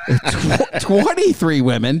 23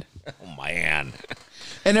 women. Oh, man.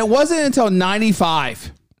 And it wasn't until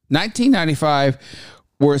 1995,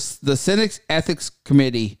 where the Senate Ethics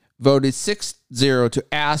Committee voted 6-0 to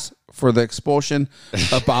ask for the expulsion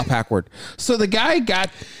of Bob Packwood. So the guy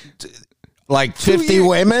got like 50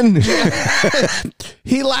 women.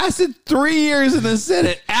 He lasted 3 years in the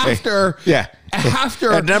Senate after.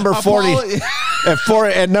 After at number 40,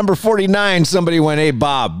 at number 49, somebody went, "Hey,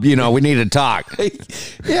 Bob, we need to talk."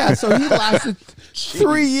 Yeah, so he lasted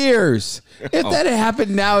 3 years. If that had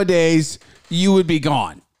happened nowadays, you would be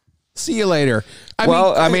gone. See you later.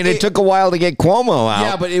 I mean, it took a while to get Cuomo out.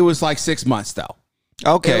 Yeah, but it was like 6 months, though.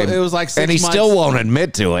 Okay. It was like 6 months. And he still won't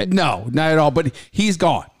admit to it. No, not at all. But he's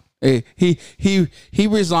gone. He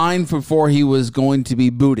resigned before he was going to be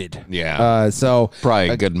booted. Yeah. So probably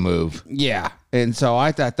a good move. Yeah. And so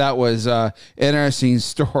I thought that was an interesting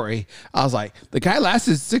story. I was like, the guy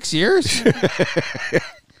lasted 6 years?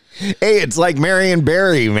 Hey, it's like Marion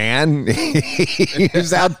Barry, man.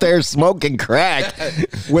 He's out there smoking crack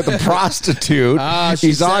with a prostitute.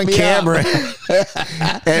 He's on camera,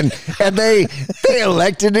 and they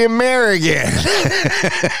elected him mayor again.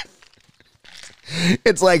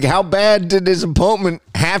 It's like, how bad did his opponent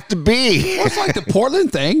have to be? Well, it's like the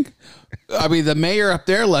Portland thing. I mean, the mayor up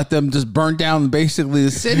there let them just burn down basically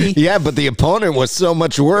the city. Yeah, but the opponent was so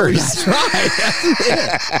much worse. That's right.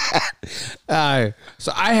 That's it.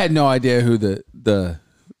 So I had no idea who the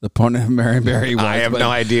opponent of Marion Barry was. I have no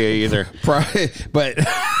idea either. But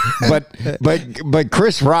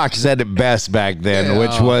Chris Rock said it best back then,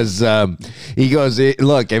 which was he goes,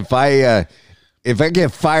 look, if I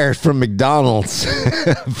get fired from McDonald's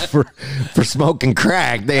for smoking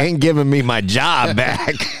crack, they ain't giving me my job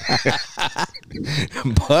back.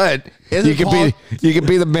 But you could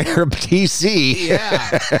be the mayor of DC.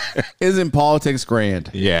 Yeah. Isn't politics grand?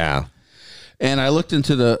 Yeah. And I looked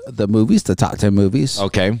into the movies, the top 10 movies.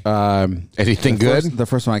 Okay. Anything good? The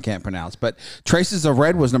first one I can't pronounce, but Traces of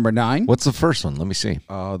Red was number 9. What's the first one? Let me see.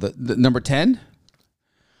 The number 10.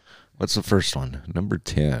 What's the first one? Number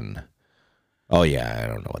 10. Oh, yeah, I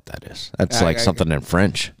don't know what that is. That's like something in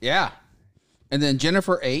French. Yeah. And then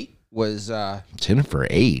Jennifer 8 was... Jennifer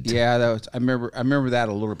 8? Yeah, that was. I remember that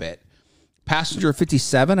a little bit. Passenger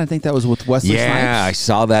 57, I think that was with Wesley Snipes. Yeah, I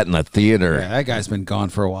saw that in the theater. Yeah, that guy's been gone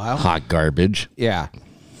for a while. Hot garbage. Yeah.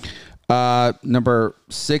 Number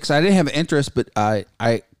 6, I didn't have interest, but I'm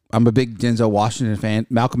a big Denzel Washington fan.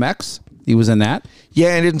 Malcolm X, he was in that.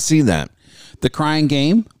 Yeah, I didn't see that. The Crying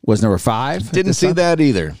Game was number 5. Didn't see that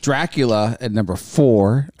either. Dracula at number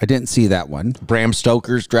 4. I didn't see that one. Bram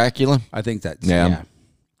Stoker's Dracula? I think that's, yeah.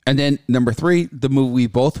 And then number 3, the movie we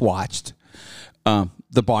both watched, The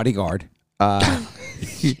Bodyguard.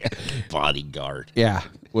 Bodyguard. Yeah.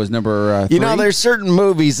 Was number 3. You know, there's certain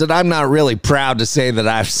movies that I'm not really proud to say that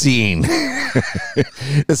I've seen,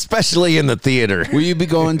 especially in the theater. Will you be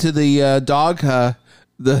going to the dog,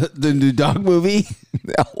 the new dog movie?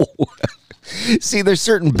 No. See, there's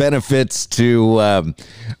certain benefits to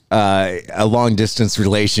a long distance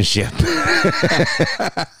relationship.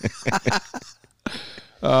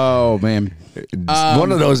 Oh, man.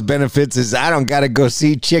 One of those benefits is I don't got to go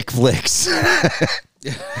see chick flicks.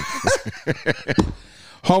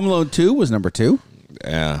 Home Alone 2 was number 2.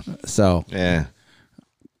 Yeah. So, yeah.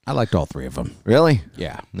 I liked all 3 of them. Really?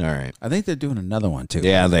 Yeah. All right. I think they're doing another one, too.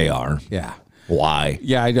 Yeah, they are. Yeah. Why?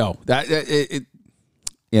 Yeah, I know. But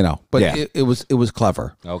Yeah. it was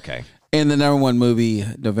clever. Okay. And the number 1 movie,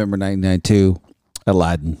 November 1992,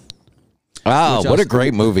 Aladdin. Oh, what a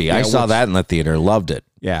great movie. I saw that in the theater. Loved it.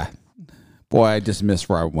 Yeah. Boy, I just miss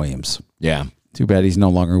Robin Williams. Yeah. Too bad he's no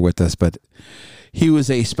longer with us, but he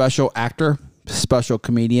was a special actor, special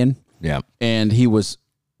comedian. Yeah. And he was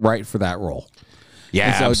right for that role.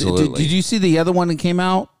 Yeah, so absolutely. Did you see the other one that came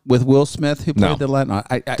out with Will Smith who played the Aladdin?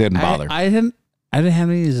 I didn't bother. I didn't have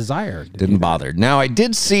any desire. Didn't bother. Now, I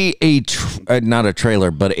did see not a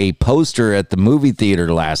trailer, but a poster at the movie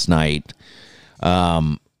theater last night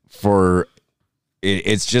for...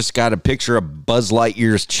 It's just got a picture of Buzz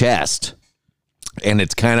Lightyear's chest, and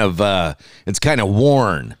it's kind of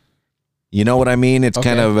worn. You know what I mean? It's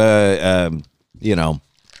kind of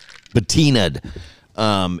patinaed.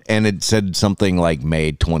 And it said something like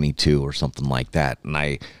May 22 or something like that. And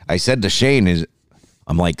I said to Shane,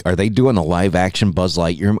 I'm like, are they doing a live action Buzz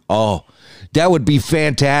Lightyear? Oh, that would be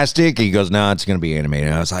fantastic. He goes, no, it's going to be animated.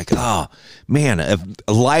 And I was like, oh, man, a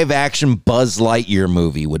live action Buzz Lightyear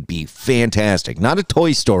movie would be fantastic. Not a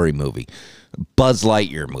Toy Story movie, a Buzz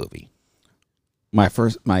Lightyear movie.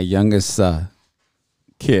 My youngest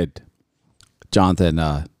kid,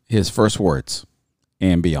 Jonathan, his first words,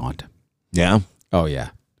 and beyond. Yeah? Oh, yeah.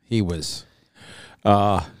 He was.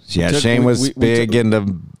 Shane was big into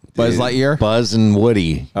Buzz Lightyear. Buzz and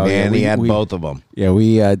Woody. Oh, man, yeah, he had both of them. Yeah,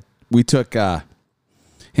 we took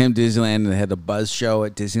him to Disneyland, and they had the Buzz show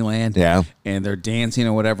at Disneyland. Yeah. And they're dancing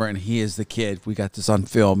or whatever, and he is the kid. We got this on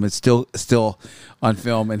film. It's still on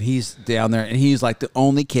film, and he's down there, and he's like the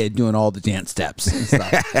only kid doing all the dance steps and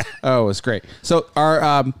stuff. Oh, it was great. So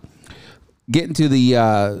our getting to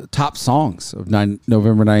the top songs of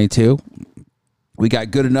November 92, we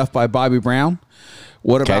got Good Enough by Bobby Brown.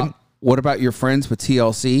 What about Your Friends with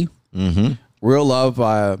TLC? Mm-hmm. Real Love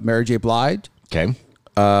by Mary J. Blige. Okay.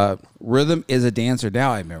 Rhythm is a Dancer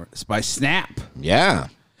Now, I remember. It's by Snap. Yeah.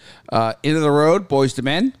 End of the Road, Boys to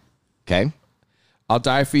Men. Okay. I'll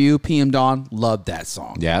Die For You, PM Dawn, loved that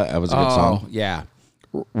song. Yeah, that was a good song. Yeah.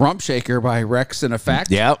 Rump Shaker by Rex and Effect.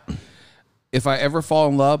 Yep. If I Ever Fall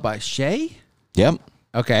in Love by Shay. Yep.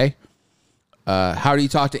 Okay. How Do You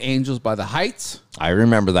Talk to Angels by The Heights. I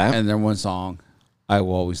remember that. And then one song, I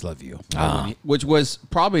Will Always Love You, which was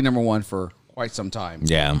probably number one for quite some time.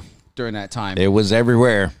 Yeah. During that time. It was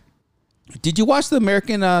everywhere. Did you watch the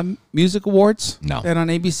American Music Awards? No. And on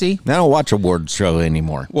ABC? I don't watch awards show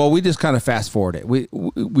anymore. Well, we just kind of fast forward it. We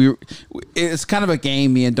it's kind of a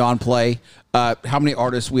game me and Don play. How many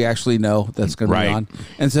artists we actually know that's going to be on.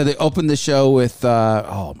 And so they opened the show with,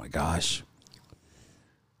 oh my gosh,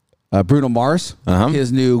 Bruno Mars,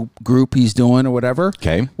 his new group he's doing or whatever.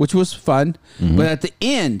 Okay. Which was fun. Mm-hmm. But at the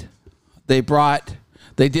end, they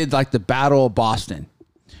did like the Battle of Boston.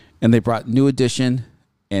 And they brought New Edition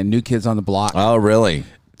and New Kids on the Block. Oh, really?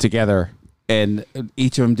 Together. And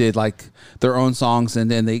each of them did like their own songs,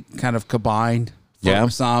 and then they kind of combined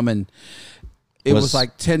some, and it was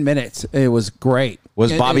like 10 minutes. It was great.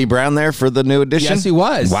 Was Bobby Brown there for the New Edition? Yes, he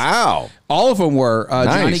was. Wow. All of them were. Nice.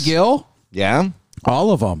 Johnny Gill. Yeah.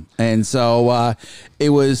 All of them. And so it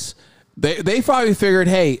was... They probably figured,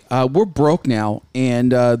 hey, we're broke now,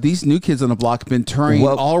 and these New Kids on the Block have been touring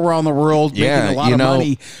all around the world, making a lot of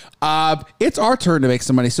money. It's our turn to make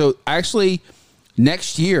some money. So actually,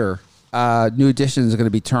 next year, New Edition is going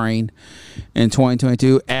to be touring in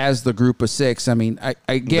 2022 as the Group of Six. I mean, I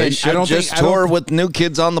don't just tour with New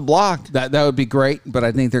Kids on the Block. That would be great, but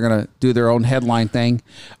I think they're going to do their own headline thing.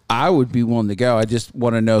 I would be willing to go. I just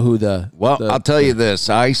want to know who I'll tell you this.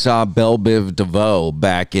 I saw Belle Biv DeVoe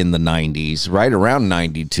back in the 90s, right around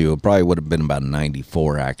 92. It probably would have been about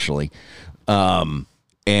 94, actually. And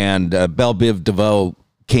Belle Biv DeVoe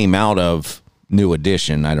came out of New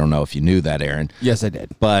Edition. I don't know if you knew that, Aaron. Yes, I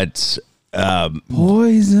did. But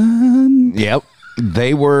Poison. Yep.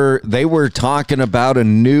 They were talking about a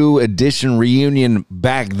New Edition reunion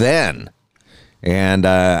back then. And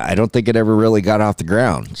I don't think it ever really got off the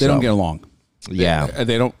ground. They don't get along. Yeah.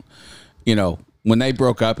 They don't, when they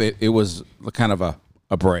broke up, it was kind of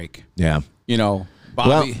a break. Yeah. Bobby.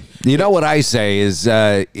 Well, you know what I say is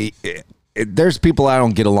there's people I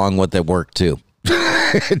don't get along with at work too.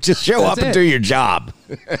 Just show up and do your job.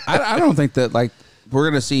 I don't think that we're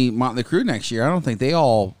going to see Motley Crue next year. I don't think they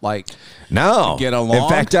all get along. In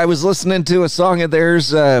fact, I was listening to a song of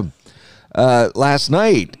theirs last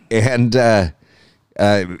night, and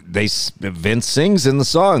Vince sings in the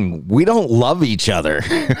song, "We don't love each other."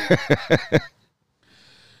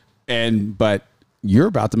 But you're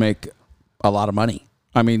about to make a lot of money.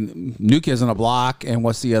 I mean, New Kids on the Block, and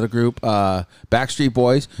what's the other group? Backstreet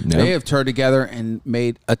Boys. Yep. They have toured together and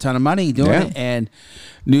made a ton of money doing it. And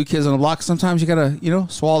New Kids on the Block, sometimes you got to,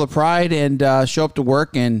 swallow the pride and show up to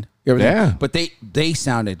work and everything. Yeah. But they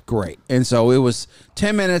sounded great. And so it was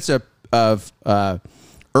 10 minutes of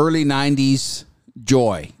early 90s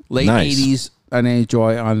joy, late 80s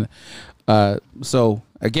joy on. So,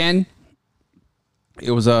 again,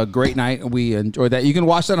 it was a great night. We enjoyed that. You can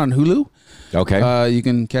watch that on Hulu. Okay. You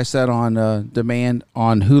can catch that on demand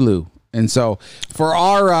on Hulu. And so for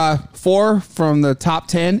our 4 from the top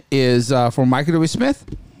 10 is for Michael W. Smith,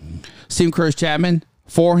 Steve Curtis Chapman,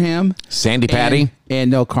 For Him, Sandy Patty,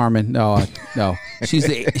 and no Carmen. No. she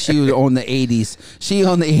was on the 80s. She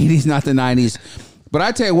on the 80s, not the 90s. But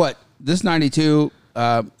I tell you what, this 92,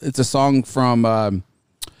 it's a song from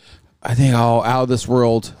I think Out of This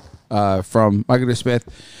World from Michael W. Smith.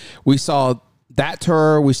 We saw that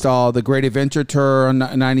tour. We saw the Great Adventure tour on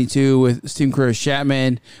 92 with Steve Curtis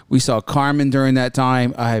Chapman. We saw Carmen during that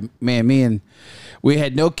time. We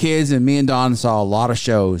had no kids, and me and Don saw a lot of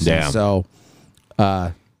shows. Yeah.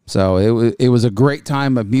 And so it was a great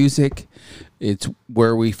time of music. It's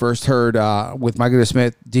where we first heard with Michael W.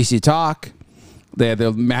 Smith, DC Talk. They had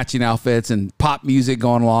their matching outfits and pop music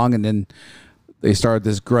going along, and then they started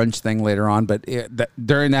this grunge thing later on. But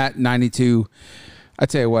during that 92, I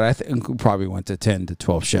tell you what, I think we probably went to 10 to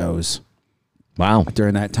 12 shows. Wow.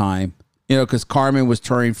 During that time. Because Carmen was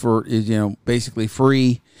touring for, basically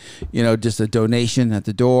free, just a donation at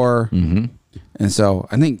the door. Mm-hmm. And so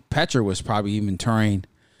I think Petra was probably even touring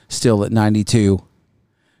still at 92.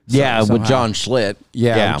 Yeah, with John Schlitt.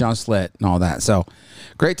 Yeah, with John Schlitt and all that. So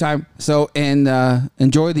great time. So, and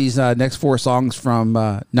enjoy these next 4 songs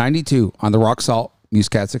from 92 on the Rock Salt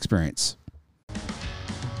Musecast Experience.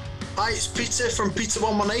 Hi, it's Peter from Peter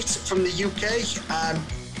 118 from the UK.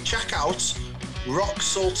 Check out Rock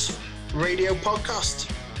Salt Radio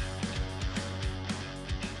Podcast.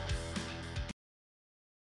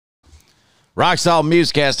 Rock Salt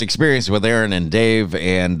Musecast Experience with Aaron and Dave,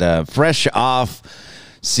 and fresh off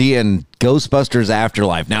seeing Ghostbusters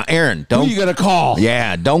Afterlife. Now, Aaron, Who you gonna call?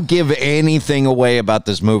 Yeah, don't give anything away about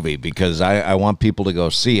this movie because I want people to go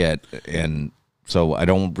see it, and so I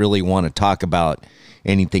don't really want to talk about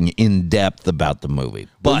anything in depth about the movie.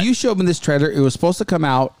 But Well, you showed me this trailer. It was supposed to come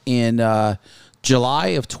out in July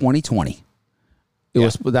of 2020.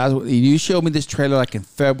 You showed me this trailer like in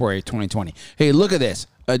February 2020. Hey, look at this.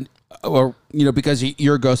 Or because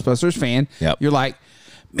you're a Ghostbusters fan, you're like,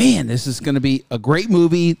 man, this is going to be a great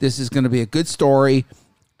movie. This is going to be a good story.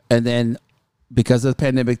 And then because of the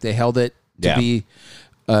pandemic, they held it to be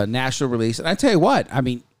a national release. And I tell you what, I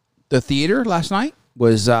mean, the theater last night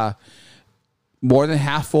was more than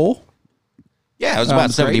half full. Yeah, it was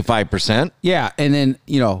about 75%. Yeah, and then,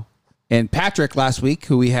 and Patrick last week,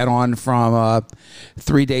 who we had on from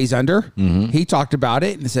 3 Days Under, he talked about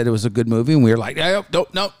it and said it was a good movie. And we were like,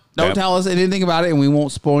 don't tell us anything about it, and we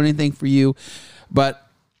won't spoil anything for you. But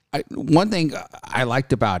one thing I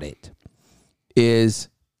liked about it is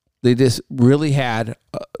they just really had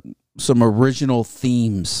some original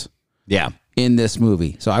themes in this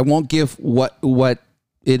movie. So I won't give what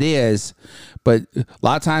it is, but a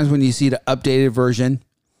lot of times when you see the updated version,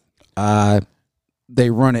 they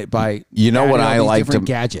run it by what I liked different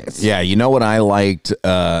gadgets. Yeah, what I liked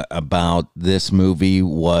about this movie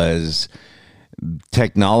was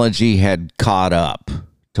technology had caught up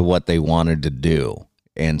to what they wanted to do,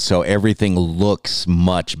 and so everything looks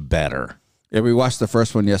much better. Yeah, we watched the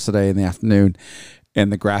first one yesterday in the afternoon,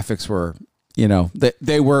 and the graphics were,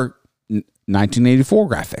 they were 1984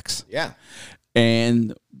 graphics. Yeah,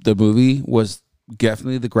 and the movie was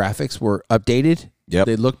definitely, the graphics were updated. Yep,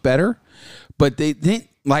 they looked better. But they didn't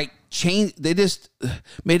change. They just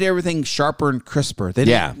made everything sharper and crisper. They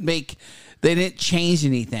didn't change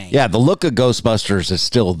anything. Yeah, the look of Ghostbusters is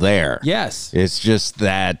still there. Yes, it's just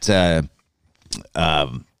that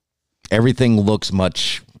everything looks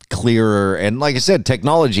much clearer, and like I said,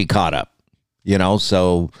 technology caught up.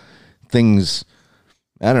 So things.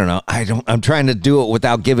 I don't know. I'm trying to do it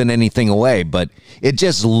without giving anything away, but it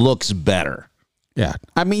just looks better. Yeah,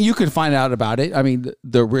 I mean, you can find out about it. I mean,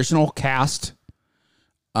 the original cast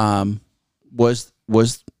was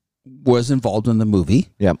involved in the movie.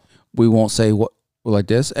 Yep. We won't say what like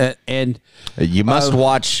this, and you must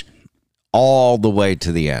watch all the way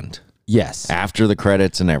to the end. Yes, after the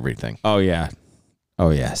credits and everything. Oh yeah, oh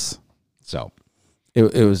yes. So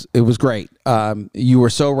it was great. You were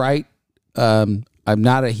so right. I'm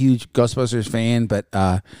not a huge Ghostbusters fan, but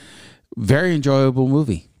very enjoyable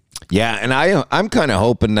movie. Yeah, and I'm kind of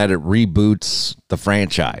hoping that it reboots the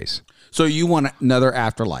franchise. So you want another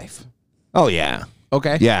Afterlife? Oh, yeah.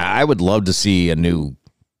 Okay. Yeah, I would love to see a new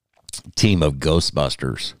team of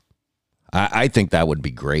Ghostbusters. I think that would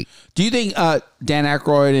be great. Do you think Dan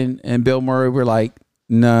Aykroyd and Bill Murray were like,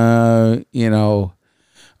 no,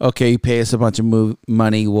 okay, pay us a bunch of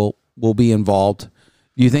money, we'll be involved?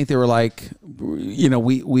 Do you think they were like,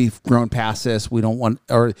 we've grown past this, we don't want,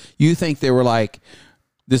 or you think they were like,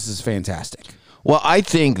 this is fantastic? Well, I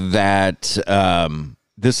think that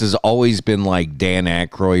this has always been like Dan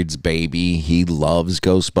Aykroyd's baby. He loves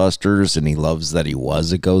Ghostbusters, and he loves that he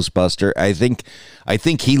was a Ghostbuster. I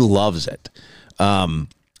think he loves it. I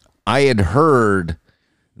had heard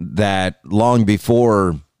that long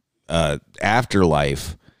before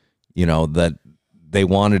Afterlife, that they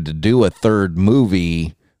wanted to do a third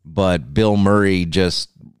movie, but Bill Murray just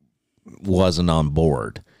wasn't on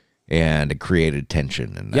board. And it created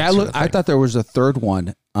tension. And I thought there was a third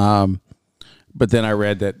one, but then I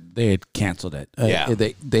read that they had canceled it.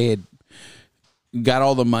 They had got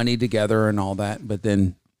all the money together and all that, but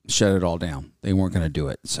then shut it all down. They weren't going to do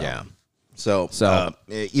it. So. Yeah. So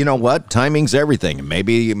you know what? Timing's everything.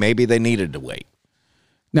 Maybe they needed to wait.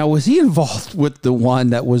 Now, was he involved with the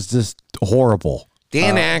one that was just horrible?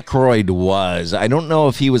 Dan Aykroyd was. I don't know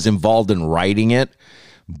if he was involved in writing it,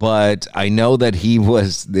 but I know that he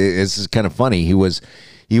was. This is kind of funny. He was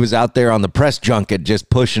out there on the press junket just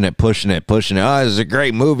pushing it. Oh, this is a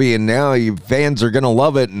great movie, and now you fans are going to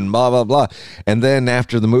love it, and blah, blah, blah. And then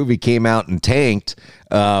after the movie came out and tanked,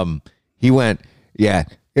 he went, yeah,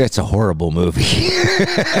 it's a horrible movie.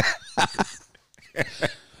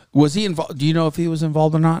 Was he involved? Do you know if he was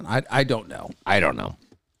involved or not? I don't know. I don't know.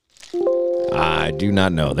 I do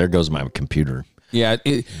not know. There goes my computer. Yeah.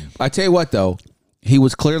 I tell you what, though. He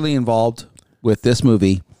was clearly involved with this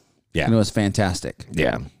movie. Yeah. And it was fantastic.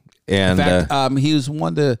 Yeah. And in fact, he was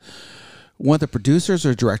one of the producers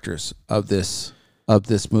or directors of this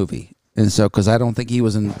movie. And so, because I don't think he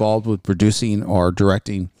was involved with producing or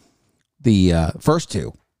directing the first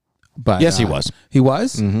two. But yes, he was. He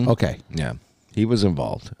was? Mm-hmm. Okay. Yeah. He was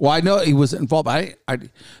involved. Well, I know he was involved.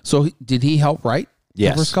 So did he help write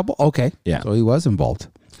Yes. The first couple? Okay. Yeah. So he was involved.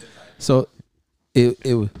 So it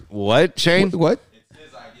What, Shane? What?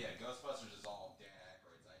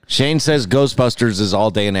 Shane says Ghostbusters is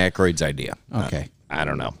all Dan Aykroyd's idea. Okay. I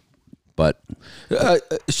don't know. But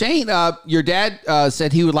Shane, your dad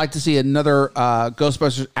said he would like to see another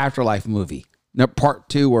Ghostbusters Afterlife movie, no, part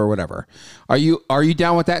 2 or whatever. Are you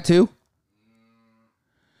down with that too?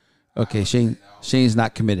 Okay, Shane's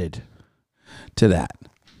not committed to that.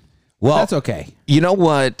 Well, that's okay. You know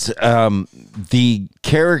what? The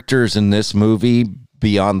characters in this movie,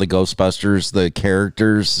 beyond the Ghostbusters, the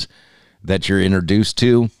characters that you're introduced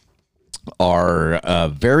to are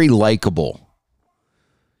very likable.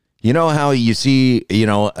 You know how you see,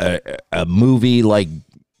 a movie like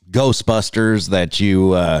Ghostbusters that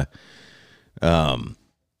you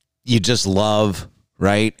just love,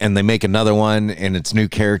 right? And they make another one and it's new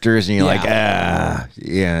characters and you're like,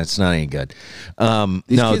 it's not any good.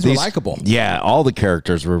 These kids were likable. Yeah, all the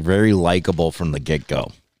characters were very likable from the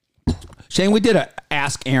get-go. Shane, we did a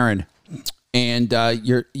Ask Aaron, and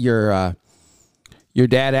your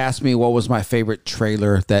dad asked me what was my favorite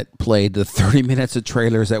trailer that played, the 30 minutes of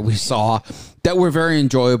trailers that we saw that were very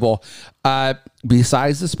enjoyable.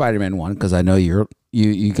 Besides the Spider-Man one, because I know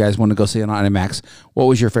you guys want to go see it on IMAX. What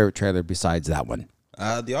was your favorite trailer besides that one?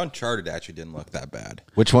 The Uncharted actually didn't look that bad.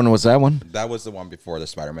 Which one was that one? That was the one before the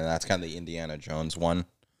Spider-Man. That's kind of the Indiana Jones one.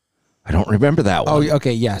 I don't remember that one. Oh,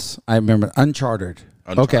 okay, yes. I remember Uncharted.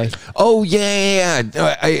 Okay. Oh, yeah.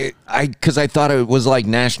 Because I thought it was like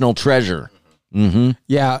National Treasure. Mm-hmm.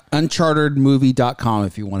 Yeah, unchartedmovie.com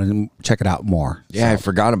if you want to check it out more. Yeah, I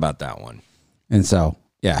forgot about that one. And so,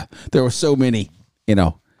 yeah, there were so many,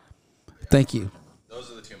 Thank you. Those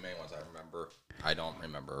are the two main ones I remember. I don't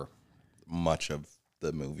remember much of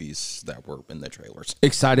the movies that were in the trailers.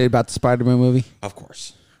 Excited about the Spider-Man movie? Of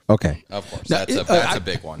course. Okay. Of course. Now, That's a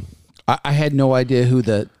big one. I had no idea who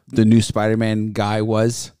the new Spider-Man guy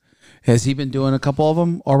was. Has he been doing a couple of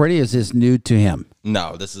them already? Is this new to him?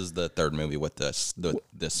 No, this is the third movie with this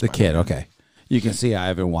the kid. Okay, you can see I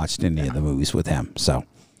haven't watched any of the movies with him. So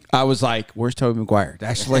I was like, "Where's Tobey Maguire?"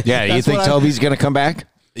 Actually, yeah. You think Tobey's going to come back?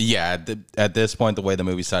 Yeah. At this point, the way the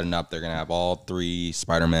movie's setting up, they're going to have all 3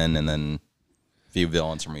 Spider-Men and then a few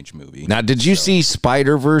villains from each movie. Now, did you see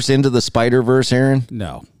Spider-Verse, Into the Spider-Verse, Aaron?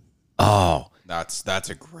 No. Oh, that's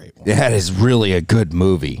a great one. That is really a good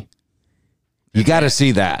movie. You got to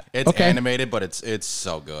see that. It's animated, but it's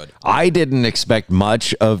so good. I didn't expect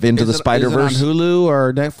much of Into the Spider-Verse. Is it on Hulu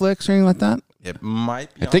or Netflix or anything like that? It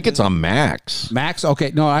might be. I think it's on Max. Max?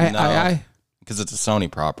 Okay. No, I because it's a Sony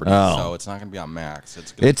property, Oh. so it's not going to be on Max.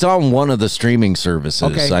 It's on one of the streaming services.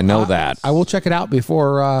 Okay. I know that. I will check it out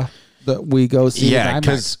before we go see it. Yeah,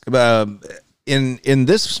 because in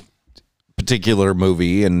this particular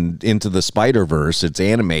movie and Into the Spider-Verse, it's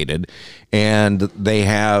animated, and they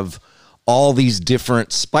have all these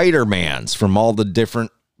different Spider-Mans from all the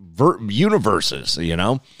different universes,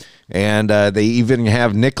 and they even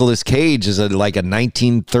have Nicolas Cage as like a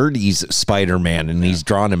 1930s Spider-Man, and he's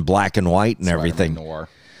drawn in black and white and everything. Noir.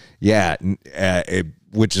 Yeah,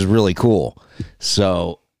 which is really cool.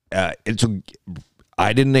 So I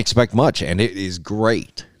didn't expect much, and it is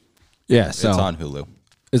great. Yeah, so it's on Hulu.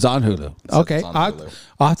 It's on Hulu. Okay,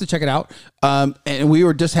 I'll have to check it out. And we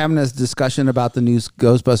were just having this discussion about the new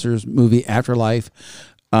Ghostbusters movie Afterlife.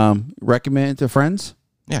 Recommend it to friends?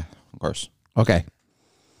 Yeah, of course. Okay.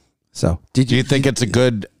 So, do you think it's a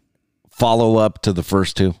good follow-up to the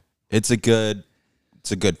first two? It's a good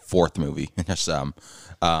 4th movie.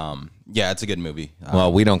 Yeah, it's a good movie.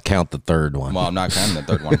 Well, we don't count the third one. Well, I'm not counting the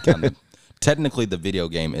third one. Technically, the video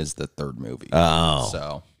game is the 3rd movie. Oh,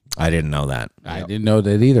 so. I didn't know that. I didn't know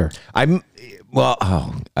that either. I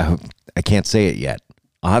can't say it yet.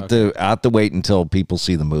 I'll have to wait until people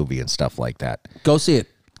see the movie and stuff like that. Go see it.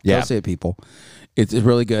 Yeah. Go see it, people. It's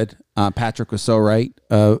really good. Patrick was so right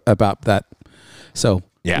about that. So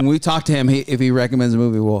yeah, when we talk to him, if he recommends a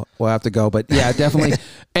movie, we'll have to go. But yeah, definitely.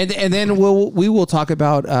 and then we will talk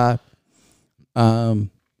about after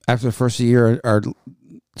the first year our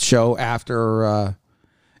show after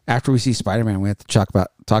we see Spider-Man, we have to talk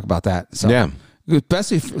about that. So, yeah,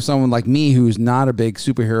 especially for someone like me who's not a big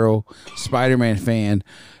superhero Spider-Man fan,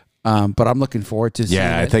 but I'm looking forward to seeing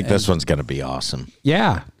it. I think this one's going to be awesome.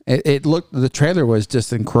 Yeah, it looked. The trailer was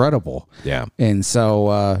just incredible. Yeah, and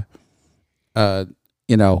so I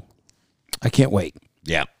can't wait.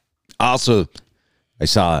 Yeah. Also, I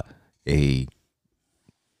saw a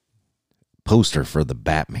poster for the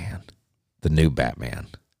Batman, the new Batman.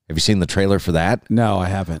 Have you seen the trailer for that? No, I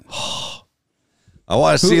haven't. I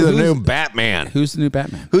want to see the new Batman. Who's the new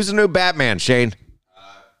Batman? Who's the new Batman, Shane?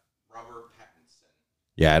 Robert Pattinson.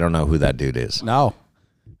 Yeah, I don't know who that dude is. No.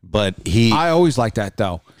 But I always like that,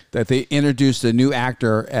 though, that they introduced a new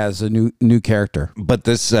actor as a new character. But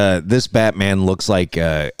this Batman looks like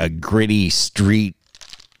a gritty street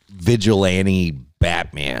vigilante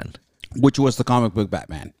Batman. Which was the comic book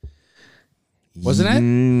Batman. Wasn't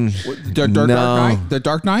it? Dark Knight? The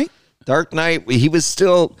Dark Knight? Dark Knight, he was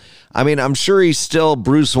still, I mean, I'm sure he's still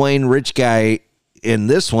Bruce Wayne, rich guy in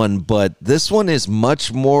this one, but this one is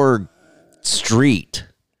much more street.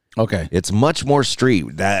 Okay. It's much more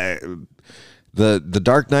street. The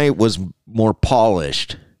Dark Knight was more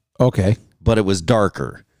polished. Okay. But it was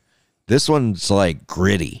darker. This one's like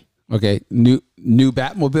gritty. Okay. New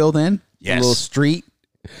Batmobile then? Yes. A little street.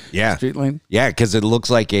 Yeah. Street lane. Yeah, because it looks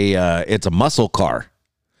like it's a muscle car.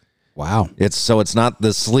 Wow. It's not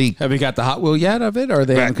the sleek. Have you got the Hot Wheel yet of it, or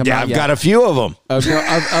they haven't come out I've yet? got a few of them. Of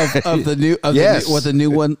the new, Yes. what the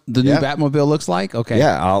new one, the new Batmobile looks like. Okay.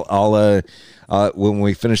 Yeah, I'll when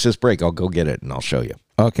we finish this break, I'll go get it and I'll show you.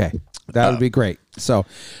 Okay. That would be great. So,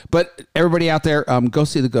 but everybody out there, go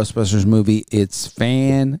see the Ghostbusters movie. It's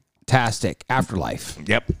fantastic. Afterlife.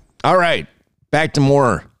 Yep. All right. Back to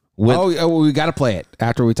more. We got to play it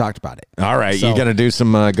after we talked about it. All right. So- You going to do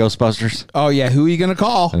some Ghostbusters? Oh, yeah. Who are you going to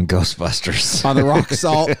call? And Ghostbusters. On the Rock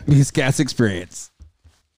Salt Musecast Experience.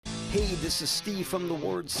 Hey, this is Steve from the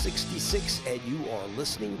Word 66, and you are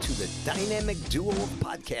listening to the dynamic duo of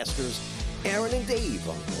podcasters, Aaron and Dave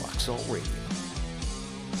on Rock Salt Radio.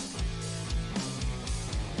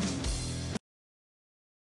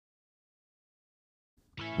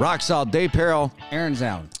 Rock Salt, Dave Peril. Aaron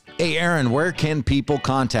Zound. Hey, Aaron, where can people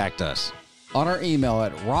contact us? On our email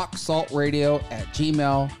at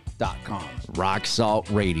rocksaltradio@gmail.com.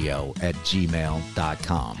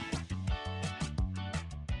 rocksaltradio@gmail.com.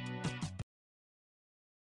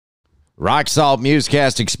 Rock Salt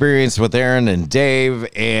Musecast Experience with Aaron and Dave,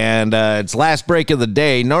 and it's last break of the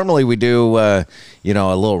day. Normally we do, a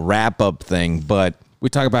little wrap-up thing, but we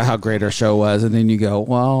talk about how great our show was, and then you go,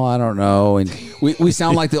 well, I don't know. And we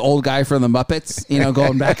sound like the old guy from the Muppets,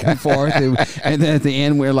 going back and forth. And then at the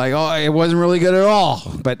end, we're like, oh, it wasn't really good at all.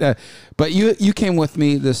 But you came with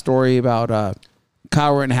me the story about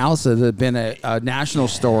Kyle Rittenhouse. It had been a national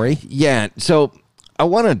story. Yeah, so I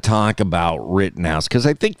want to talk about Rittenhouse because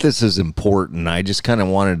I think this is important. I just kind of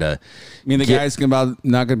wanted to. I mean, the guy's not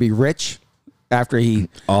going to be rich after he.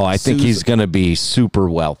 Oh, I think he's going to be super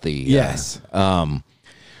wealthy. Yes.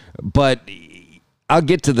 But I'll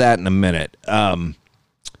get to that in a minute. I'm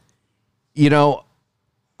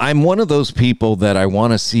one of those people that I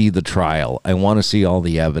want to see the trial. I want to see all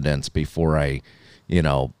the evidence before I,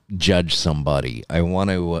 judge somebody. I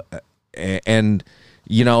want to,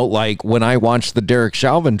 like when I watched the Derek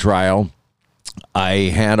Chauvin trial,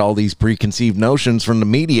 I had all these preconceived notions from the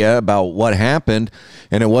media about what happened.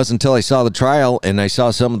 And it wasn't until I saw the trial and I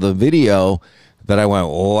saw some of the video that I went,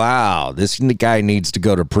 wow, this guy needs to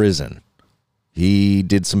go to prison. He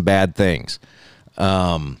did some bad things.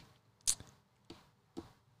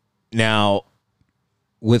 Now,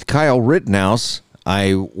 with Kyle Rittenhouse,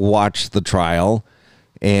 I watched the trial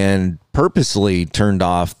and purposely turned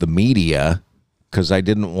off the media because I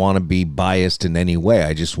didn't want to be biased in any way.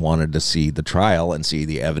 I just wanted to see the trial and see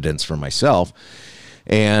the evidence for myself.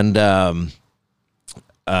 And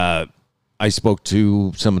I spoke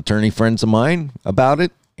to some attorney friends of mine about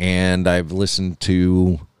it, and I've listened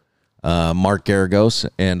to Mark Garagos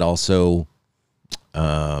and also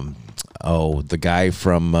the guy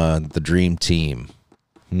from the Dream Team,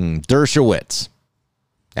 Dershowitz,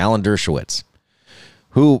 Alan Dershowitz,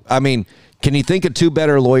 who, I mean, can you think of two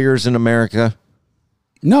better lawyers in America?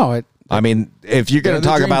 No, if you're going to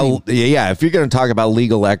talk about, if you're going to talk about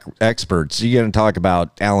legal experts, you're going to talk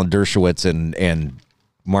about Alan Dershowitz and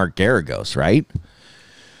Mark Garagos, right?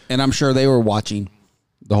 And I'm sure they were watching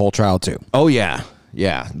the whole trial too. Oh yeah,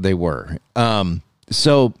 they were.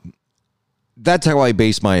 So that's how I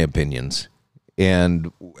base my opinions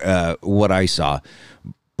and what I saw.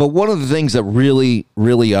 But one of the things that really,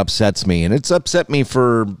 really upsets me, and it's upset me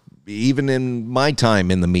for even in my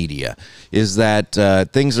time in the media, is that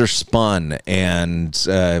things are spun and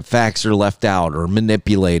facts are left out or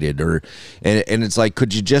manipulated, and it's like,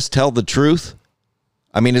 could you just tell the truth?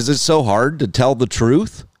 I mean, is it so hard to tell the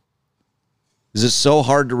truth? Is it so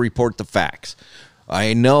hard to report the facts?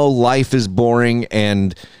 I know life is boring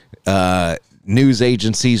and news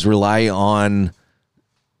agencies rely on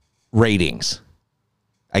ratings.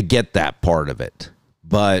 I get that part of it.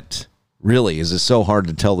 But really, is it so hard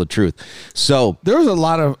to tell the truth? So there was a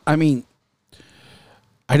lot of, I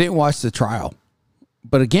didn't watch the trial.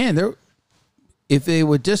 But again, if they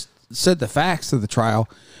would just said the facts of the trial,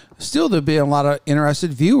 still there'd be a lot of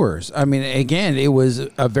interested viewers. I mean, again, it was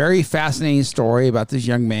a very fascinating story about this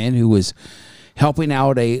young man who was helping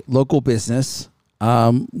out a local business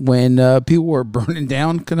when people were burning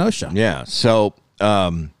down Kenosha. Yeah. So,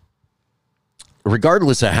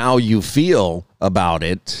 regardless of how you feel about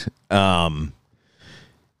it, I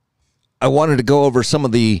wanted to go over some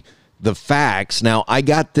of the facts. Now, I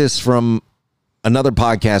got this from another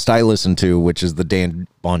podcast I listen to, which is the Dan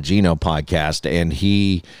Bongino podcast, and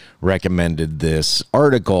he recommended this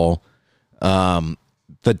article, The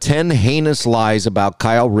 10 Heinous Lies About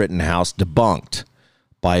Kyle Rittenhouse Debunked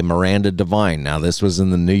by Miranda Devine. Now, this was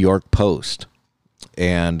in the New York Post.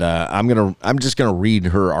 And I'm just gonna read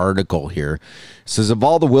her article here. It says, of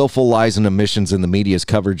all the willful lies and omissions in the media's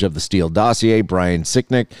coverage of the Steele dossier, Brian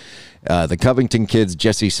Sicknick, the Covington kids,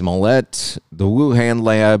 Jesse Smollett, the Wuhan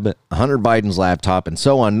lab, Hunter Biden's laptop, and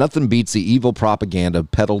so on, nothing beats the evil propaganda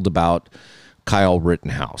peddled about Kyle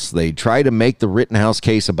Rittenhouse. They try to make the Rittenhouse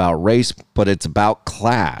case about race, but it's about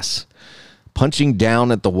class. Punching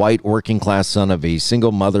down at the white working class son of a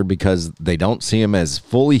single mother because they don't see him as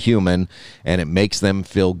fully human and it makes them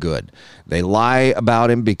feel good. They lie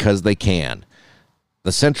about him because they can.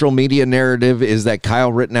 The central media narrative is that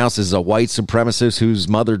Kyle Rittenhouse is a white supremacist whose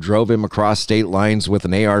mother drove him across state lines with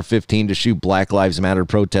an AR-15 to shoot Black Lives Matter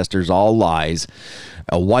protesters. All lies.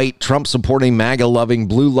 A white, Trump-supporting, MAGA-loving,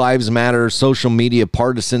 Blue Lives Matter, social media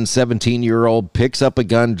partisan 17-year-old picks up a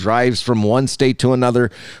gun, drives from one state to another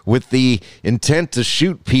with the intent to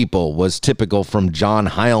shoot people was typical from John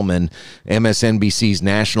Heilman, MSNBC's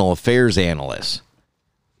national affairs analyst.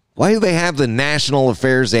 Why do they have the national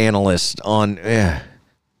affairs analyst on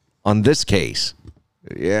this case?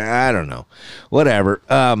 Yeah, I don't know. Whatever.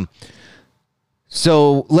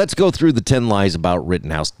 So let's go through the 10 lies about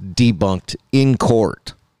Rittenhouse debunked in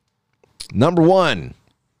court. Number 1,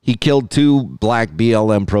 he killed 2 black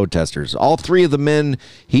BLM protesters. All 3 of the men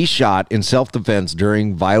he shot in self-defense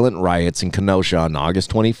during violent riots in Kenosha on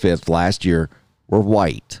August 25th last year were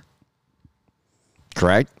white.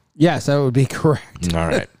 Correct? Yes, that would be correct. All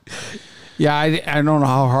right. Yeah, I don't know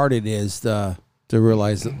how hard it is to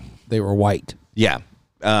realize that they were white. Yeah.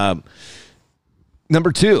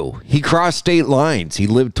 Number 2, he crossed state lines. He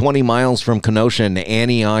lived 20 miles from Kenosha in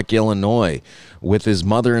Antioch, Illinois, with his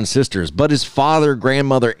mother and sisters. But his father,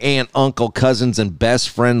 grandmother, aunt, uncle, cousins, and best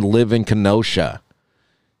friend live in Kenosha.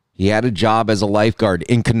 He had a job as a lifeguard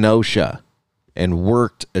in Kenosha and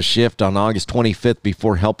worked a shift on August 25th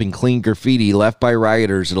before helping clean graffiti left by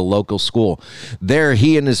rioters at a local school. There,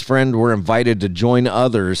 he and his friend were invited to join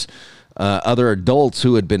other adults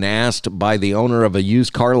who had been asked by the owner of a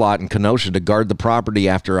used car lot in Kenosha to guard the property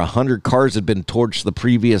after 100 cars had been torched the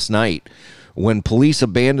previous night. When police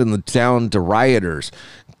abandoned the town to rioters,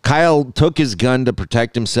 Kyle took his gun to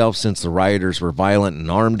protect himself since the rioters were violent and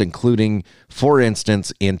armed, including, for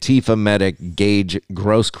instance, Antifa medic Gage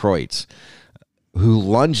Grosskreutz, who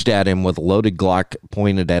lunged at him with a loaded Glock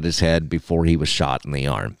pointed at his head before he was shot in the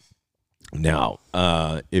arm. Now,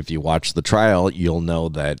 if you watch the trial, you'll know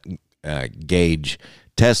that Gage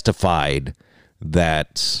testified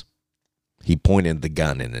that he pointed the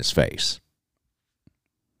gun in his face.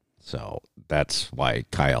 So that's why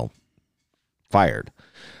Kyle fired.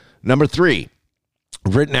 Number 3,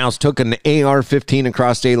 Rittenhouse took an AR-15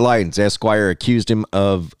 across state lines. Esquire accused him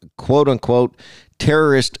of, quote-unquote,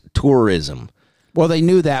 terrorist tourism. Well, they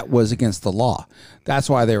knew that was against the law. That's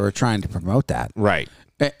why they were trying to promote that. Right.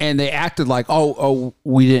 And they acted like,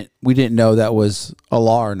 we didn't know that was a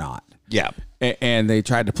law or not. Yeah. And they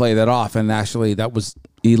tried to play that off, and actually that was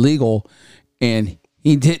illegal, and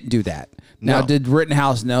he didn't do that. Now, No. did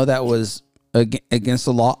Rittenhouse know that was against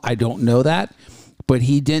the law? I don't know that, but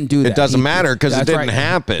he didn't do that. It doesn't matter because it That's didn't right.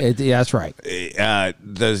 happen. That's right.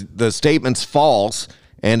 The statement's false,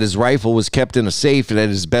 and his rifle was kept in a safe at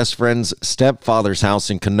his best friend's stepfather's house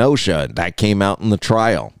in Kenosha. That came out in the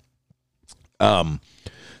trial. The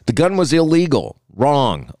gun was illegal.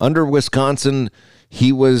 Wrong. Under Wisconsin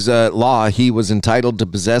law, he was entitled to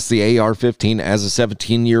possess the AR-15 as a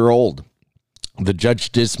 17-year-old. The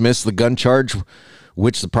judge dismissed the gun charge,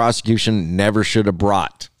 which the prosecution never should have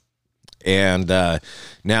brought. And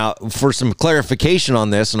now, for some clarification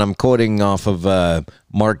on this, and I'm quoting off of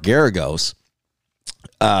Mark Garagos,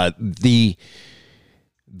 the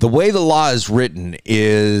way the law is written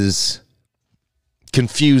is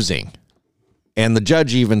confusing. And the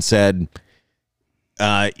judge even said,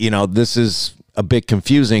 this is a bit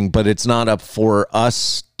confusing, but it's not up for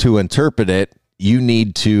us to interpret it. You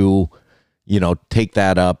need to, take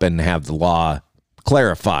that up and have the law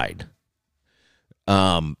clarified.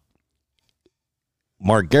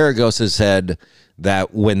 Mark Garagos has said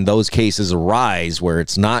that when those cases arise where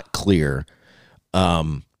it's not clear,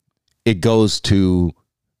 it goes to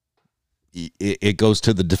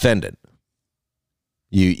the defendant.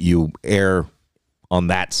 You err on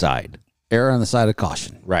that side. Err on the side of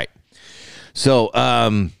caution. Right. So,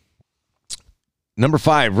 number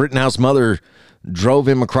 5, Rittenhouse mother drove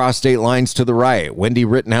him across state lines to the riot. Wendy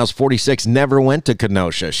Rittenhouse, 46, never went to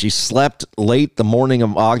Kenosha. She slept late the morning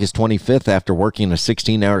of August 25th after working a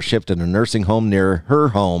 16-hour shift at a nursing home near her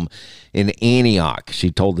home in Antioch, she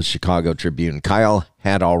told the Chicago Tribune. Kyle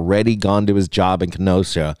had already gone to his job in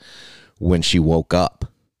Kenosha when she woke up.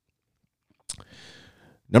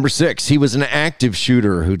 Number 6, he was an active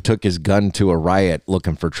shooter who took his gun to a riot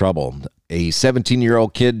looking for trouble. A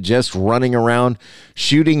 17-year-old kid just running around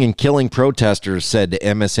shooting and killing protesters, said to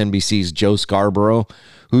MSNBC's Joe Scarborough,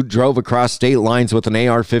 who drove across state lines with an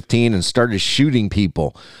AR-15 and started shooting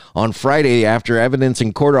people. On Friday, after evidence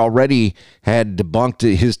in court already had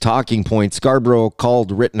debunked his talking point, Scarborough called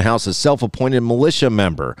Rittenhouse a self-appointed militia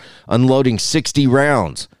member, unloading 60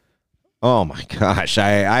 rounds. Oh, my gosh,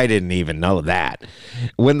 I didn't even know that.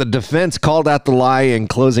 When the defense called out the lie in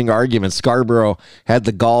closing arguments, Scarborough had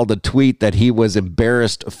the gall to tweet that he was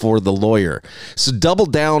embarrassed for the lawyer. So double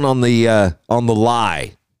down on the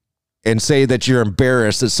lie and say that you're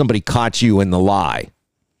embarrassed that somebody caught you in the lie.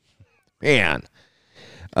 Man.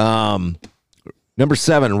 Number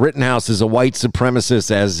 7, Rittenhouse is a white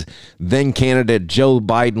supremacist, as then-candidate Joe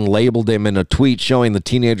Biden labeled him in a tweet showing the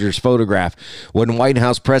teenager's photograph. When White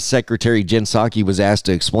House Press Secretary Jen Psaki was asked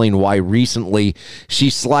to explain why recently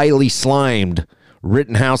she slyly slimed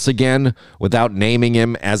Rittenhouse again without naming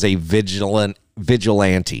him as a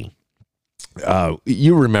vigilante.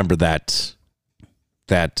 You remember that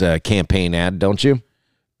campaign ad, don't you?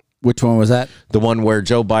 Which one was that? The one where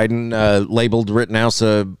Joe Biden labeled Rittenhouse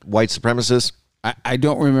a white supremacist? I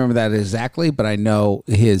don't remember that exactly, but I know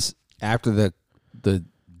after the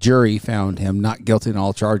jury found him not guilty on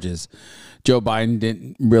all charges, Joe Biden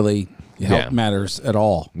didn't really help matters at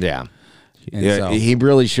all. Yeah. And yeah, so, he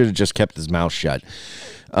really should have just kept his mouth shut.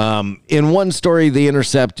 In one story, The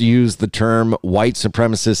Intercept used the term white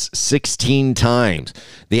supremacist 16 times.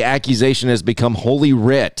 The accusation has become holy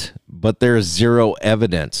writ, but there is zero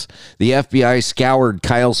evidence. The FBI scoured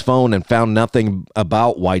Kyle's phone and found nothing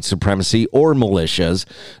about white supremacy or militias,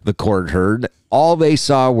 the court heard. All they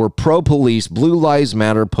saw were pro-police Blue Lives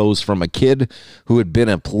Matter posts from a kid who had been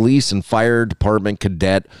a police and fire department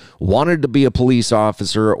cadet, wanted to be a police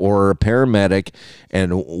officer or a paramedic,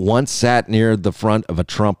 and once sat near the front of a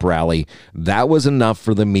Trump rally. That was enough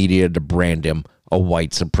for the media to brand him a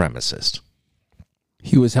white supremacist.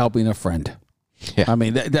 He was helping a friend. Yeah. I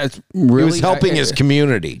mean, that's really... He was helping his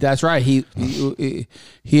community. That's right. He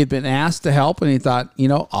had been asked to help, and he thought,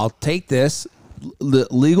 I'll take this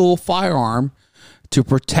legal firearm to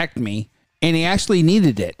protect me, and he actually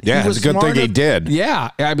needed it. Yeah, it's a good thing he did. Yeah,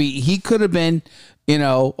 I mean, he could have been,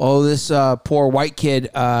 this poor white kid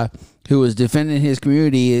who was defending his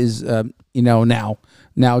community is,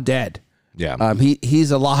 now dead. Yeah, he's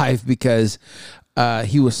alive because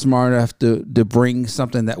he was smart enough to bring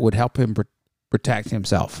something that would help him protect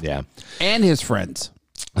himself. Yeah, and his friends.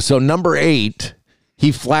 So number 8,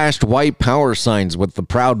 he flashed white power signs with the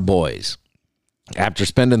Proud Boys. After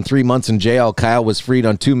spending 3 months in jail, Kyle was freed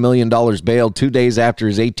on $2 million bail 2 days after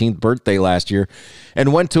his 18th birthday last year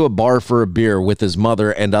and went to a bar for a beer with his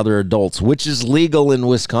mother and other adults, which is legal in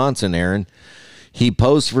Wisconsin, Aaron. He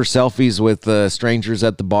posed for selfies with strangers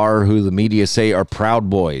at the bar who the media say are Proud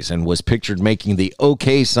Boys and was pictured making the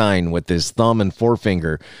OK sign with his thumb and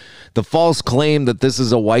forefinger. The false claim that this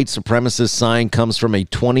is a white supremacist sign comes from a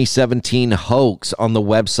 2017 hoax on the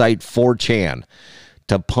website 4chan.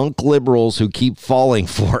 To punk liberals who keep falling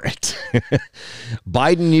for it.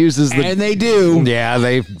 Biden uses the... And they do. Yeah,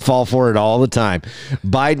 they fall for it all the time.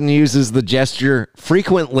 Biden uses the gesture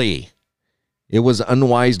frequently. It was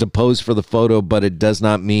unwise to pose for the photo, but it does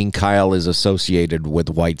not mean Kyle is associated with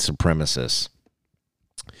white supremacists.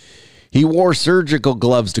 He wore surgical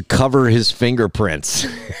gloves to cover his fingerprints.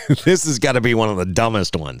 This has got to be one of the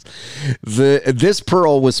dumbest ones. This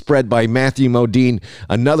pearl was spread by Matthew Modine,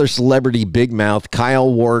 another celebrity big mouth.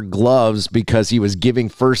 Kyle wore gloves because he was giving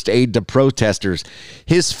first aid to protesters.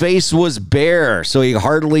 His face was bare, so he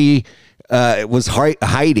hardly was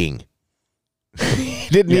hiding. He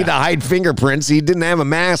didn't need to hide fingerprints. He didn't have a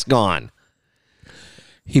mask on.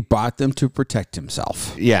 He brought them to protect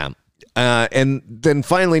himself. Yeah. And then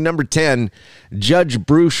finally, number 10, Judge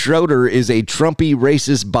Bruce Schroeder is a Trumpy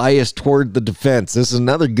racist bias toward the defense. This is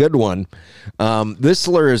another good one. This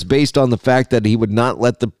slur is based on the fact that he would not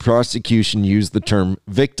let the prosecution use the term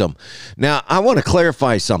victim. Now, I want to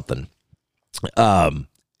clarify something.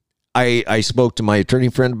 I spoke to my attorney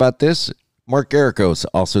friend about this. Mark Garricos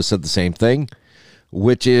also said the same thing,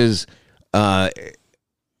 which is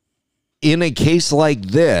in a case like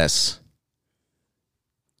this,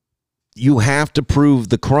 you have to prove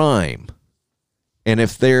the crime. And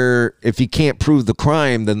if you can't prove the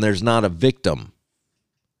crime, then there's not a victim.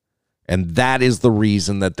 And that is the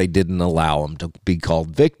reason that they didn't allow them to be called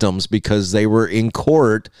victims, because they were in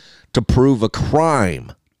court to prove a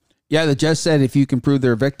crime. Yeah, the judge said if you can prove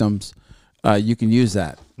they're victims, you can use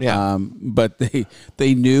that. Yeah. But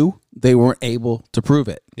they knew they weren't able to prove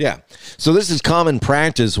it. Yeah. So this is common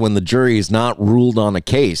practice when the jury is not ruled on a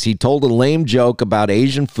case. He told a lame joke about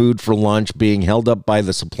Asian food for lunch being held up by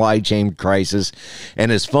the supply chain crisis, and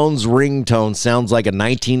his phone's ringtone sounds like a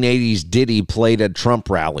 1980s ditty played at Trump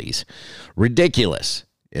rallies. Ridiculous.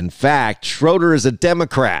 In fact, Schroeder is a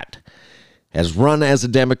Democrat, has run as a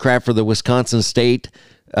Democrat for the Wisconsin State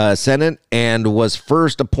Senate, and was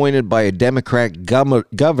first appointed by a Democrat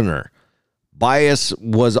governor. Bias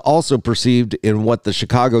was also perceived in what the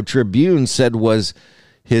Chicago Tribune said was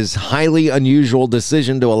his highly unusual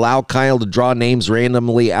decision to allow Kyle to draw names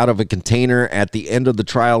randomly out of a container at the end of the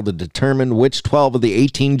trial to determine which 12 of the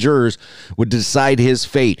 18 jurors would decide his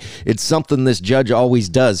fate. It's something this judge always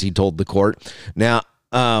does, he told the court. Now,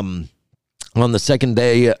 on the second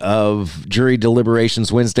day of jury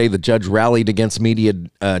deliberations Wednesday, the judge rallied against media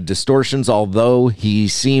distortions, although he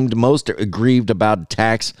seemed most aggrieved about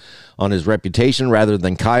attacks on his reputation rather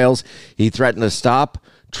than Kyle's. He threatened to stop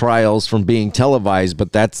trials from being televised,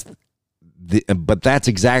 but that's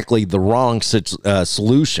exactly the wrong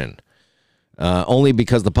solution. Only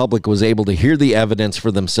because the public was able to hear the evidence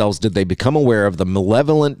for themselves did they become aware of the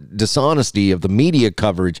malevolent dishonesty of the media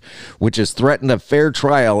coverage, which has threatened a fair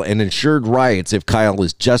trial and ensured riots if Kyle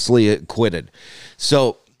is justly acquitted.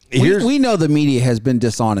 So we know the media has been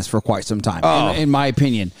dishonest for quite some time, in my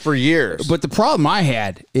opinion. For years. But the problem I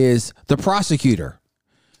had is the prosecutor.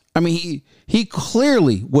 I mean, he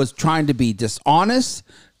clearly was trying to be dishonest,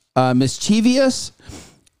 mischievous,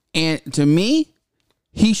 and to me,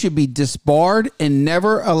 he should be disbarred and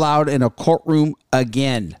never allowed in a courtroom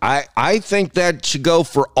again. I think that should go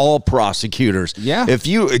for all prosecutors. Yeah. If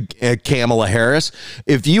you, Kamala Harris,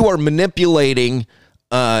 if you are manipulating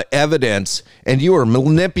evidence and you are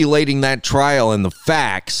manipulating that trial and the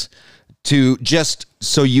facts to just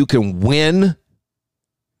so you can win,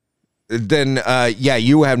 then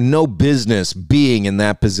you have no business being in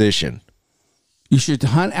that position. You should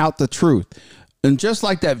hunt out the truth. And just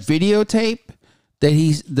like that videotape,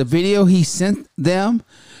 the video he sent them,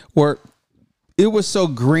 where it was so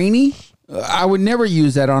grainy. I would never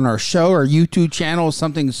use that on our show or YouTube channel,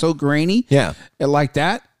 something so grainy. Yeah. Like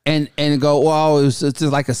that. And go, well, it's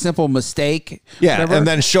like a simple mistake. Yeah. Whatever. And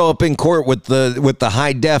then show up in court with the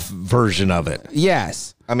high def version of it.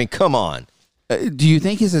 Yes. I mean, come on. Do you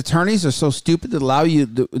think his attorneys are so stupid to allow you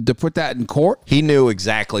to put that in court? He knew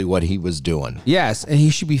exactly what he was doing. Yes, and he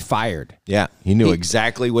should be fired. Yeah, he knew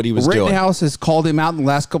exactly what he was doing. Rittenhouse has called him out in the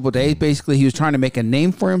last couple of days. Basically, he was trying to make a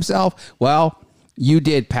name for himself. Well, you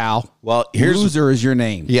did, pal. Well, loser is your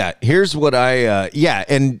name. Yeah, here's what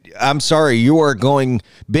and I'm sorry,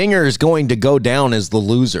 Binger is going to go down as the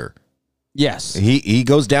loser. Yes. He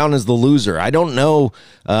goes down as the loser. I don't know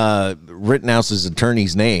Rittenhouse's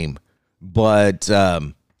attorney's name, but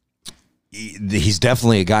he's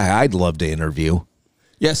definitely a guy I'd love to interview.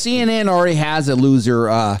 Yeah, CNN already has a loser.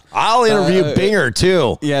 I'll interview Binger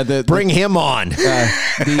too. Yeah, bring him on.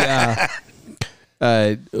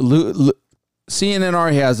 CNN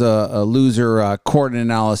already has a loser court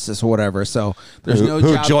analysis or whatever. So there's no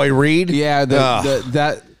job. Joy Reid? Yeah,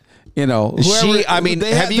 that. You know,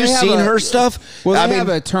 have you seen her stuff? Well, they have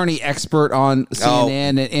an attorney expert on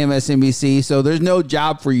CNN and MSNBC, so there's no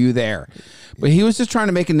job for you there. But he was just trying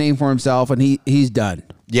to make a name for himself, and he's done.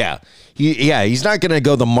 Yeah, he's not going to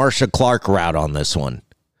go the Marsha Clark route on this one.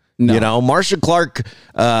 No. You know, Marsha Clark.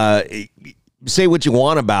 Say what you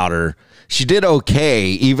want about her, she did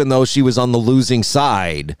okay, even though she was on the losing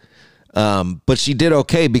side. But she did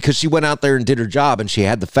okay because she went out there and did her job, and she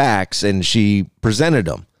had the facts, and she presented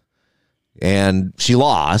them. And she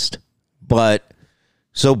lost, but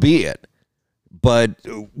so be it. But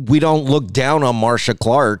we don't look down on Marsha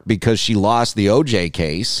Clark because she lost the OJ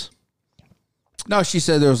case. No, she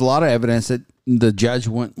said there was a lot of evidence that the judge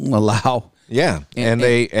wouldn't allow. Yeah, and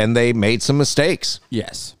they made some mistakes.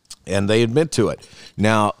 Yes. And they admit to it.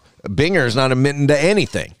 Now, Binger's not admitting to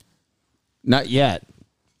anything. Not yet.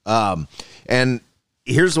 And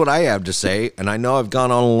here's what I have to say, and I know I've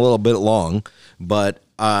gone on a little bit long, but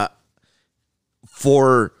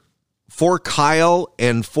for Kyle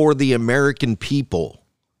and for the American people,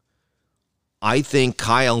 I think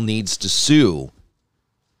Kyle needs to sue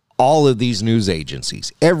all of these news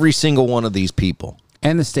agencies, every single one of these people.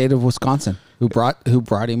 And the state of Wisconsin, who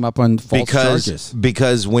brought him up on false charges.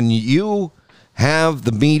 Because when you have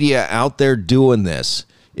the media out there doing this,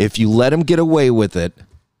 if you let them get away with it,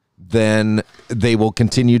 then they will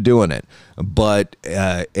continue doing it. But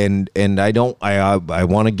and I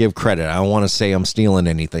want to give credit. I don't want to say I'm stealing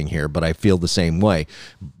anything here, but I feel the same way.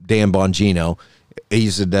 Dan Bongino, he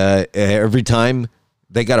said every time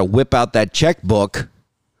they got to whip out that checkbook,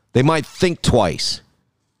 they might think twice.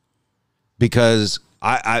 Because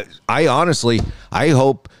I honestly, I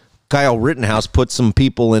hope Kyle Rittenhouse puts some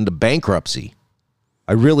people into bankruptcy.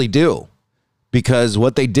 I really do. Because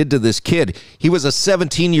what they did to this kid, he was a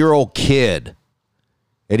 17-year-old kid.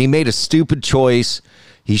 And he made a stupid choice.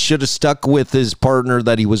 He should have stuck with his partner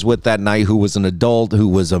that he was with that night, who was an adult, who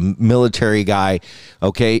was a military guy.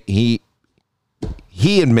 Okay, he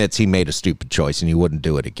admits he made a stupid choice and he wouldn't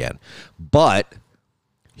do it again. But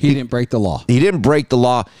he didn't break the law. He didn't break the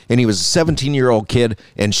law, and he was a 17-year-old kid.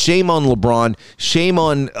 And shame on LeBron. Shame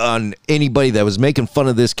on anybody that was making fun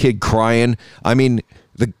of this kid crying. I mean,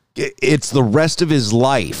 it's the rest of his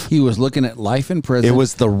life. He was looking at life in prison. It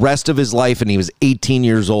was the rest of his life, and he was 18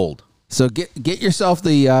 years old. So get yourself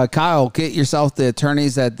Kyle. Get yourself the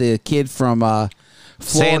attorneys that the kid from Florida,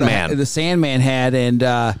 Sandman, the Sandman had, and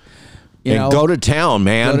go to town,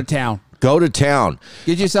 man. Go to town. Go to town.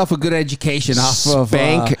 Get yourself a good education off of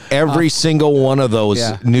Spank every single one of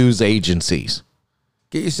those news agencies.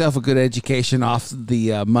 Get yourself a good education off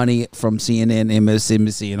the money from CNN,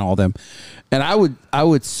 MSNBC, and all them. And I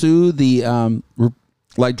would sue the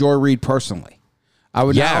like Joy Reid personally. I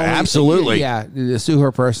would absolutely sue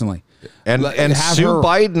her personally, and sue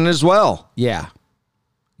Biden as well. Yeah,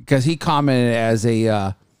 because he commented as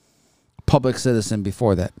a public citizen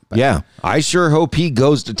before that. But yeah, I sure hope he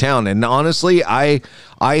goes to town. And honestly, I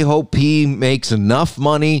hope he makes enough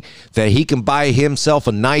money that he can buy himself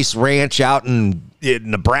a nice ranch out in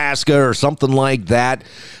Nebraska or something like that,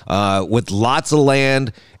 with lots of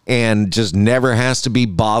land, and just never has to be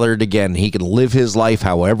bothered again. He can live his life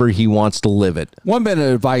however he wants to live it. One bit of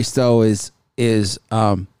advice, though, is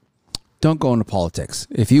don't go into politics.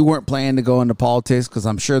 If you weren't planning to go into politics, because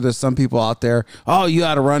I'm sure there's some people out there, you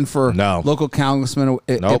ought to run for local congressman.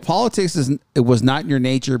 If politics was not in your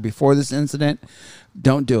nature before this incident,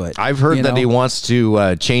 don't do it. I've heard that he wants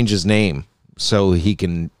to change his name so he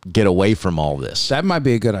can get away from all this. That might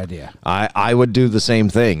be a good idea. I would do the same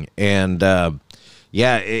thing. And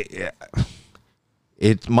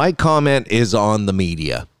my comment is on the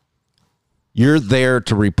media. You're there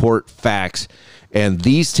to report facts, and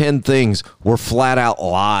these 10 things were flat out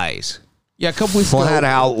lies. Yeah, a couple weeks ago, flat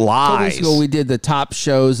out lies. A couple weeks ago, we did the top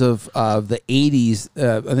shows of the 80s.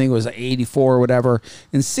 I think it was 84 or whatever.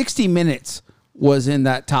 And 60 Minutes was in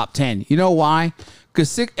that top 10. You know why?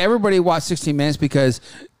 Because everybody watched 60 Minutes because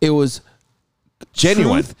it was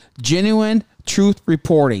genuine truth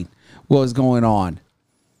reporting what was going on.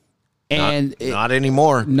 And not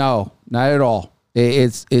anymore. No, not at all.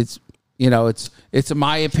 It's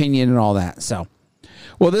my opinion and all that. So,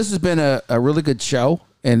 well, this has been a really good show,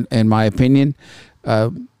 in my opinion.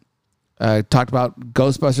 Talked about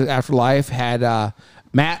Ghostbusters Afterlife. Had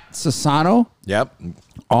Matt Sassano. Yep.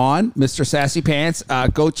 On Mr. Sassy Pants.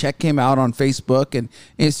 Go check him out on Facebook and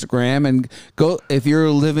Instagram, and go if you're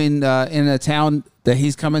living in a town that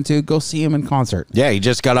he's coming to, go see him in concert. Yeah, he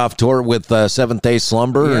just got off tour with Seventh Day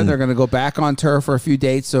Slumber. Yeah, they're going to go back on tour for a few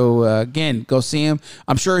dates. So again, go see him.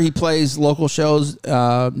 I'm sure he plays local shows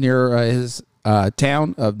near his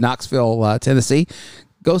town of Knoxville, Tennessee.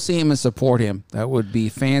 Go see him and support him. That would be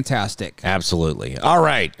fantastic. Absolutely. All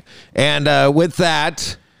right, and with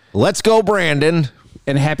that, let's go, Brandon.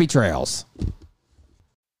 And happy trails.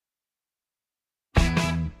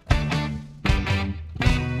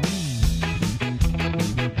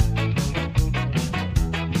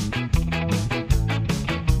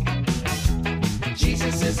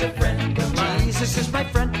 Jesus is a friend of mine. Jesus is my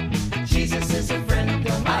friend. Jesus is a friend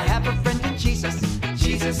of mine. I have a friend in Jesus.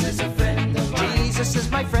 Jesus is a friend of mine. Jesus is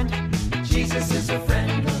my friend. Jesus is a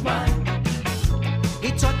friend of mine. He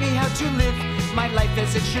taught me how to live my life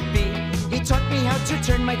as it should be. He taught me how to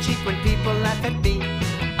turn my cheek when people laugh at me.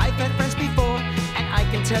 I've had friends before, and I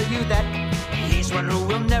can tell you that he's one who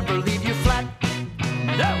will never leave you flat.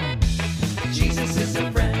 No! Jesus is a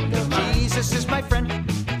friend of mine. Jesus is my friend.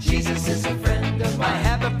 Jesus is a friend of mine. I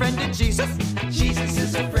have a friend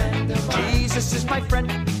Jesus is my friend.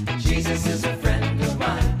 Jesus is a friend of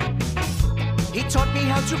mine. He taught me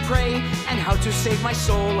how to pray and how to save my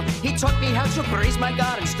soul. He taught me how to praise my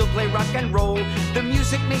God and still play rock and roll. The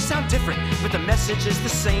music may sound different, but the message is the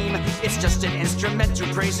same. It's just an instrument to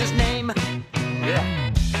praise his name.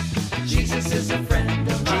 Yeah. Jesus is a friend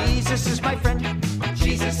of mine. Jesus is my friend.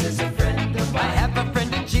 Jesus is a friend of mine. I have a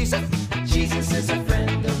friend in Jesus. Jesus is a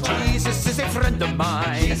friend of mine. Jesus is a friend of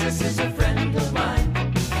mine. Jesus is a friend of mine.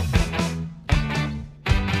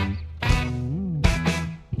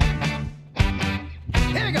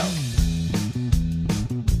 Here we go.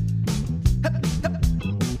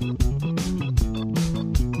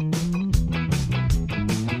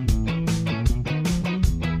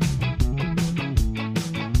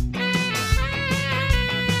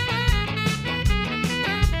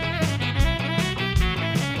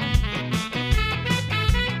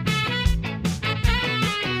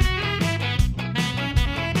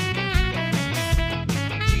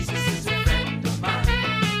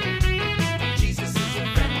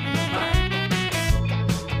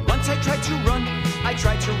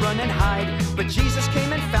 Tried to run and hide, but Jesus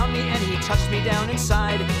came and found me and he touched me down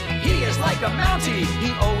inside. He is like a Mountie,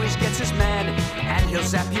 he always gets his man, and he'll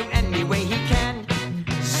zap you any way he can.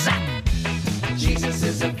 Zap! Jesus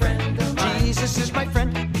is a friend of mine. Jesus is my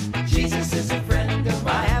friend. Jesus is a friend of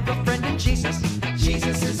mine. I have a friend in Jesus.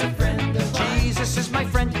 Jesus is a friend of mine. Jesus is my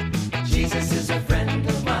friend. Jesus is a friend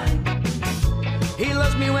of mine. He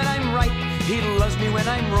loves me when I'm right. He loves me when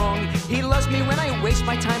I'm wrong. He loves me when I waste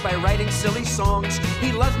my time by writing silly songs.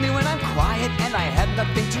 He loves me when I'm quiet and I have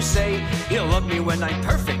nothing to say. He'll love me when I'm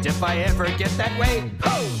perfect if I ever get that way.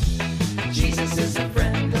 Oh! Jesus is a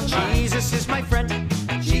friend of mine. Jesus is my friend.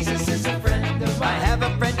 Jesus is a friend of mine. I have a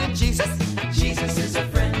friend in Jesus. Jesus is a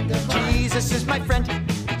friend of mine. Jesus is my friend.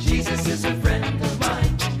 Jesus is a friend of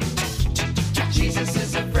mine. Jesus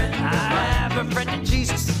is a friend of mine. I have a friend in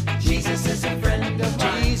Jesus. Jesus is a friend of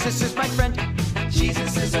mine. Jesus is my